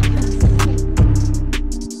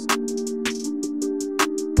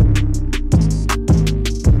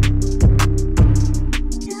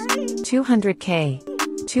 200K.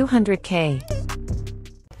 200K.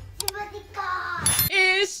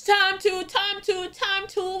 It's time to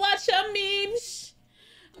watch your memes.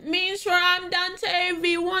 Memes for I'm Dante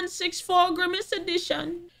V164 Grimace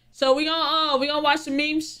Edition. So we gonna watch some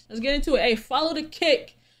memes. Let's get into it. Hey, follow the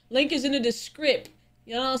kick. Link is in the description.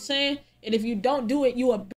 You know what I'm saying? And if you don't do it,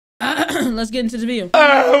 you a let's get into the video.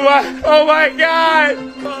 Oh my god!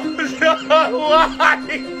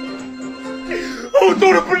 Why? Who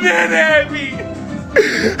threw the banana at me?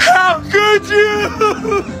 How could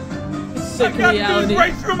you? Sick I got reality. this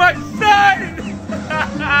race for my son!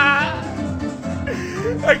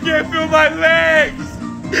 I can't feel my legs!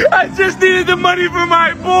 I just needed the money for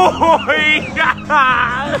my boy!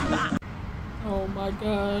 Oh my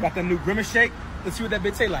god. Got the new Grimace shake. Let's see what that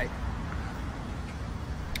bitch say like.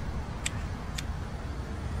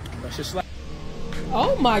 That's just like.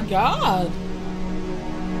 Oh my god.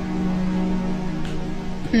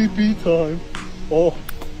 PP time. Oh.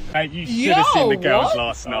 Mate, you should have seen the girls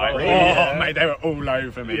last night. Yeah. Oh, mate, they were all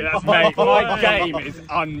over me. Yeah. Mate, my game is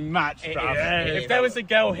unmatched, bruv. Yeah. If there was a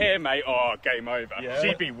girl here, mate, oh, game over. Yeah.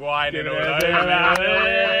 She'd be whining all over me.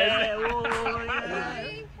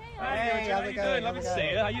 Hey, how you doing? Love to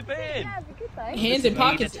see you. How you been? Hands in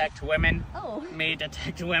pockets. Me detect women. Oh. Me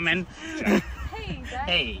detect women. Hey, Zach.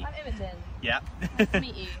 Hey. I'm Imogen. Yeah. Nice to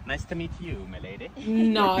meet you. Nice to meet you, my lady.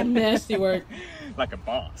 Nah, nasty work. Like a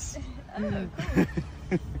boss. Oh, cool.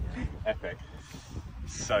 Epic.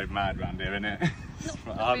 So mad round here, isn't it?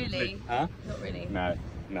 Not really. Huh? Not really. No.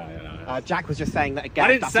 Jack was just saying that again. I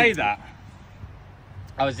didn't say that.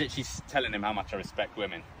 I was literally telling him how much I respect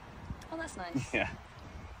women. Oh, that's nice. Yeah.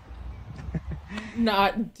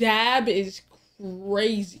 Nah, Dab is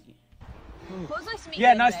crazy. Well, it was nice to meet you.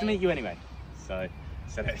 Yeah, nice to anyway. meet you anyway. So,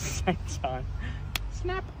 said it at the same time.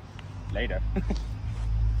 Snap. Later.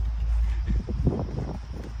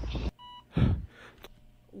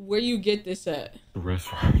 Where you get this at? The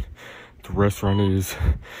restaurant. The restaurant is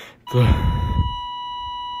the.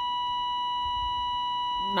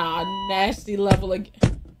 Nah, nasty level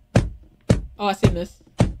again. Oh, I seen this.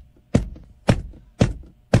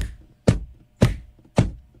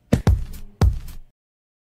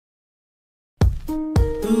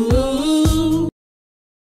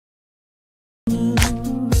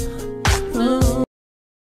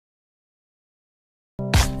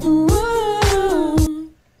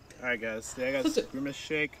 Alright, guys. Today I got this Grimace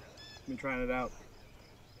shake. I've been trying it out.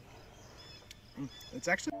 It's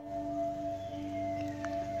actually.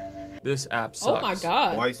 This app sucks. Oh my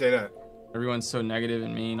god. Why you say that? Everyone's so negative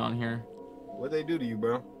and mean on here. What they do to you,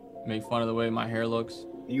 bro? Make fun of the way my hair looks.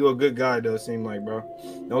 You a good guy, though, seem like, bro.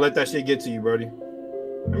 Don't let that shit get to you, Brody.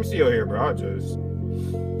 Let me see your hair, bro.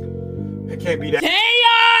 It can't be that.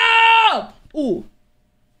 Damn! Ooh.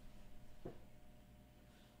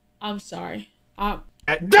 I'm sorry. Damn!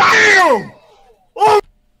 Oh!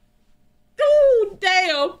 Ooh,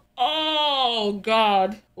 damn. Oh,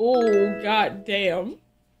 God. Oh, God damn.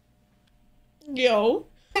 Yo.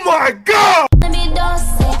 Oh, my God!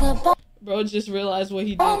 Bro just realized what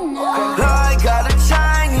he did. I got a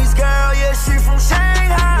Chinese girl, yeah, she from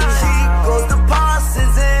Shanghai. She goes to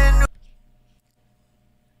passes in.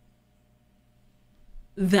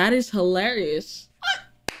 That is hilarious.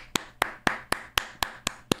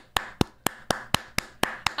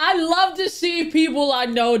 I love to see people I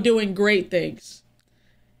know doing great things.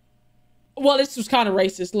 Well, this was kind of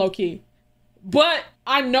racist, low-key. But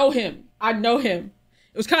I know him. It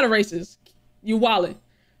was kind of racist. You wildin'.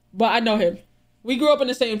 But I know him. We grew up in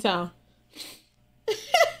the same town.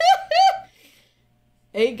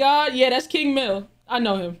 Hey God, yeah, that's King Mill. I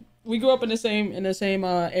know him. We grew up in the same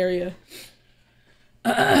area.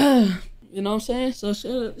 You know what I'm saying? So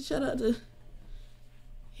shout out to.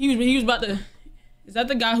 He was about to. Is that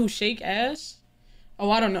the guy who shake ass?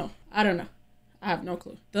 Oh, I don't know. I have no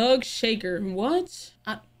clue. Thug Shaker. What?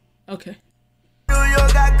 Okay.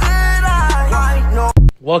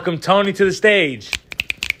 Welcome Tony to the stage.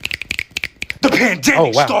 The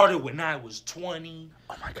pandemic started when I was 20.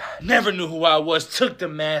 Oh my God. Never knew who I was. Took the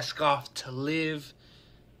mask off to live.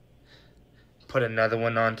 put another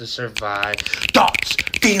one on to survive. Thoughts,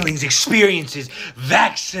 feelings, experiences,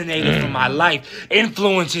 vaccinated from my life,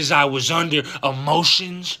 influences I was under,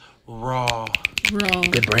 emotions, raw.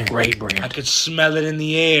 Good brand. Great brand. I could smell it in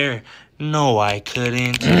the air. No, I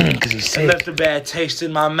couldn't. Because he's sick. It left a bad taste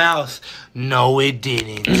in my mouth. No, it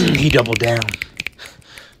didn't. He doubled down.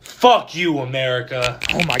 Fuck you, America.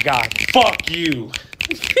 Oh my God. Fuck you.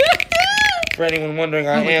 For anyone wondering,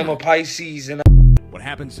 I am a Pisces and what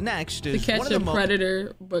happens next To is catch one of a the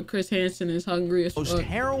predator, but Chris Hansen is hungry as most fuck.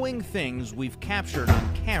 harrowing things we've captured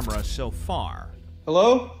on camera so far.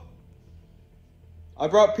 Hello? I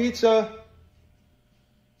brought pizza.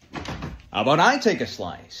 How about I take a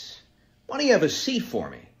slice? Why don't you have a seat for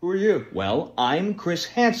me? Who are you? Well, I'm Chris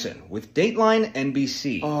Hansen with Dateline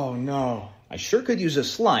NBC. Oh, no. I sure could use a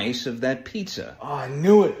slice of that pizza. Oh, I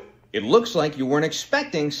knew it. It looks like you weren't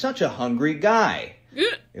expecting such a hungry guy.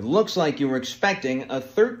 It looks like you were expecting a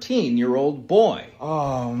 13-year-old boy.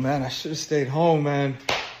 Oh, man, I should have stayed home, man.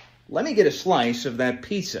 Let me get a slice of that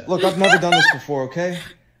pizza. Look, I've never done this before, okay?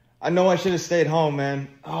 I know I should have stayed home, man.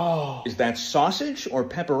 Oh. Is that sausage or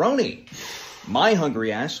pepperoni? My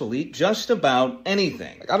hungry ass will eat just about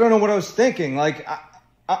anything. Like, I don't know what I was thinking. Like,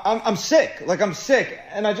 I'm sick. Like, I'm sick.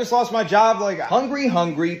 And I just lost my job. Like,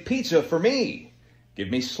 hungry pizza for me. Give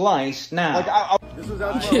me slice now. Like, This was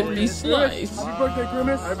out Give me slice. Happy birthday,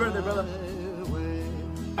 Grimace. Happy birthday, brother.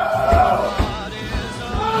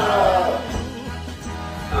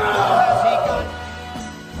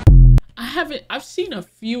 I've seen a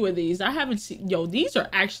few of these. I haven't seen, yo, these are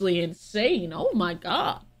actually insane. Oh my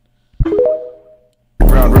God.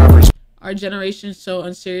 Our generation's so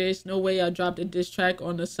unserious. No way I dropped a diss track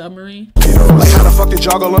on the submarine. Like how the fuck did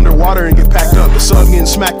y'all go underwater and get packed up? The sub getting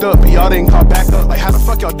smacked up, but y'all didn't call back up. Like how the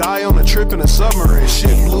fuck y'all die on a trip in a submarine?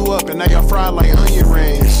 Shit blew up and now y'all fried like onion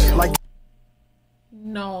rings. Like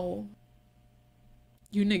no.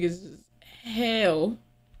 You niggas is hell.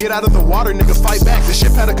 Get out of the water, nigga, fight back. The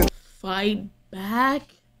ship had a Fight back?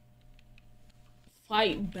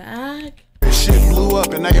 Fight back? Shit blew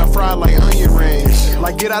up and now y'all fried like onion rings.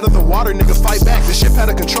 Like get out of the water, nigga, fight back. The ship had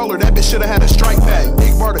a controller, that bitch shoulda had a strike pack.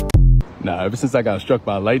 Big bar to Nah, ever since I got struck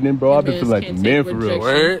by lightning, bro, I've been feeling like a man for real.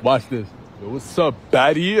 Word? Watch this. Yo, what's up,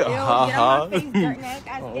 baddie? Oh,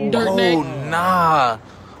 nah.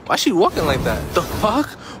 Why she walking like that? The fuck?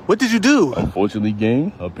 What did you do? Unfortunately,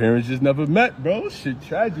 gang, our parents just never met, bro. Shit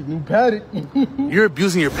tragic, new paddock. You're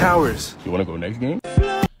abusing your powers. You wanna go next game?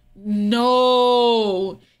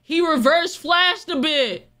 No. He reverse flashed a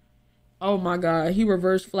bit. Oh my God, he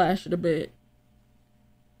reverse flashed a bit.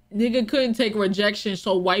 Nigga couldn't take rejection,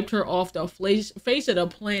 so wiped her off the face of the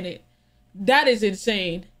planet. That is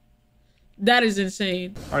insane. That is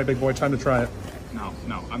insane. All right, big boy, time to try it. No,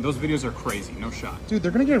 those videos are crazy. No shot. Dude,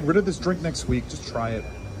 they're gonna get rid of this drink next week. Just try it.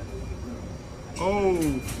 Oh,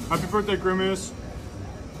 happy birthday, Grimace.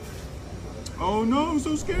 Oh no,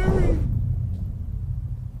 so scary.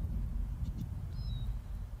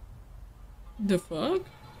 The fuck?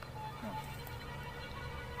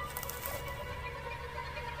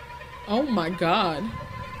 Oh my God.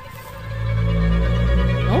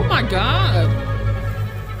 Oh my God.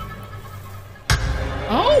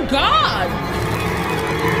 Oh God.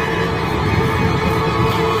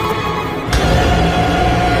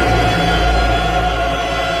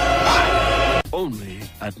 Only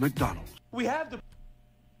at McDonald's. We have the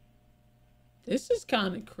This is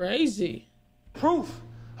kind of crazy. proof.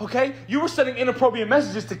 Okay? You were sending inappropriate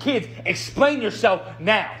messages to kids. Explain yourself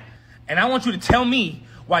now. And I want you to tell me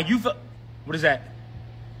why you feel... What is that?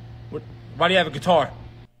 Why do you have a guitar?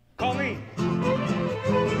 Call me.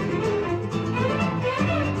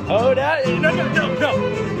 Oh, that...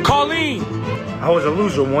 No. Colleen. I was a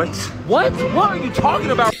loser once. What? What are you talking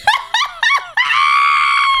about?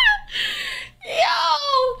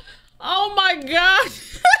 Yo! Oh my God!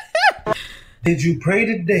 Did you pray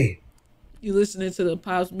today? You listening to the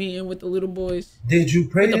Pops meeting with the little boys? Did you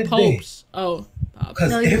pray with the today? Popes? Oh, Pops.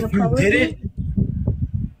 Because if you didn't,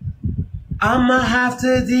 I'ma have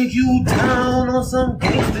to dig you down on some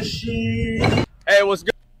gangster shit. Hey, what's good?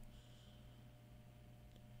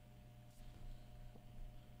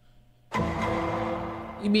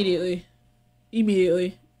 Immediately.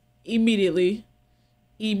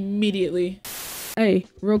 Hey,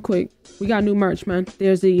 real quick, we got new merch, man.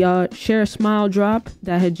 There's the Share a Smile drop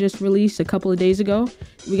that had just released a couple of days ago.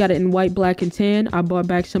 We got it in white, black, and tan. I bought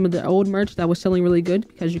back some of the old merch that was selling really good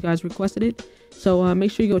because you guys requested it. So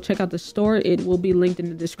make sure you go check out the store. It will be linked in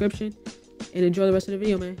the description. And enjoy the rest of the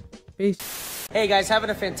video, man. Peace. Hey guys, having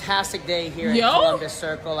a fantastic day here in Columbus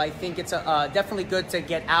Circle. I think it's definitely good to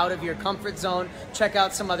get out of your comfort zone, check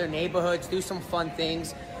out some other neighborhoods, do some fun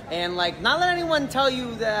things. And like, not let anyone tell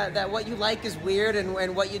you that what you like is weird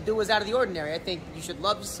and what you do is out of the ordinary. I think you should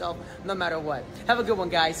love yourself no matter what. Have a good one,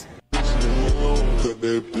 guys.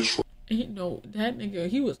 You know, that nigga,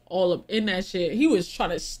 he was all up in that shit. He was trying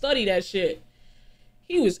to study that shit.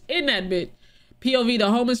 He was in that bit. POV,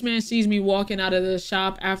 the homeless man sees me walking out of the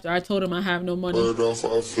shop after I told him I have no money.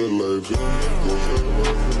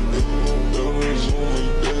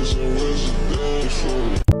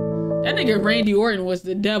 That nigga Randy Orton was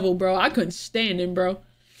the devil, bro. I couldn't stand him, bro.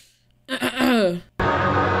 That's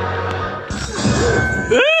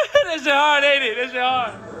hard, ain't it? That's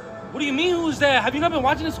hard. What do you mean, who's that? Have you not been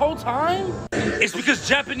watching this whole time? It's because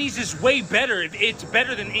Japanese is way better. It's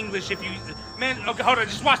better than English if you... Man, okay, hold on.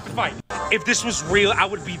 Just watch the fight. If this was real, I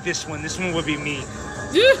would be this one. This one would be me.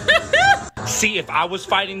 See, if I was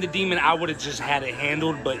fighting the demon, I would have just had it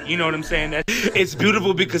handled. But you know what I'm saying? It's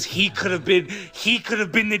beautiful because he could have been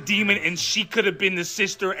the demon, and she could have been the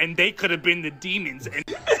sister, and they could have been the demons. And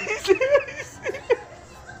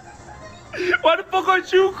why the fuck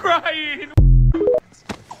aren't you crying?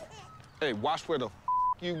 Hey, watch where the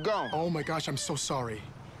you go. Oh my gosh, I'm so sorry.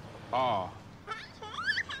 Oh.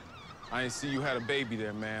 I ain't see you had a baby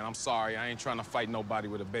there, man. I'm sorry. I ain't trying to fight nobody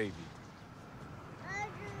with a baby.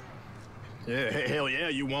 Yeah, hell yeah,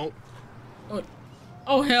 you won't.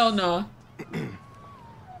 Oh hell no.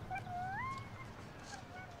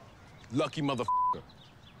 Lucky motherfucker.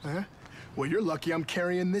 Huh? Well, you're lucky I'm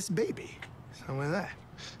carrying this baby. Something like that.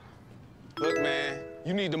 Look, man,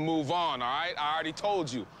 you need to move on, all right? I already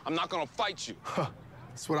told you. I'm not gonna fight you. Huh.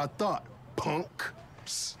 That's what I thought, punk.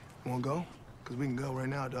 Psst. Wanna go? Because we can go right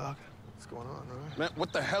now, dog. What's going on, all right? Man,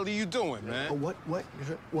 what the hell are you doing, man? Oh, what? What?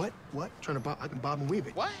 Trying to bob, I can bob and weave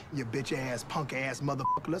it. What? You bitch ass, punk ass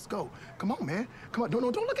motherfucker. Let's go. Come on, man. Come on. Don't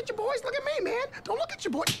look at your boys. Look at me, man. Don't look at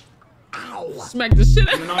your boy. Ow. Smack the shit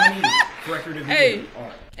out. Hey,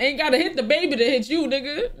 ain't gotta hit the baby to hit you,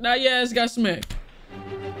 nigga. Now your ass got smacked.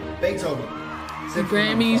 Beethoven. The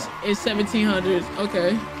Grammys is 1700s.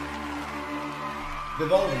 Okay.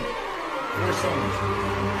 Vivaldi. 4 songs.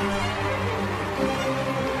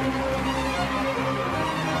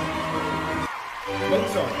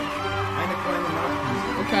 Mozart. Eine kleine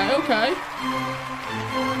Nachtmusik. Okay.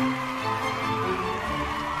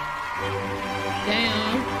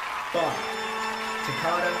 Damn. Bach.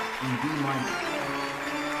 Toccata in B minor.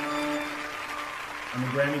 And the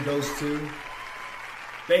Grammy goes to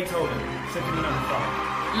Beethoven, Symphony No. 5.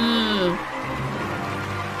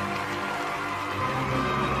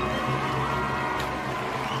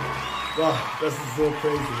 Wow, this is so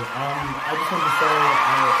crazy. I just want to say,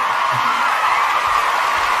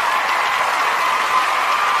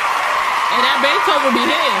 and that Beethoven be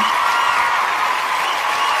here.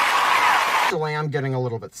 Actually, I'm getting a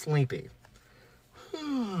little bit sleepy.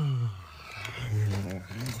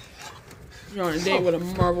 You're on a date with a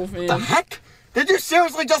Marvel fan. The heck? Did you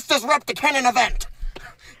seriously just disrupt the canon event?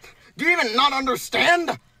 Do you even not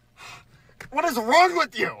understand? What is wrong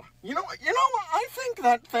with you? You know, I think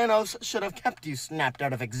that Thanos should have kept you snapped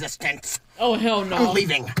out of existence. Oh, hell no. I'm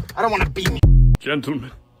leaving. I don't want to be me.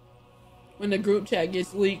 Gentlemen. When the group chat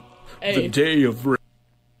gets leaked. Hey. The day of...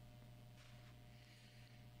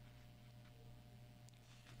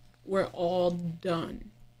 We're all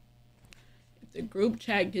done. If the group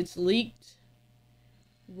chat gets leaked,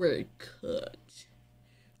 we're cut.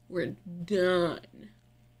 We're done.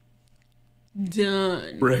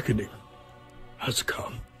 Done. Reckoning has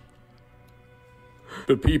come.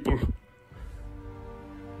 The people,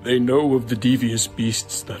 they know of the devious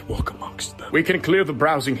beasts that walk amongst them. We can clear the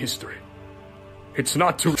browsing history. It's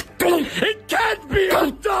not too... It can't be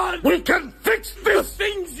undone! We can fix this! The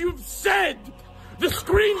things you've said! The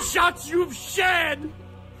screenshots you've shared!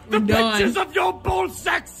 The pictures of your ball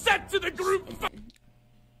sack sent to the group...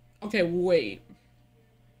 Okay, wait.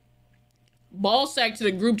 Ball sack to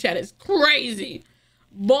the group chat is crazy.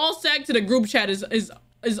 Ball sack to the group chat is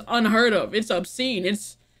unheard of. It's obscene.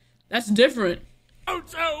 That's different. Oh,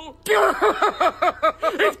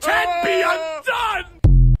 it can't be undone!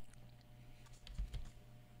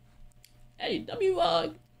 Hey,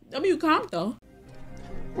 W comp though.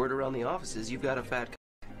 Word around the offices, you've got a fat.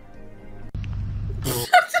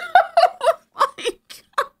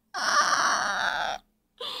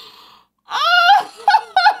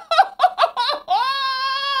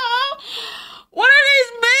 What are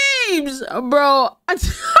these memes, bro?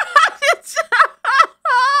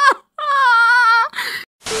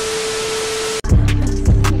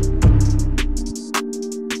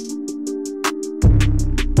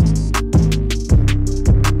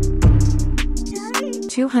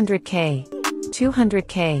 $200K.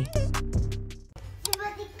 $200K.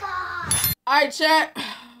 All right, chat.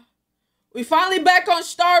 We finally back on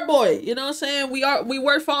Starboy. You know what I'm saying? We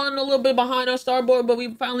were falling a little bit behind on Starboy, but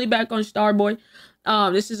we finally back on Starboy.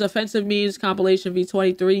 This is Offensive Memes Compilation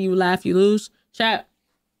V23. You laugh, you lose. Chat.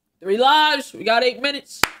 3 lives. We got 8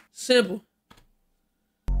 minutes. Simple.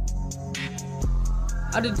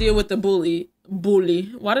 How to deal with the bully.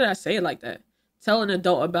 Why did I say it like that? Tell an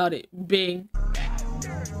adult about it. Bing.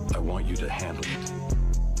 I want you to handle it.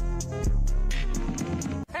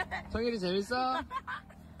 성일이 재밌어?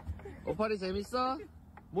 오빠리 재밌어?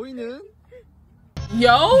 모이는? Yo?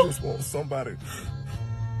 I just want somebody.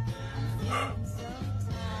 I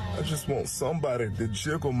just want somebody to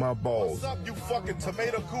jiggle my balls. What's up, you fucking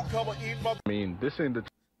tomato cucumber eating mother? I mean, this ain't the.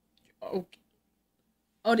 Okay.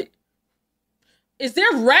 Oh, is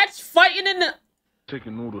there rats fighting in the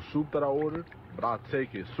chicken noodle soup that I ordered? But I'll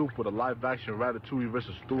take it. Soup with a live action ratatouille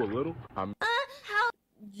versus Stu a little.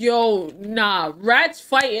 Yo, nah. Rats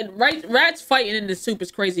fighting in the soup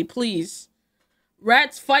is crazy, please.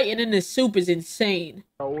 Rats fighting in the soup is insane.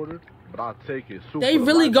 I ordered, but I'll take it. Soup they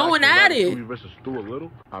really going at it. Versus Stu a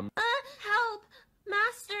little. Help,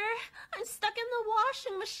 master. I'm stuck in the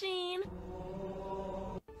washing machine.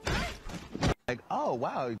 Like, oh,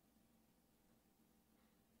 wow.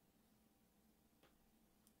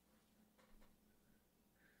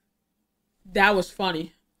 That was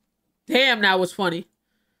funny. Damn, that was funny.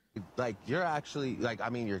 Like, you're actually, like, I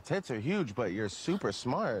mean, your tits are huge, but you're super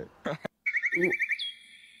smart.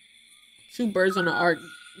 2 birds on the arc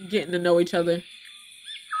getting to know each other.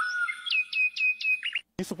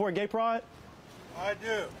 You support gay pride? I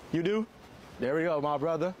do. You do? There we go, my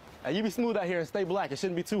brother. Hey, you be smooth out here and stay black. It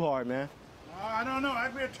shouldn't be too hard, man. I don't know.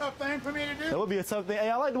 That'd be a tough thing for me to do. That would be a tough thing. Hey,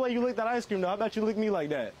 I like the way you lick that ice cream, though. How about you lick me like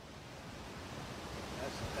that?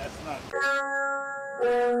 That's not.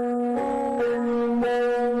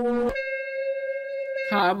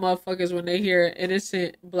 How motherfuckers when they hear an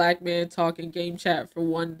innocent black man talking game chat for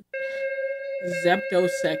 1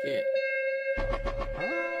 zeptosecond.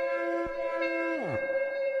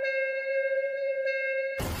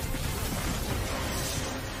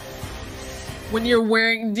 When you're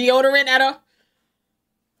wearing deodorant at a...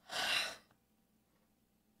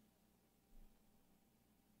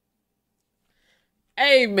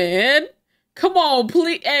 Hey, man. Come on,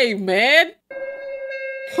 please. Hey, man.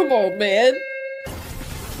 Come on, man.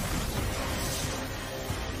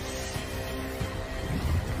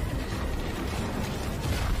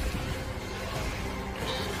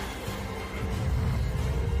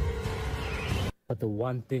 But the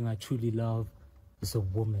one thing I truly love is a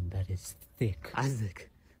woman that is thick. Isaac,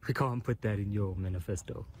 we can't put that in your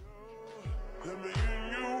manifesto.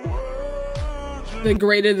 The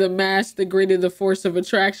greater the mass, the greater the force of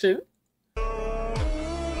attraction.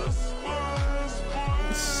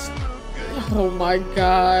 Oh my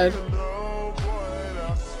god.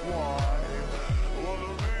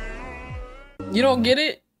 You don't get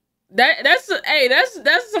it? That's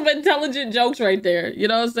some intelligent jokes right there. You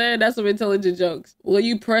know what I'm saying? That's some intelligent jokes. When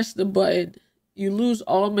you press the button, you lose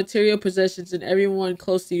all material possessions and everyone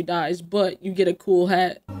close to you dies, but you get a cool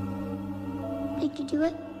hat. Did you do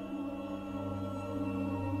it?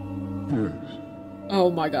 Yes.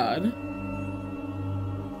 Oh my god.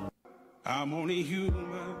 I'm only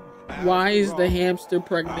human. Why is the hamster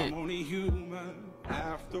pregnant? I'm only human.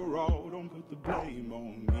 After all, don't put the blame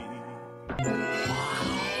on me.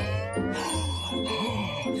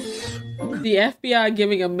 The FBI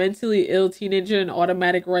giving a mentally ill teenager an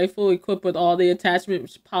automatic rifle equipped with all the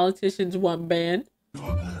attachments politicians want banned.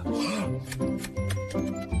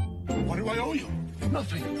 What do I owe you?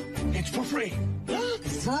 Nothing. It's for free.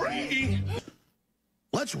 Free?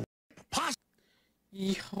 Let's pause.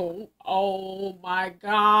 Yo, oh my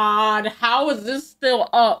god. How is this still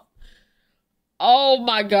up? Oh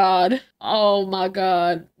my god. Oh my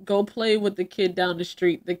god. Go play with the kid down the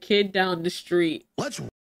street. The kid down the street. Let's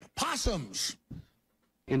possums.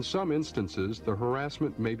 In some instances, the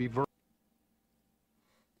harassment may be verbal.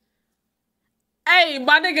 Hey,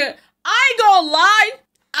 my nigga, I ain't gonna lie.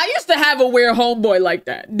 I used to have a weird homeboy like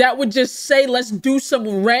that. That would just say, let's do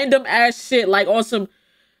some random ass shit. Like on some,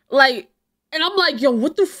 like, and I'm like, yo,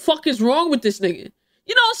 what the fuck is wrong with this nigga?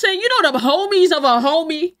 You know what I'm saying? You know the homies of a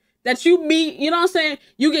homie that you meet, you know what I'm saying?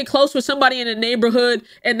 You get close with somebody in the neighborhood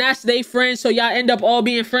and that's they friends, so y'all end up all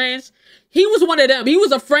being friends. He was one of them. He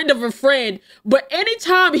was a friend of a friend. But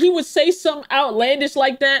anytime he would say something outlandish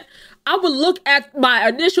like that, I would look at my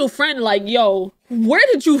initial friend like, yo, where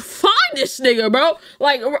did you find this nigga, bro?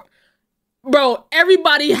 Like, bro,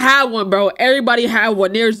 everybody had one, bro. Everybody had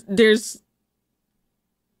one. There's these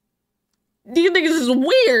niggas is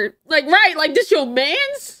weird. Like, right? Like, this your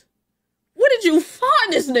mans? Where did you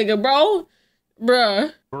find this nigga, bro?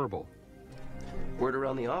 Bruh. Verbal. Word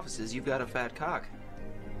around the office is you've got a fat cock.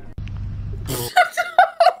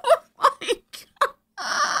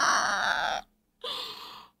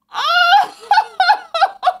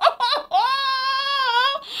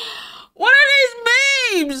 What are these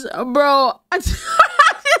memes, bro?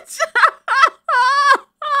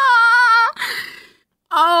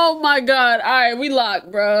 Oh my god. Alright, we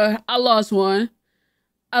locked, bro. I lost one.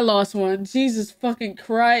 Jesus fucking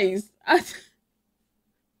Christ.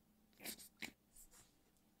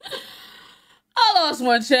 I lost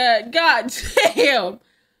one, chat. God damn.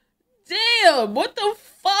 Damn. What the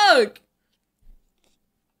fuck?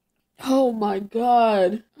 Oh my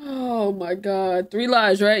god. Oh my god. 3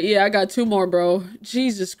 lives, right? Yeah, I got 2 more, bro.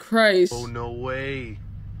 Jesus Christ. Oh, no way.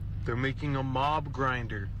 They're making a mob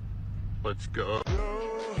grinder. Let's go.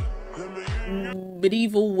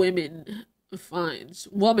 Medieval woman finds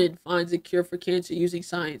a cure for cancer using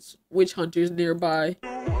science. Witch hunters nearby.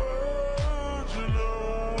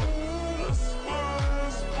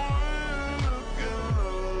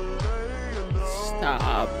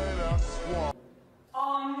 Stop.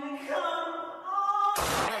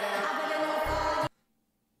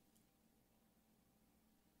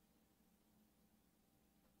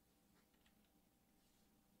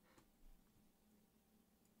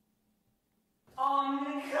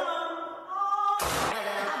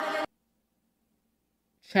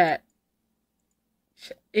 Chat.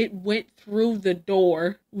 It went through the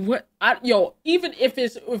door. What? Yo, even if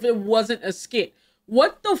it wasn't a skit,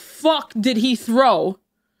 what the fuck did he throw?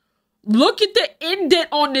 Look at the indent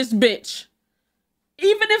on this bitch.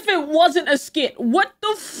 Even if it wasn't a skit, what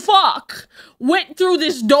the fuck went through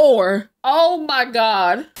this door? Oh my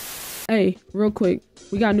god. Hey, real quick.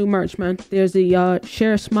 We got new merch, man. There's the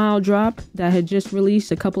Share a Smile drop that had just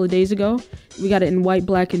released a couple of days ago. We got it in white,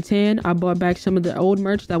 black, and tan. I bought back some of the old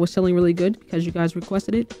merch that was selling really good because you guys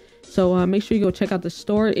requested it. So make sure you go check out the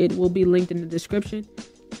store. It will be linked in the description.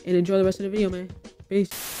 And enjoy the rest of the video, man.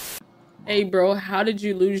 Peace. Hey, bro, how did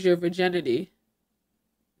you lose your virginity?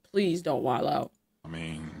 Please don't wild out. I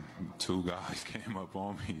mean, 2 guys came up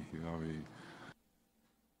on me, you know what I mean?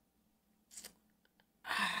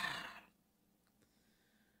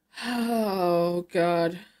 Oh,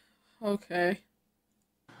 God. Okay.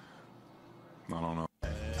 I don't know.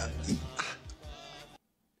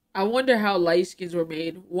 I wonder how light skins were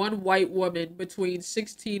made. One white woman between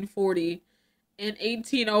 1640 and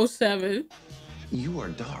 1807. You are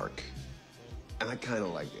dark, and I kind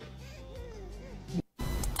of like it.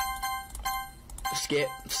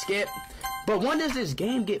 Skip. But when does this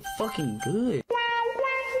game get fucking good?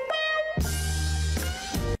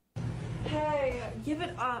 Hey, give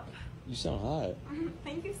it up. You sound hot.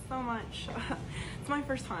 Thank you so much. It's my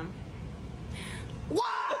first time.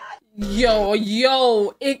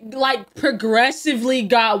 Yo, it like progressively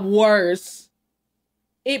got worse.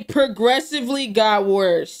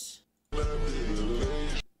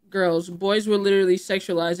 Girls, boys will literally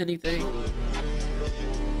sexualize anything.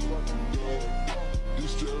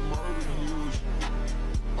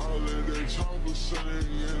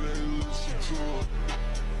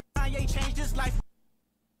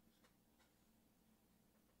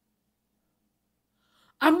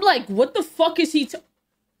 I'm like, what the fuck is he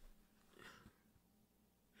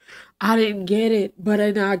I didn't get it, but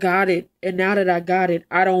then I got it. And now that I got it,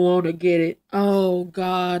 I don't want to get it. Oh,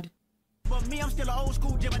 God.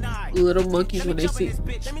 Little monkeys when they see...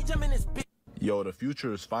 Yo, the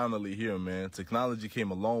future is finally here, man. Technology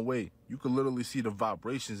came a long way. You can literally see the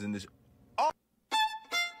vibrations in this... Oh!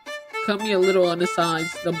 Cut me a little on the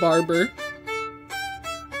sides, the barber.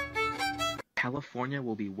 California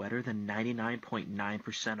will be wetter than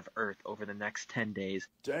 99.9% of Earth over the next 10 days.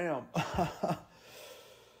 Damn.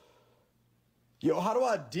 Yo, how do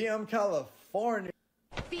I DM California?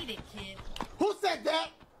 Beat it, kid. Who said that?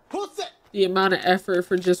 Who said? The amount of effort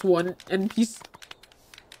for just one NPC.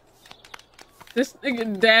 This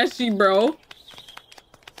nigga dashy, bro.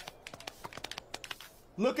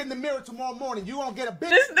 Look in the mirror tomorrow morning. You gonna get a bitch.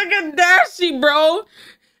 This nigga dashy, bro.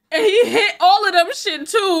 And he hit all of them shit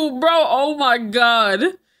too, bro. Oh my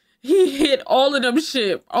god. He hit all of them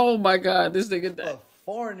shit. Oh my god, this nigga dashy.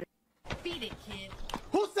 California. Beat it, kid.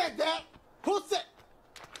 Who said that? Who said?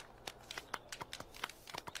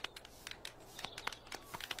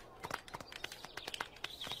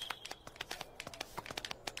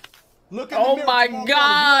 Look in the mirror my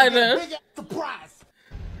god. Big surprise.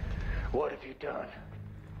 What have you done?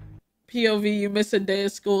 POV, you miss a day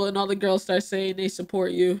of school and all the girls start saying they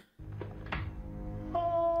support you.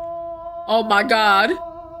 Oh my god.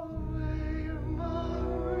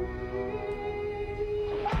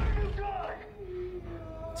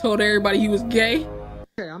 Told everybody he was gay.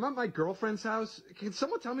 Okay, I'm at my girlfriend's house. Can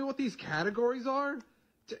someone tell me what these categories are?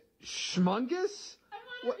 Schmungus?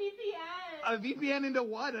 I'm on a VPN. A VPN into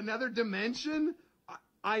what? Another dimension?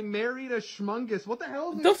 I married a schmungus. What the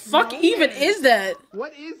hell is the fuck even is that?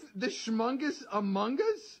 What is the schmungus among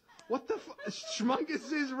us? What the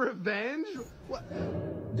schmungus is revenge? What?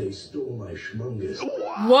 They stole my schmungus.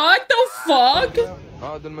 What the fuck?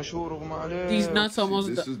 These nuts almost.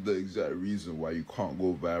 This is the exact reason why you can't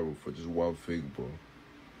go viral for just one thing, bro.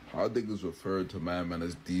 How niggas refer to my man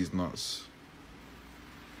as these nuts?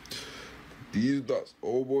 These nuts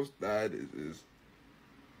almost died. Is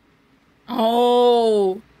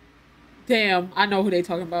Oh, damn! I know who they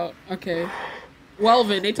talking about. Okay,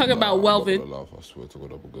 Welvin. They talking about Welvin. I swear to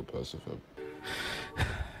God, I'm a good person, fam.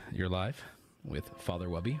 You're live with Father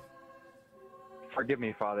Wubby. Forgive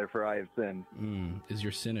me, Father, for I have sinned. Is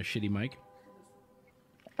your sin a shitty mic?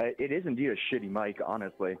 It is indeed a shitty mic,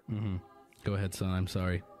 honestly. Go ahead, son. I'm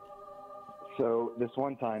sorry. So this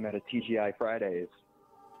one time at a TGI Fridays,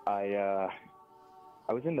 I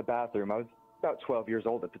was in the bathroom. I was about 12 years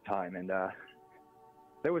old at the time, and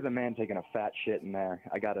there was a man taking a fat shit in there,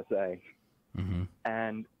 I gotta say.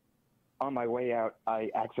 And on my way out,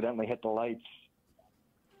 I accidentally hit the lights,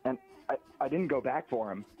 and I didn't go back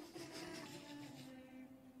for him.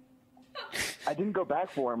 I didn't go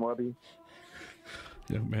back for him, Wubby.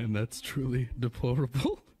 Yeah, man, that's truly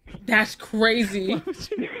deplorable. That's crazy.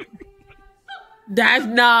 That's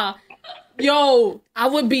nah. Yo, I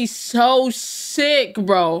would be so sick,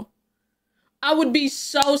 bro. I would be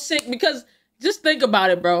so sick because just think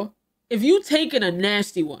about it, bro. If you taking a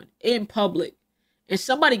nasty one in public and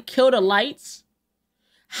somebody killed the lights,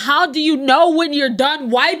 how do you know when you're done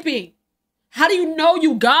wiping? How do you know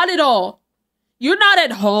you got it all? You're not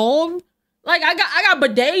at home. Like I got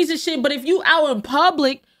bidets and shit, but if you out in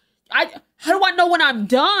public, how do I know when I'm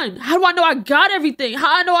done? How do I know I got everything?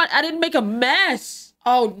 How I know I didn't make a mess?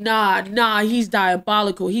 Oh nah, he's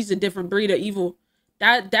diabolical. He's a different breed of evil.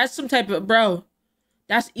 That's some type of bro.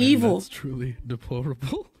 That's evil. That's truly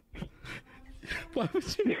deplorable. Why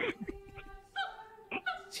would you?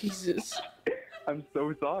 Jesus. I'm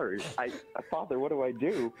so sorry. Father, what do I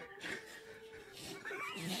do?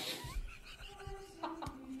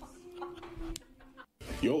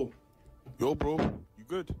 Yo, bro, you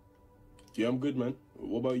good? Yeah, I'm good, man.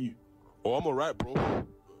 What about you? Oh, I'm alright, bro.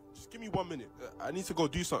 Just give me 1 minute. I need to go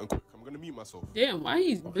do something quick. I'm gonna mute myself. Damn, why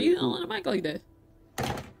he's breathing on the mic like that?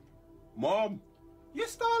 Mom.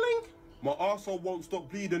 Yes, darling? My arsehole won't stop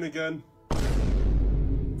bleeding again.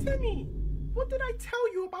 Timmy, what did I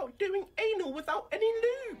tell you about doing anal without any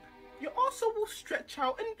lube? Your arsehole will stretch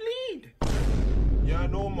out and bleed. Yeah, I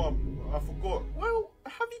know, Mom. I forgot. Well,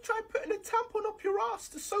 have you tried putting a tampon up your ass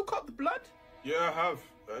to soak up the blood? Yeah, I have.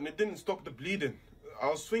 And it didn't stop the bleeding. I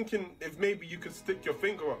was thinking if maybe you could stick your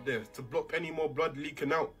finger up there to block any more blood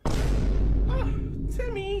leaking out. Ah,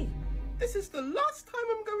 Timmy, this is the last time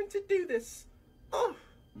I'm going to do this. Oh.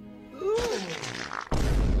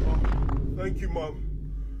 Thank you, Mom.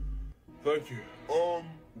 Thank you.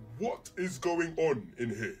 What is going on in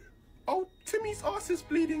here? Oh, Timmy's ass is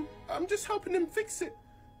bleeding. I'm just helping him fix it.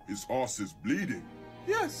 His ass is bleeding?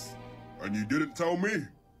 Yes. And you didn't tell me?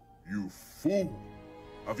 You fool.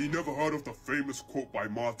 Have you never heard of the famous quote by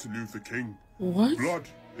Martin Luther King? What? Blood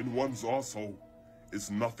in one's arsehole is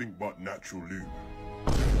nothing but natural lube.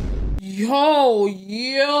 Yo.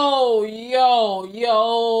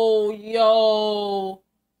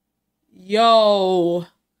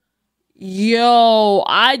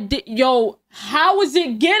 How is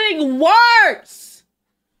it getting worse?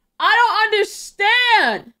 I don't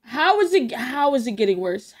understand. How is it getting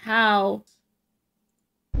worse? How?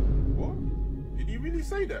 What? Did you really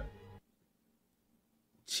say that?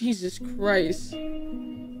 Jesus Christ.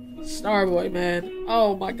 Starboy, man.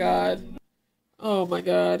 Oh my god.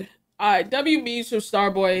 Alright, W memes from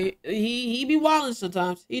Starboy. He be wildin'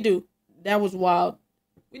 sometimes. He do. That was wild.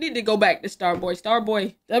 We need to go back to Starboy.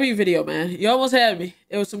 Starboy, W video, man. You almost had me.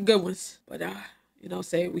 There was some good ones. But, you know what I'm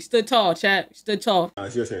saying? We stood tall, chat. We stood tall.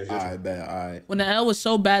 It's your turn. Alright, bet. Alright. When the L was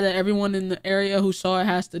so bad that everyone in the area who saw it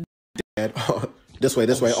has to... This way.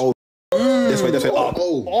 Oh. This way.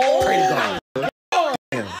 Oh. Praise God.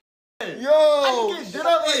 Yo, get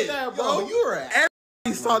up like that, bro. You were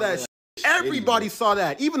everybody saw that shit. Everybody saw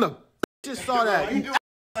that. Even the bitches saw that.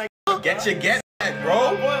 Get that,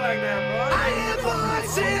 bro. Boy like that, bro.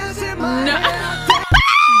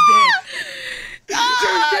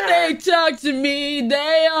 They talk to me.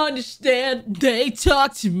 They understand. They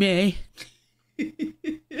talk to me.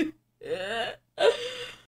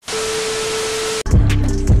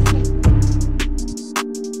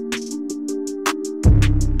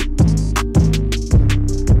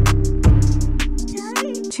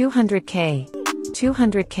 200K.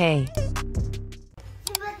 200K.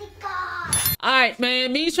 Alright,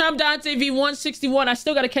 man. Me, Trump, Dante, V161. I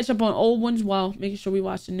still got to catch up on old ones while making sure we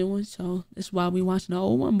watch the new ones. So, this is why we watching the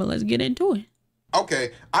old one. But let's get into it.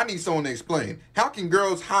 Okay, I need someone to explain. How can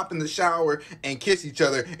girls hop in the shower and kiss each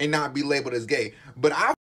other and not be labeled as gay? But I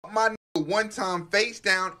fucked my nigga one time, face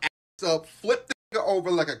down, ass up, flipped the nigga over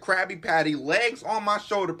like a Krabby Patty, legs on my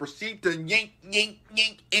shoulder, proceed to yank, yank,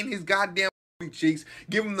 yank in his goddamn cheeks,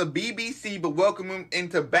 give him the BBC, but welcome him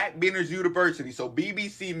into Backbenders University. So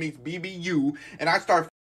BBC meets BBU, and I start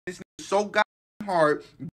this nigga so goddamn hard,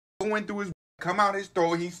 going through his, come out his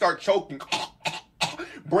throat, he start choking,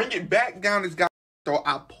 bring it back down his goddamn throat.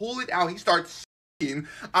 I pull it out, he starts shaking,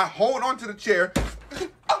 I hold onto the chair,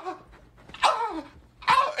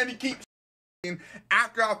 and he keeps shaking.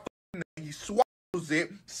 After I he swallows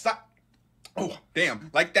it, oh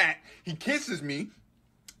damn, like that. He kisses me.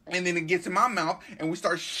 And then it gets in my mouth, and we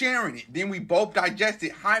start sharing it. Then we both digest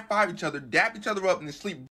it, high-five each other, dap each other up, and then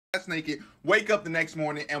sleep ass naked, wake up the next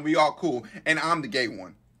morning, and we all cool. And I'm the gay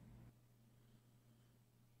one.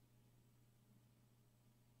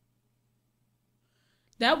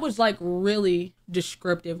 That was like really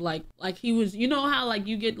descriptive. Like he was, you know how like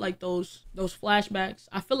you get like those flashbacks?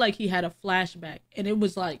 I feel like he had a flashback, and it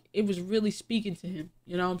was like, it was really speaking to him.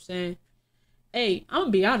 You know what I'm saying? Hey, I'm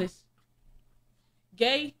gonna be honest.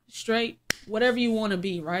 Gay, straight, whatever you want to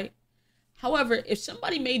be, right? However, if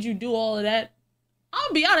somebody made you do all of that,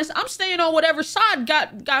 I'll be honest, I'm staying on whatever side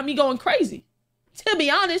got me going crazy. To be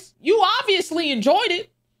honest, you obviously enjoyed it.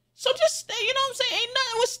 So just stay, you know what I'm saying?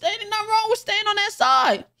 Ain't nothing wrong with staying on that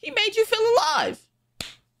side. He made you feel alive.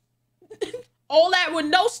 All that with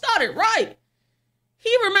no stutter, right?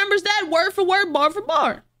 He remembers that word for word, bar for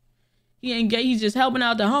bar. He ain't gay, he's just helping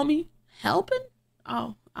out the homie. Helping?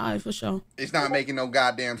 Oh. Alright, for sure. It's not making no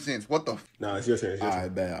goddamn sense. What the? No, it's your turn.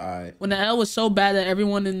 Alright, bad. Alright. When the L was so bad that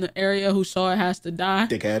everyone in the area who saw it has to die.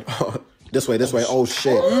 Dickhead. This way. Oh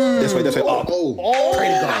shit. This way. Oh. Pray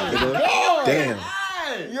to God, nigga. Damn.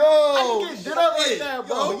 Yo. Get up like that,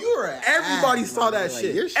 bro. You were an Everybody saw that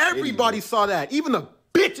shit. Everybody saw that. Even the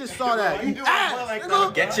bitches saw that. You ass, like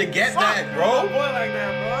that. Get that, bro. Boy like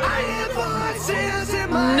that, bro. I have voices in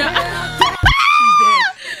my head.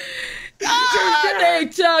 They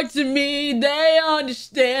talk to me, they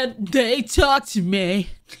understand, they talk to me.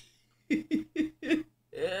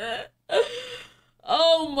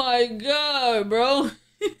 Oh my God, bro.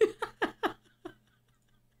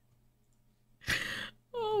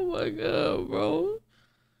 Oh my God, bro.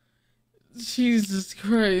 Jesus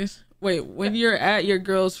Christ. Wait, when you're at your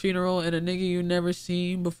girl's funeral and a nigga you never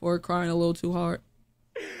seen before crying a little too hard.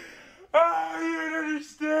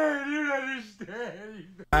 You don't understand.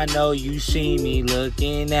 I know you see me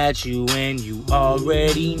looking at you and you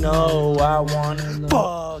already know I wanna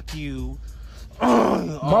fuck you.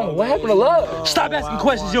 Mama, what happened to love? Stop asking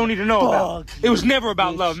questions you don't need to know about. It was never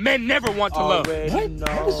about love. Men never want to love.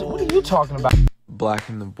 What are you talking about? Black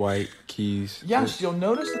and the white keys. Yes, you'll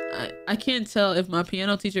notice. I can't tell if my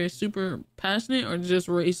piano teacher is super passionate or just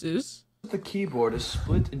racist. The keyboard is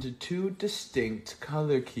split into two distinct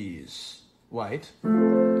color keys. White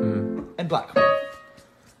and black.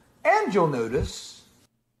 And you'll notice...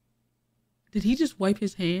 Did he just wipe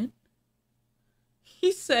his hand?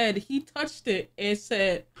 He said he touched it and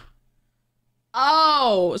said,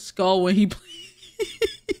 oh, skull when he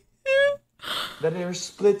played. That they are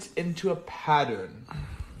split into a pattern.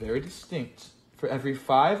 Very distinct. For every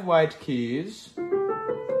 5 white keys,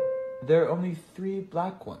 there are only 3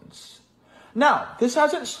 black ones. Now, this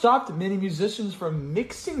hasn't stopped many musicians from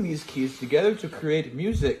mixing these keys together to create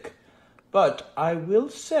music. But I will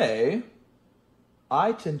say,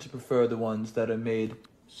 I tend to prefer the ones that are made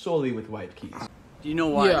solely with white keys. Do you know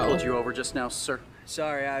why I pulled you over just now, sir?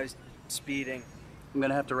 Sorry, I was speeding. I'm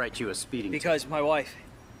gonna have to write you a speeding ticket. Because my wife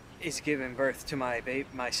is giving birth to my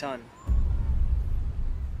son.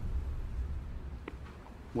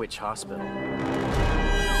 Which hospital?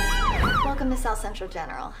 Welcome to South Central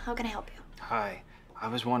General. How can I help you? Hi. I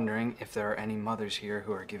was wondering if there are any mothers here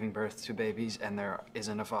who are giving birth to babies and there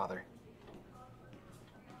isn't a father.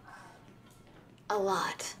 A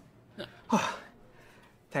lot.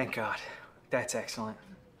 Thank God. That's excellent.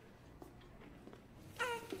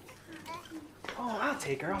 Oh, I'll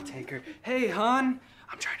take her. Hey, hon.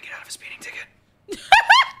 I'm trying to get out of a speeding ticket.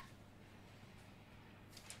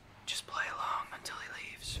 Just play along until he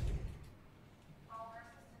leaves.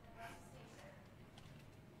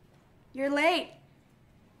 You're late.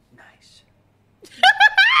 Nice.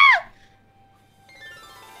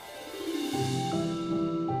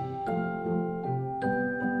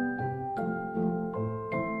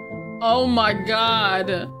 Oh my God.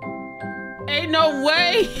 Ain't no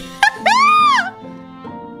way.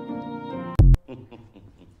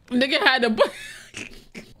 Nigga had to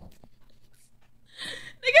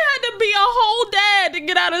be a whole dad to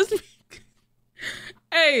get out of his.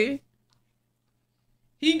 Hey.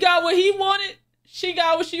 He got what he wanted. She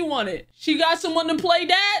got what she wanted. She got someone to play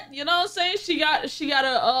dad. You know what I'm saying? She got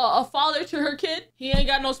a father to her kid. He ain't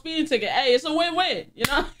got no speeding ticket. Hey, it's a win-win. You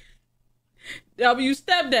know? W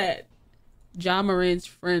stepdad. Ja Morant's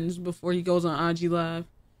friends before he goes on IG Live.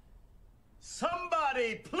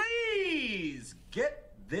 Somebody please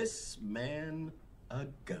get this man a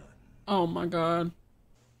gun. Oh my God.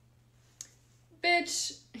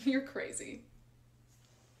 Bitch, you're crazy.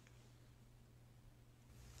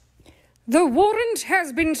 The warrant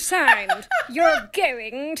has been signed. You're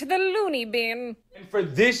going to the loony bin. And for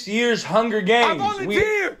this year's Hunger Games, I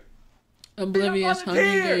volunteer. Oblivious Hunger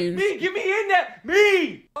Games. Me, get me in there.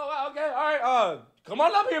 Me. Oh, okay, all right. Come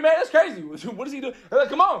on up here, man. That's crazy. What is he doing?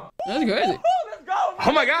 Come on. That's crazy. Let's go. Man.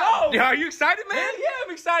 Oh my God. Go. Are you excited, man? Yeah,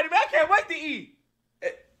 I'm excited, man. I can't wait to eat.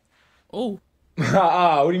 Oh.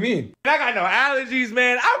 What do you mean? I got no allergies,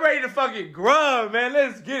 man. I'm ready to fucking grub, man.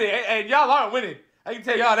 Let's get it. And y'all aren't winning. I can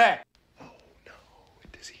tell y'all that.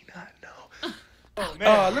 Oh,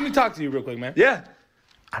 man. Let me talk to you real quick, man. Yeah.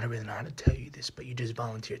 I don't really know how to tell you this, but you just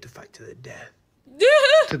volunteered to fight to the death.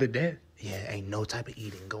 To the death? Yeah, ain't no type of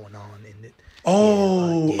eating going on in it.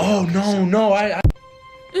 No. I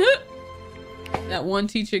That one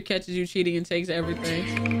teacher catches you cheating and takes everything.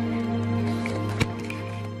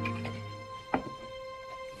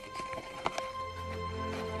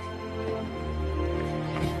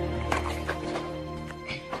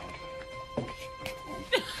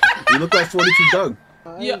 You look like 42 Doug.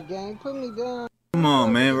 Yeah. Gang, put me down. Come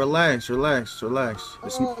on, man. Relax.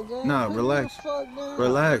 It's, nah, relax.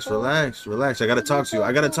 Relax. I gotta talk to you.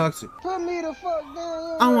 Put me the fuck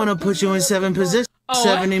down. I wanna put you in 7 positions. Oh,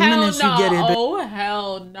 70 minutes, nah. you get it. Oh,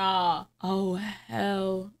 hell nah. Oh,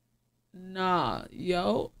 hell nah.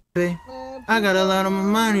 Yo. I got a lot of my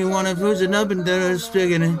money. Wanna push it up and then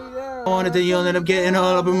sticking it. I wanted to yell it up, getting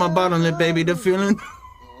all up in my bottom lip, baby. The feeling.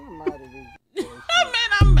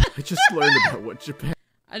 I just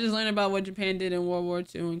learned about what Japan did in World War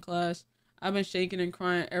II in class. I've been shaking and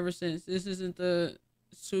crying ever since. This isn't the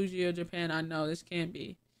Suji of Japan I know. This can't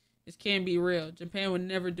be. This can't be real. Japan would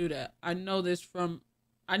never do that. I know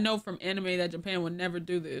from anime that Japan would never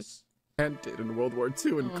do this. Japan did in World War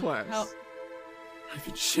II in class. I've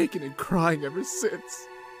been shaking and crying ever since.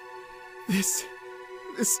 This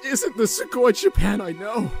isn't the Sugoi Japan I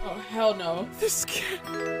know. Oh, hell no. This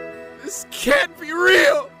can't be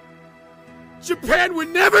real. Japan would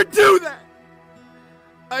never do that.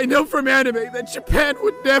 I know from anime that Japan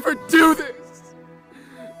would never do this.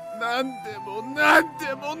 Nandemo.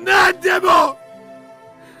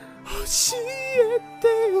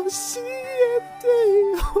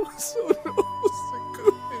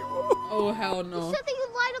 Oh, hell no. You said that you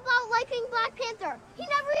lied about liking Black Panther. He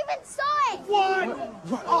never even saw it.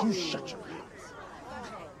 What? You shut your mouth.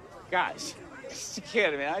 Guys, just a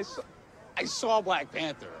kid, man. I saw Black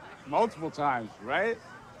Panther multiple times, right?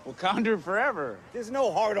 Wakanda forever. There's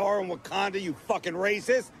no hard R in Wakanda, you fucking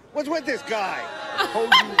racist. What's with this guy? I told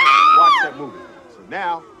you to watch that movie. So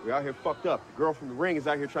now, we're out here fucked up. The girl from The Ring is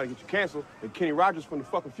out here trying to get you canceled, and Kenny Rogers from the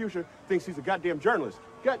fucking future thinks he's a goddamn journalist.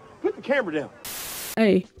 Put the camera down.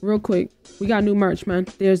 Hey, real quick, we got new merch, man.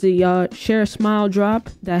 There's the Share a Smile drop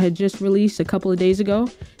that had just released a couple of days ago.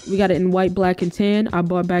 We got it in white, black, and tan. I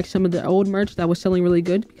bought back some of the old merch that was selling really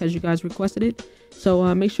good because you guys requested it.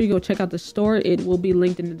 So make sure you go check out the store. It will be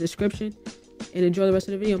linked in the description. And enjoy the rest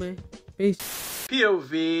of the video, man. Peace.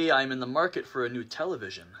 POV, I'm in the market for a new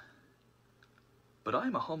television. But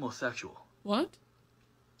I'm a homosexual. What?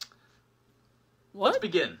 Let's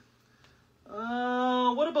begin.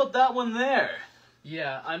 What about that one there?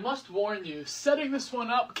 Yeah, I must warn you, setting this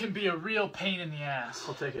one up can be a real pain in the ass.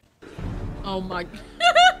 I'll take it. Oh my.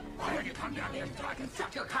 Why don't you come down here so I can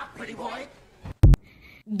suck your cock, pretty boy?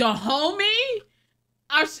 The homie?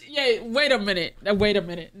 Wait a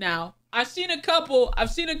minute. Now, I've seen a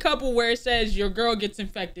couple where it says your girl gets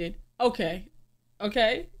infected. Okay.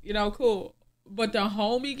 You know, cool. But the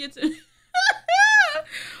homie gets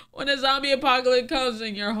when the zombie apocalypse comes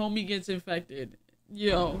and your homie gets infected.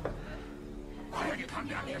 Yo. Why don't you come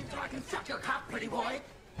down here so I can suck your cock, pretty boy?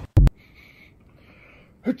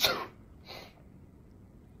 POV,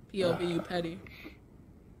 you petty.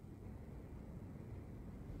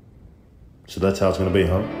 So that's how it's gonna be,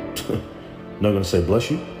 huh? Not gonna say bless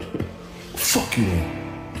you? Fuck you then.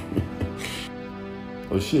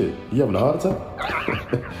 Oh shit, you having a heart attack?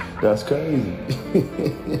 That's crazy.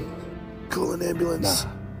 Call an ambulance.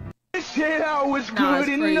 This shit out was Nah, it's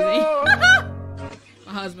good crazy. enough.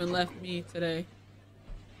 My husband left me today.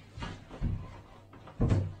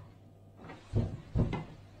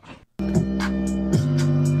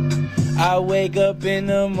 I wake up in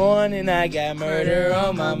the morning, I got murder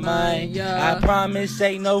on my mind. Yeah. I promise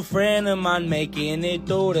ain't no friend of mine making it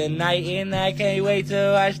through the night, and I can't wait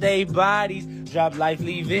to watch they bodies drop life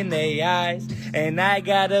leaving their eyes. And I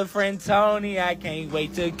got a friend Tony, I can't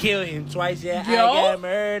wait to kill him twice. Yeah, Yo? I got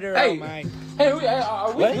murder on my. Hey,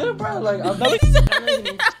 are we What? good, bro?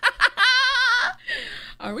 Like,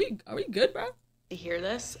 Are we good, bro? To hear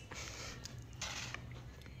this?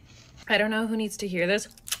 I don't know who needs to hear this.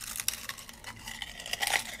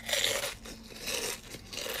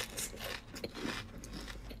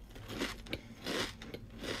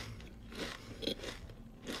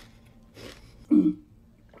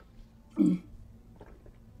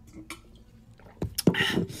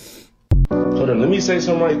 Hold on, let me say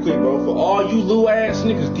something right quick, bro. For all you little ass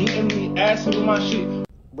niggas DM me asking for my shit.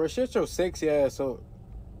 Bro, shut your sexy ass up.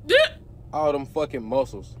 All them fucking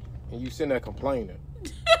muscles. And you sitting there complaining.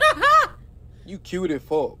 You cute as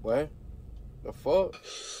fuck, boy. The fuck?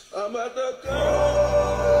 I'm at the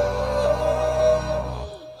go.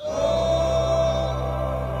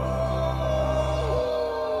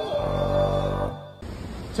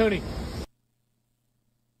 Tony.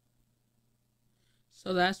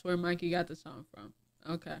 So that's where Mikey got the song from.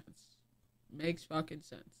 Okay. Makes fucking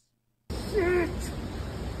sense. Shit.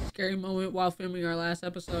 Scary moment while filming our last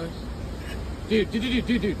episode. Dude.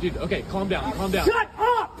 Okay, calm down. Shut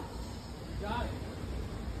up! Got it.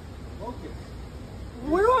 Focus.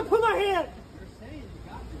 Where do I put my hand? You're saying you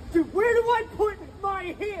got this. Dude, where do I put my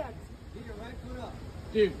hand? Get your right foot up.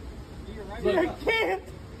 Dude. Get your right Dude, foot I up. can't.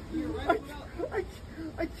 Get your right foot up.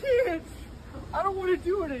 I can't. I don't want to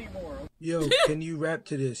do it anymore. Yo, can you rap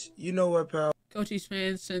to this? You know what, pal? Coachie's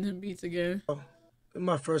fans send him beats again. It's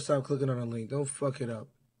my first time clicking on a link. Don't fuck it up.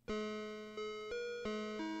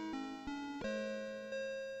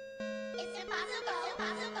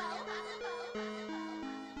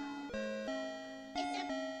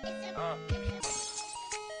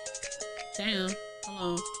 Damn.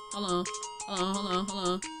 Hold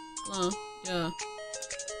on. Yeah.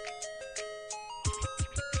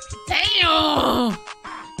 Damn.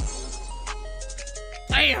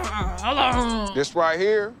 Hold on. This right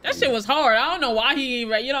here. That shit was hard. I don't know why he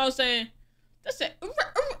ain't right. You know what I'm saying? That shit.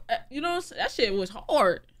 You know what I'm saying? That shit was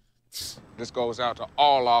hard. This goes out to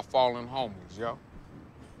all our fallen homies, yo.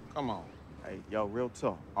 Come on. Hey, yo, real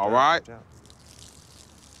talk. All right.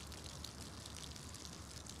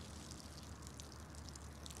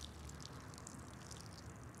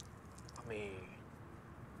 I mean,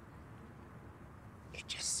 it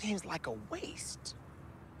just seems like a waste,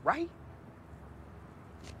 right?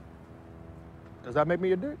 Does that make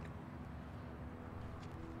me a dick?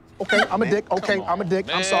 Okay, I'm a dick. Okay, I'm a dick.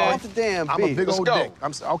 I'm sorry. Off the damn I'm a beat. big Let's old go.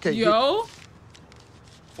 dick. Okay. Yo.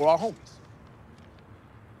 For our homies.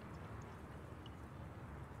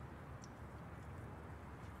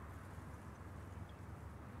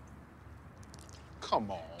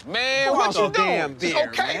 Come on, man. Pour What out you the damn doing? beer,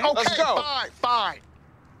 Okay, man. okay, Let's go. Fine.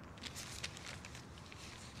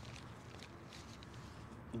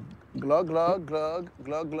 Glug, glug, glug,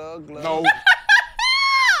 glug, glug, glug. No.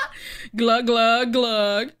 Glug, glug,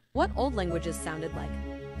 glug. What old languages sounded like?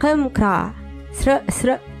 Qamkra,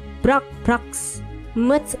 sr, brak, braks,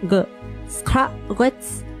 mutsg, skra,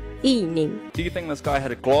 guts, evening. Do you think this guy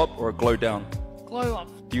had a glow up or a glow down? Glow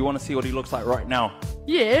up. Do you want to see what he looks like right now?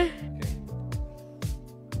 Yeah.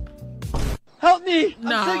 Help me!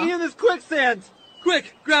 Nah. I'm sinking in this quicksand!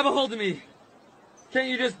 Quick, grab a hold of me. Can't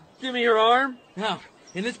you just give me your arm? Now,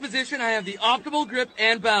 in this position, I have the optimal grip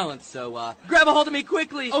and balance, so, grab a hold of me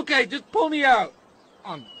quickly! Okay, just pull me out!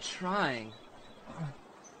 I'm trying.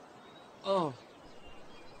 Oh.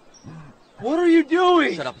 What are you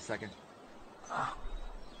doing? Shut up a second.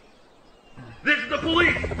 This is the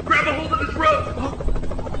police! Grab a hold of this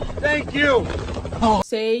rope! Thank you!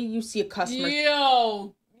 Say you see a customer.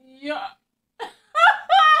 Yo. Yo.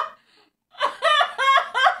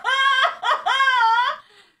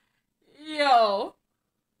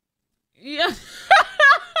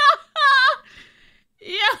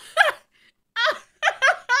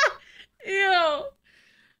 Yeah.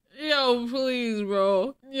 Yo, please,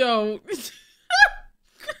 bro. Yo.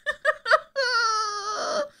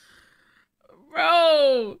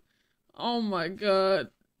 Bro. Oh my god.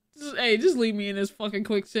 Just leave me in this fucking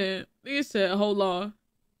quicksand. He said, hold on,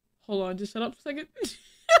 just shut up a second.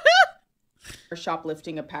 for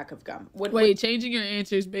shoplifting a pack of gum. Wait, changing your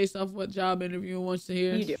answers based off what job interviewer wants to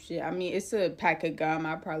hear. You do. Yeah, I mean, it's a pack of gum.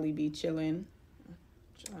 I'd probably be chilling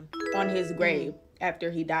on his grave after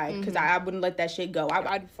he died, because I wouldn't let that shit go.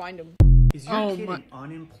 I'd find him. Is your kid an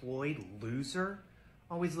unemployed loser?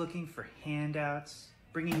 Always looking for handouts,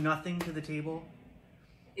 bringing nothing to the table?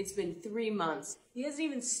 It's been 3 months. He hasn't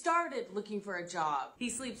even started looking for a job. He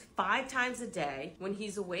sleeps 5 times a day. When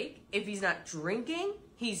he's awake, if he's not drinking,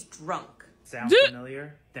 he's drunk. Sound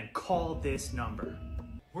familiar? Then call this number.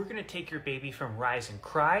 We're gonna take your baby from rise and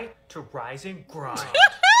cry to rise and grind.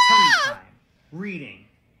 Tummy time, reading,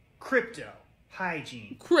 crypto,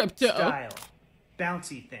 hygiene, style,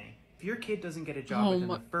 bouncy thing. If your kid doesn't get a job within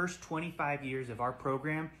the first 25 years of our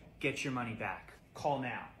program, get your money back. Call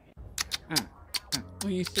now.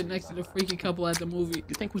 When you sit next to the freaky couple at the movie.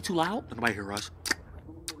 You think we too loud? Nobody hear us.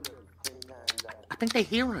 I think they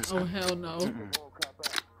hear us. Oh, hell no.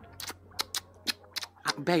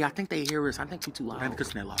 Bae, I think they hear us. I think we too loud.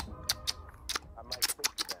 Because they're loud.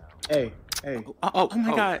 Hey. Oh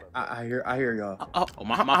my God. I hear y'all.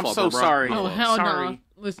 I'm so sorry. Oh, hell sorry. no.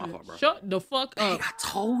 Listen, shut the fuck up. I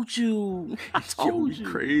told you.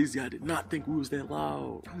 Crazy. I did not think we was that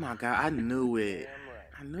loud. Oh my God, I knew it.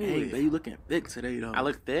 Hey, babe, you looking thick today, though. I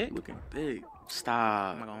look thick? Looking thick.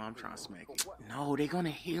 Stop. I'm trying to smack it. No, they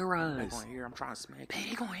gonna hear us. They gonna hear. I'm trying to smack it. Babe,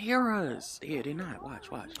 they gonna hear us. Yeah, they not. Watch.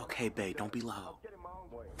 Okay, babe, don't be loud.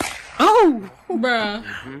 Oh! Bruh.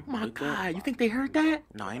 Oh my God, you think they heard that?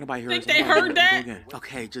 No, ain't nobody heard us. Think they heard that?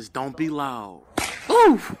 Okay, just don't be loud.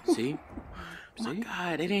 Oof! See? Oh my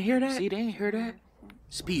God, they didn't hear that? See, they didn't hear that?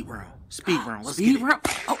 Speed round. Let's get it.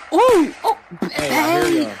 Oh! Hey, I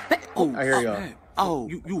hear y'all. I hear y'all. Oh,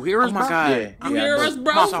 you hear us, oh my God. You hear us,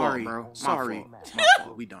 bro? Sorry, bro. Sorry.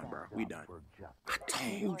 We done, bro. We done. I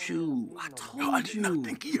told you. I did not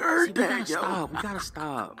think he heard that, yo. We gotta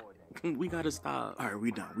stop. We gotta stop. All right,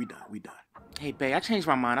 we done. Hey, babe, I changed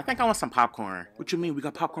my mind. I think I want some popcorn. What you mean? We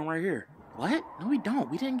got popcorn right here. What? No, we don't.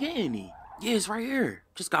 We didn't get any. Yeah, it's right here.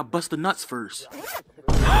 Just gotta bust the nuts first.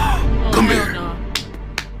 Come here. No.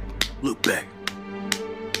 Look back.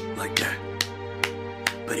 Like that.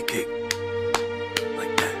 Petty cake.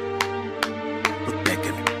 Like that. Look back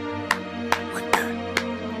at me. Like that.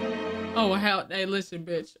 Oh, hell. Hey, listen,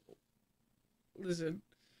 bitch. Listen.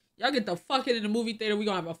 Y'all get the fuck in the movie theater. We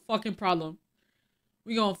gonna have a fucking problem.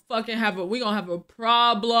 We gonna have a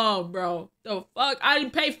problem, bro. The fuck? I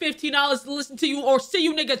didn't pay $15 to listen to you or see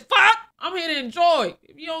you niggas. Fuck! I'm here to enjoy.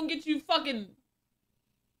 If you don't get you fucking...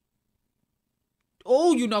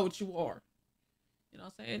 Oh, you know what you are. You know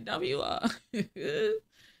what I'm saying? W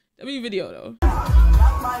video, though.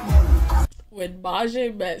 When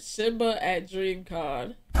Majin met Simba at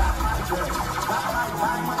DreamCon.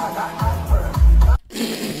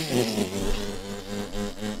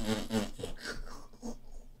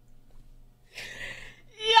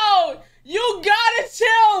 Yo, you gotta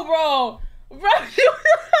chill, bro. Bro, you...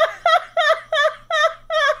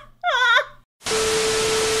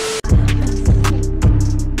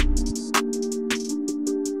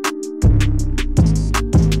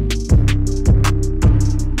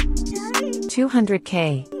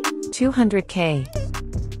 $200K.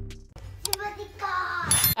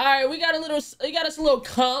 Alright, we got us a little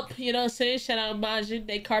comp, you know what I'm saying? Shout out Majin,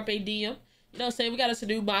 they Carpe Diem. You know what I'm saying? We got us a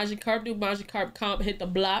new Majin Carp comp, hit the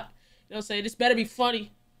block. You know what I'm saying? This better be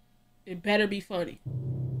funny. It better be funny.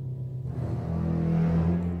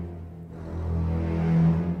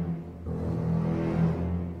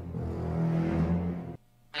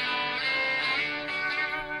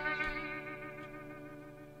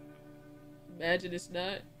 Imagine it's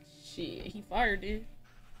not. Shit, he fired it.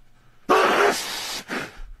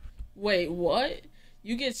 Wait, what?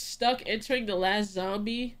 You get stuck entering the last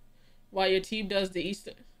zombie while your team does the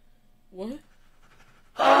Easter... What?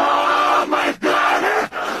 Oh my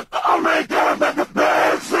God! Oh my God, I'm at the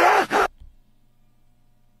best!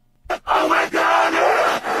 Oh my God!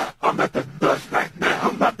 I'm at the best right now,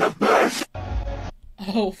 I'm at the best!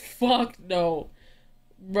 Oh, fuck no.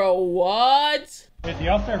 Bro, what? Wait, do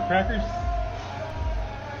y'all serve crackers?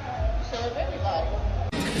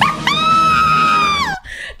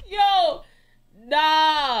 Yo!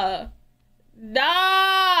 Nah!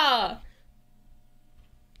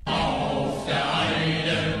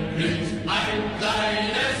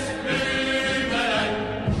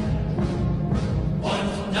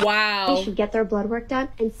 Wow. They should get their blood work done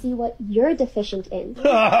and see what you're deficient in.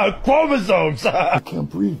 Chromosomes! I can't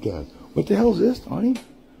breathe, guys. What the hell is this, Tony?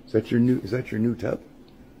 Is that your new tub?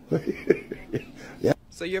 Yeah.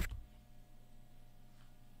 So you're...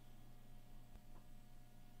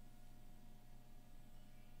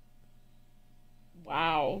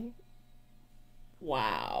 Wow.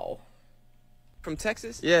 Wow. From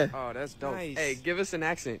Texas? Yeah. Oh, that's dope. Nice. Hey, give us an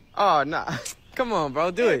accent. Oh, nah. Come on,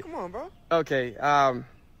 bro. Do it. Come on, bro. Okay. I'm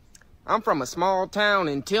from a small town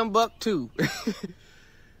in Timbuktu.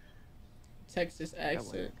 Texas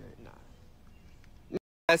accent.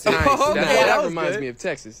 That's nice. Oh, that reminds me of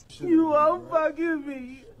Texas. You are fucking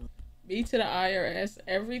me. Me to the IRS.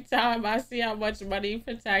 Every time I see how much money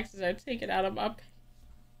for taxes are taken out of my pay.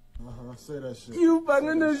 Say that shit. You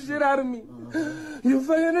fucking the shit out of me. You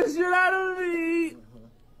fucking the shit out of me.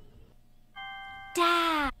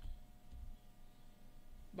 Dad.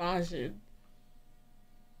 Majin.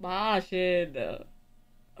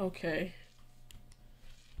 Okay.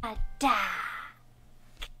 Wow,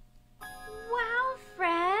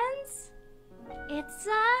 friends. It's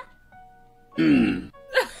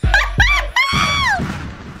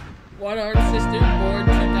One armed sister, born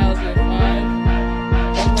 2005.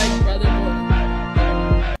 One leg brother, born.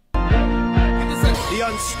 The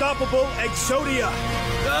unstoppable Exodia.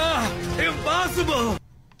 Impossible.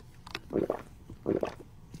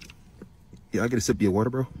 Yeah, I get a sip of your water,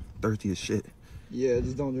 bro. Thirsty as shit. Yeah,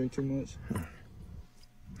 just don't drink too much.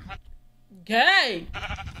 Gay.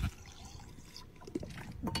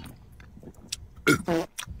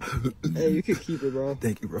 Hey, you can keep it, bro.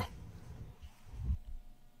 Thank you, bro.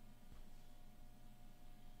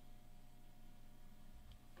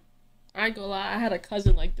 I ain't gonna lie, I had a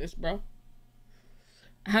cousin like this, bro.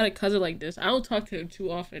 I don't talk to him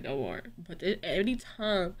too often no more. But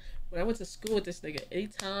anytime when I went to school with this nigga,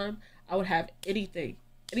 anytime I would have anything.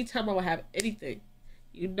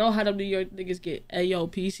 You know how them New York niggas get, hey, yo,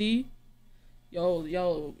 PC? Yo,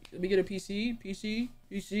 let me get a PC,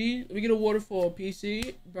 let me get a waterfall,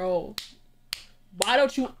 PC. Bro, why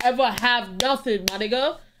don't you ever have nothing, my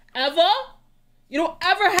nigga? Ever? You don't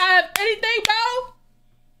ever have anything, bro?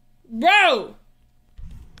 Bro!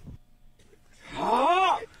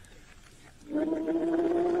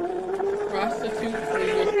 Prostitute for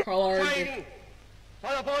your car.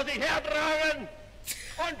 Soll vor sich hertragen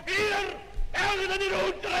und wir werden in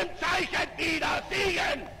unserem Zeichen wieder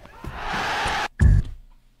siegen!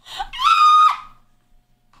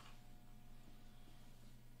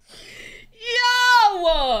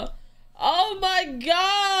 Yo! Oh my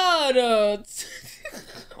god!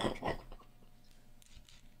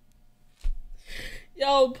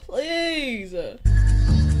 Yo, please!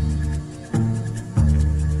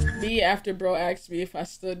 Me after bro asked me if I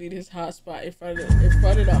still need his hotspot in front of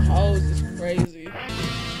the hoes is crazy.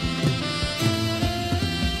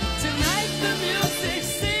 Tonight the music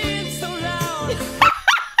seems so loud.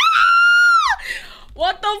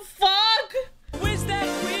 What the fuck? Wish that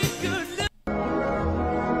we could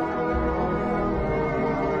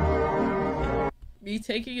Me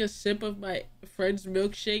taking a sip of my friend's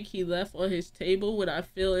milkshake he left on his table when I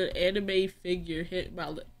feel an anime figure hit my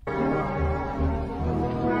lip.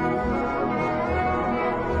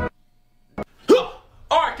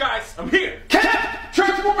 Alright guys, I'm here. Cap!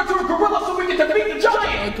 Transform into a gorilla so we can defeat the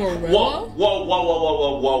giant! A gorilla?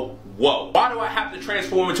 Whoa. Why do I have to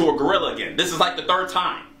transform into a gorilla again? This is like the third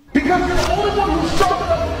time. Because you're the only one who's strong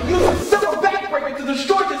enough to use a simple backbreaker to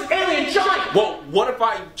destroy this alien giant! Well, what if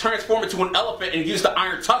I transform into an elephant and use the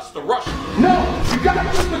iron tusk to rush him? No! You gotta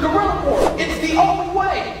use the gorilla form! It's the only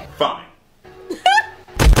way! Fine.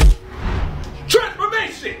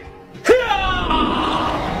 Transformation!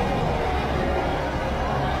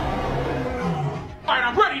 Alright,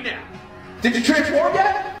 I'm ready now! Did you transform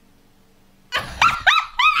yet?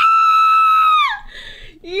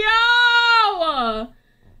 Yo!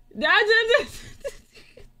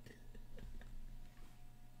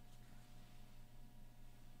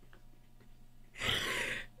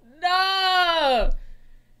 No!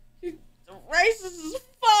 Racist as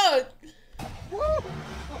fuck!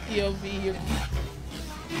 POV here.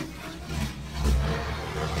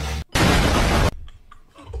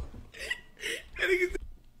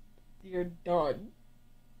 You're done.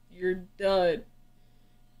 You're done.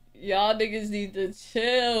 Y'all niggas need to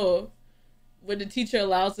chill. When the teacher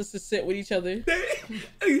allows us to sit with each other.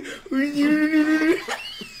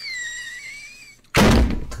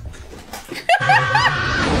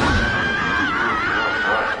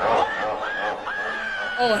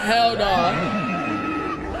 Oh, hell no.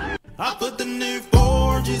 I put the new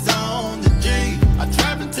 4Gs on the G. I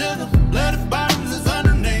trap until the bloody bottoms is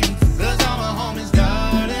underneath. Cause all my homies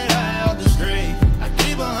got it out the street. I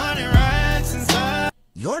keep 100 racks inside.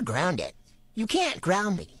 You're grounded. You can't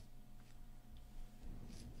ground me.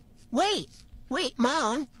 Wait,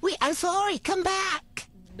 Mom. Wait, I'm sorry. Come back.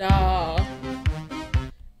 Nah.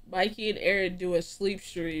 Mikey and Aaron do a sleep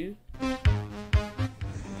stream.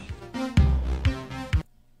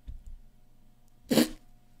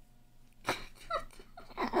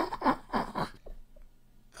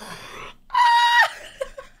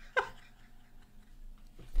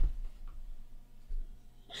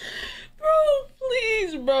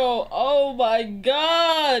 bro. Oh my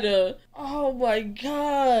god. Oh my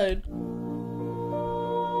god.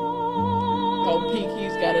 Oh,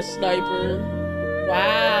 Pinky's got a sniper.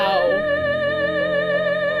 Wow.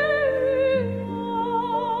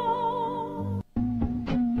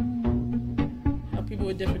 How people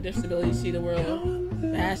with different disabilities see the world.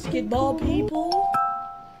 Basketball people.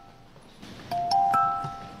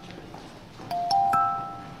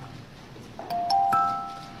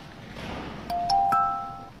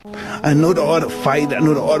 I know the art of fight. I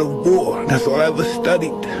know the art of war. That's all I ever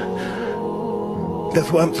studied.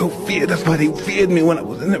 That's why I'm so feared. That's why they feared me when I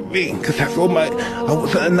was in the ring. Because that's all I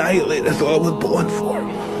was an annihilator. That's all I was born for.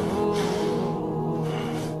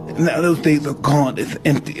 And now those days are gone. It's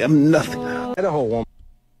empty. I'm nothing.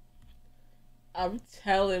 I'm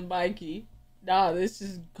telling Mikey. Nah, this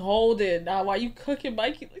is golden. Nah, why you cooking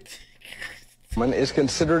Mikey like that? Is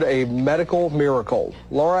considered a medical miracle.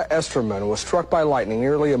 Laura Esterman was struck by lightning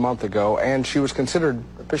nearly a month ago, and she was considered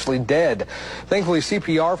officially dead. Thankfully,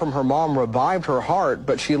 CPR from her mom revived her heart,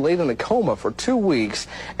 but she laid in a coma for 2 weeks,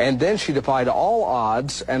 and then she defied all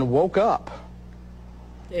odds and woke up.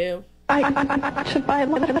 Damn. I should buy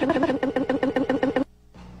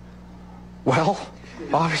Well,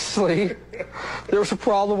 obviously, there was a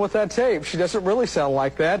problem with that tape. She doesn't really sound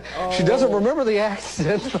like that. Oh. She doesn't remember the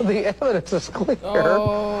accident, but the evidence is clear.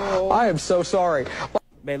 Oh. I am so sorry.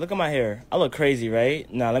 Babe, look at my hair. I look crazy,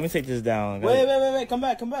 right? Nah, let me take this down. Wait. Come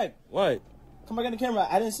back. What? Come back in the camera.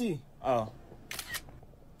 I didn't see. Oh.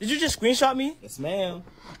 Did you just screenshot me? Yes, ma'am.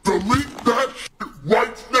 Delete that shit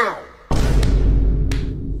right now.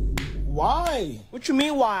 Why? What you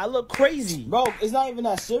mean why? I look crazy. Bro, it's not even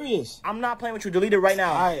that serious. I'm not playing with you. Delete it right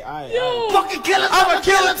now. Alright. Fucking kill it. I'm a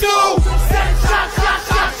killer too.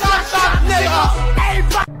 Shot, nigga.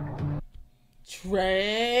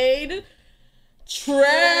 Trade.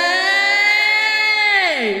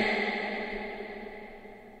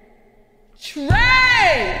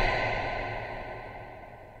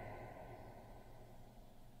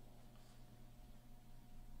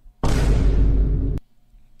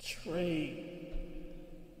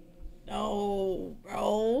 No,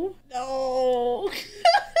 bro. No.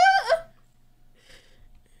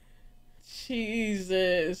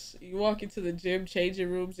 Jesus. You walk into the gym, changing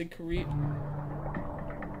rooms in Korea.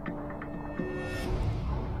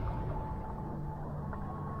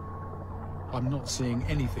 I'm not seeing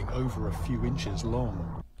anything over a few inches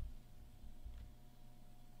long.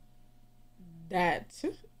 That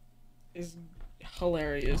is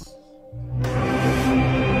hilarious.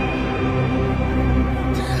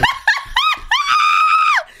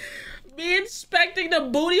 Me inspecting the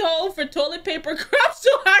booty hole for toilet paper crumbs so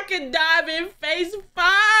I can dive in face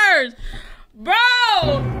first. Bro!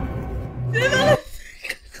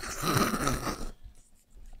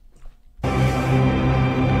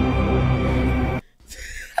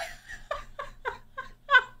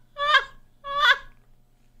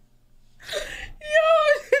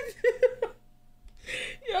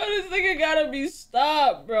 Yo, this nigga gotta be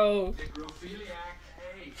stopped, bro.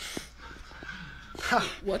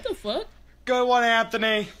 What the fuck? Good one,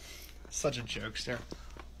 Anthony. Such a jokester.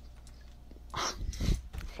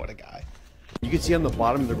 What a guy. You can see on the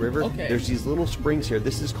bottom of the river, Okay. there's these little springs here.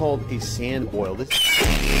 This is called a sand boil.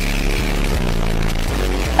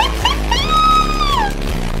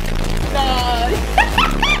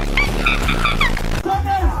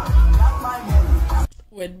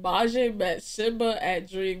 When Majin met Simba at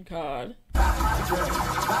DreamCon.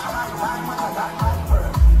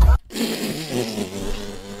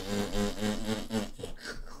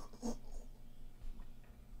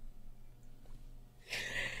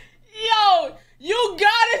 Yo, you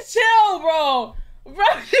gotta chill, bro.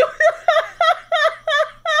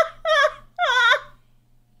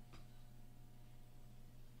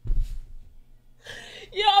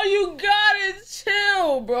 Yo, you gotta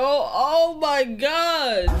chill, bro. Oh my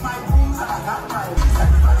god.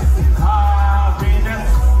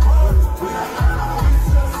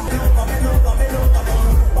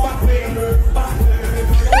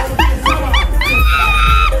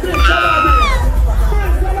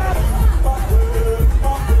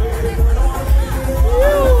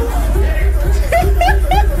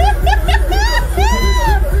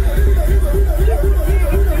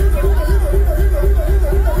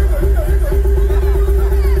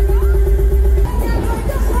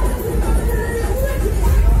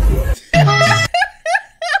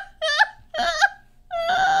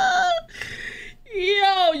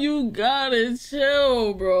 Yo, you gotta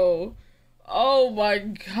chill, bro. Oh my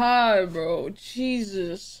god, bro.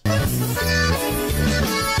 Jesus. Yo,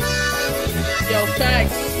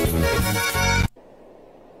 facts.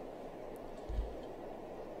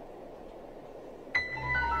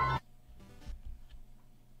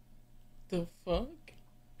 The fuck?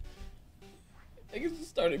 I guess he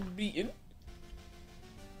started beating.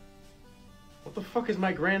 What the fuck is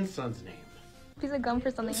my grandson's name? Piece of gum for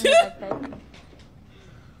something in your backpack.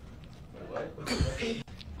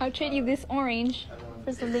 I'll trade you this orange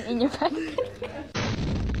for something in your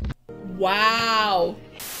backpack. Wow.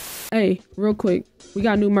 Hey, real quick. We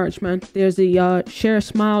got new merch, man. There's the Share a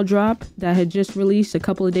Smile drop that had just released a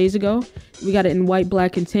couple of days ago. We got it in white,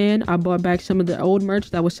 black, and tan. I bought back some of the old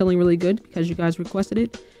merch that was selling really good because you guys requested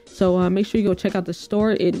it. So make sure you go check out the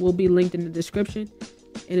store. It will be linked in the description.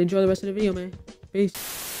 And enjoy the rest of the video, man.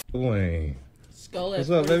 Peace. Wayne. Skull. What's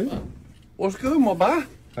up, baby? What's good, my boy?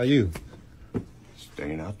 How you?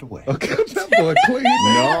 Staying out the way. Okay, that boy clean,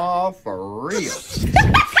 man. No, for real.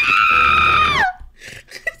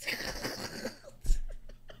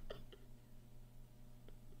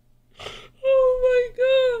 Oh my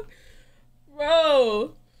god.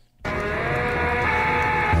 Bro.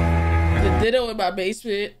 The ditto in my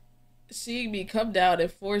basement. Seeing me come down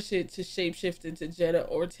and force it to shapeshift into Jenna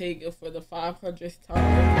Ortega for the 500th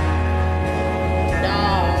time.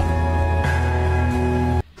 Nah.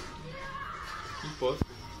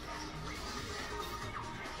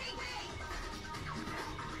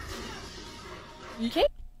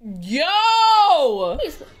 Yo!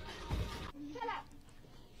 This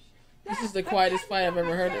is the quietest fight I've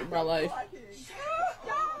ever heard in my life.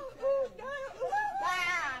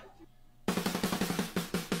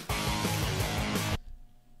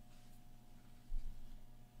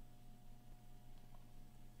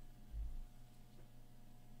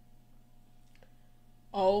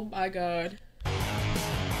 Oh my god.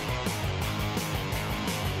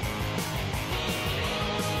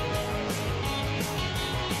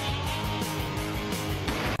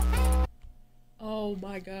 Oh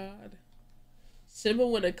my god. Simba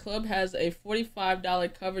when a club has a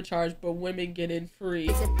 $45 cover charge but women get in free.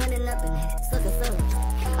 I'm in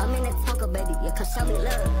the taco, baby. You can show me love. I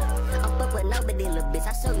fuck with nobody, little bitch.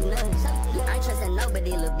 I show you love. I ain't trusting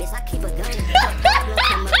nobody, little bitch. I keep a gun.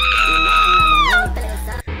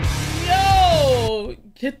 Yo!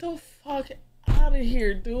 Get the fuck out of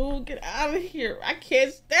here, dude. Get out of here. I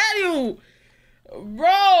can't stand you.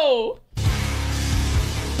 Bro!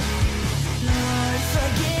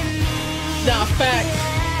 Nah, facts.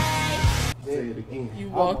 You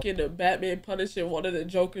walk into Batman punishing one of the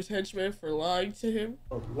Joker's henchmen for lying to him.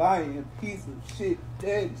 A lying piece of shit,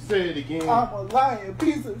 daddy. Say it again. I'm a lying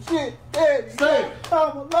piece of shit, daddy. Say it.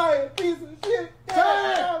 I'm a lying piece of shit, daddy. Say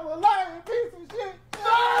it. I'm a lying piece of shit,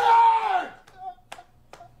 daddy.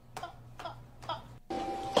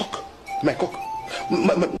 Man, cook.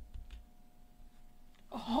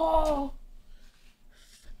 Oh.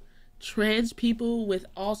 Trans people with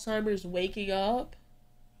Alzheimer's waking up.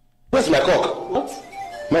 Where's my cock? What?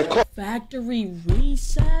 My cock. Factory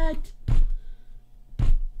reset.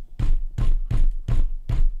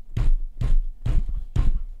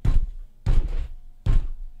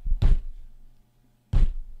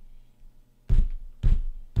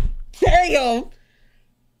 Damn!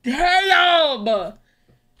 Damn!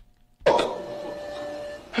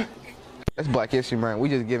 That's Black History Month. We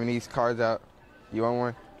just giving these cards out. You want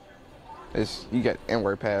one? You got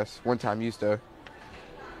N-word pass. One time used to.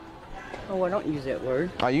 Oh, I don't use that word.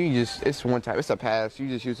 Oh, you can just, it's one time. It's a pass. You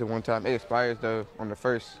just use it one time. It expires though on the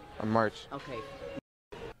 1st of March. Okay.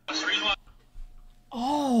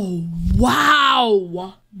 Oh,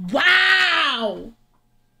 wow! Wow!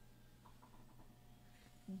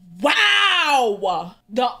 Wow!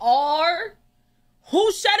 The R?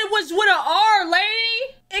 Who said it was with an R,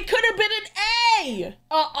 lady? It could have been an A!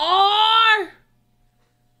 A R?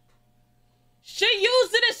 She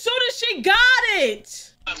used it as soon as she got it!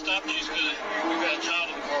 Stop these because we've got a child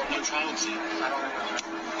in the car with no child seat. I don't know.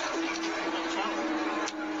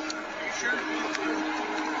 Are you sure?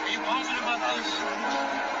 Are you positive about this?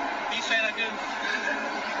 Are you saying I did?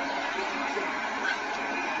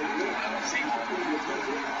 I don't see one.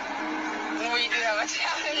 What do you do? Have a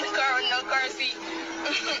child in the car with no car seat.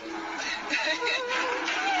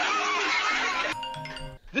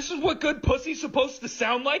 This is what good pussy's supposed to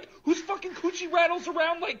sound like? Whose fucking coochie rattles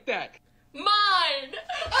around like that? Mine!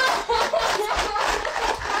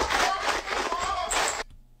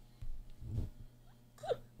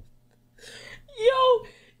 Yo,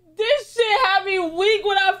 this shit had me weak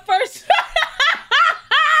when I first...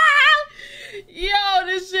 Yo,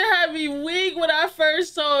 this shit had me weak when I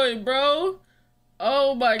first saw it, bro.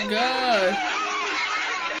 Oh my god.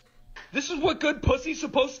 This is what good pussy's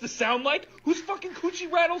supposed to sound like? Whose fucking coochie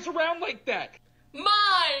rattles around like that?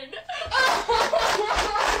 Mine!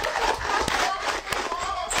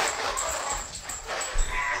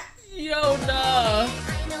 Yo, nah.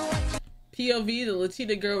 POV, the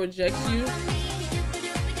Latina girl rejects you.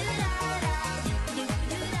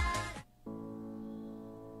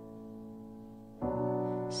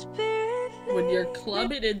 When you're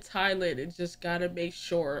clubbing in Thailand, it just gotta make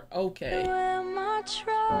sure. Okay. Bet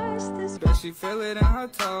she feel it in her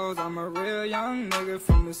toes. I'm a real young nigga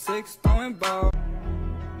from the 6th throwing ball.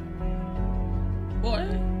 What?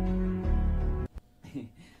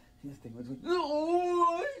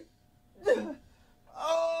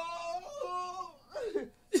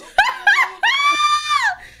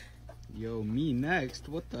 Yo, me next.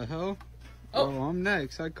 What the hell? Oh, bro, I'm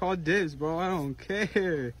next. I call dibs, bro. I don't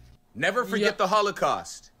care. Never forget the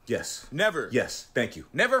Holocaust. Yes. Never. Yes. Thank you.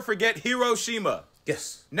 Never forget Hiroshima.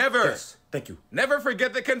 Yes. Never. Yes. Thank you. Never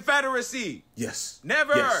forget the Confederacy. Yes.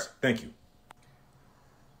 Never. Yes. Thank you.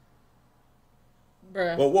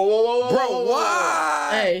 Bruh. Whoa, whoa, whoa, whoa, whoa. Bro,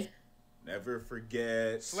 what? Hey. Never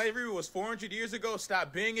forget. Slavery was 400 years ago.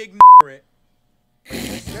 Stop being ignorant.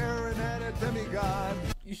 Staring at a demigod.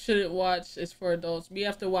 You shouldn't watch. It's for adults. Me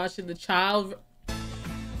after watching the child.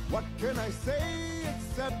 What can I say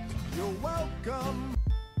except you're welcome?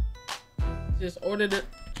 Just ordered it.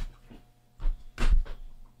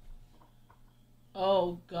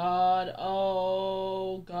 Oh God.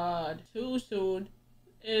 Oh God. Too soon.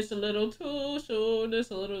 It's a little too soon.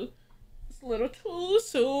 It's a little too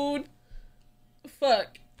soon.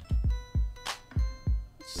 Fuck.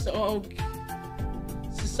 So,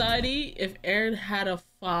 society, if Aaron had a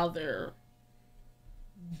father.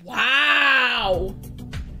 Wow.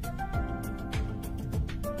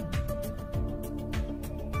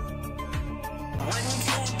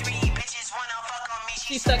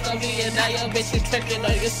 She stuck on me and now your bitch is tricking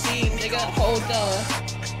on your scene, nigga. Hold on.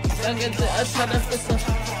 I'm trying to put some.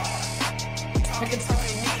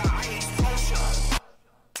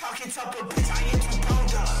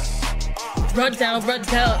 Run down, down.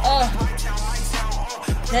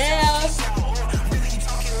 Damn.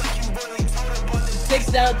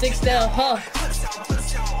 Dicks down, huh?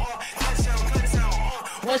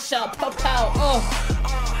 One shot, pop out,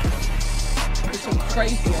 It's so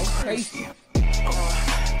crazy, I'm crazy.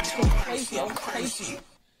 I'm crazy.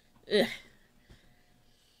 Ugh.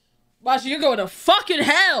 Masha, you're going to fucking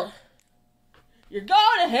hell. You're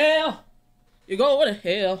going to hell. You're going to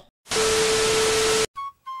hell.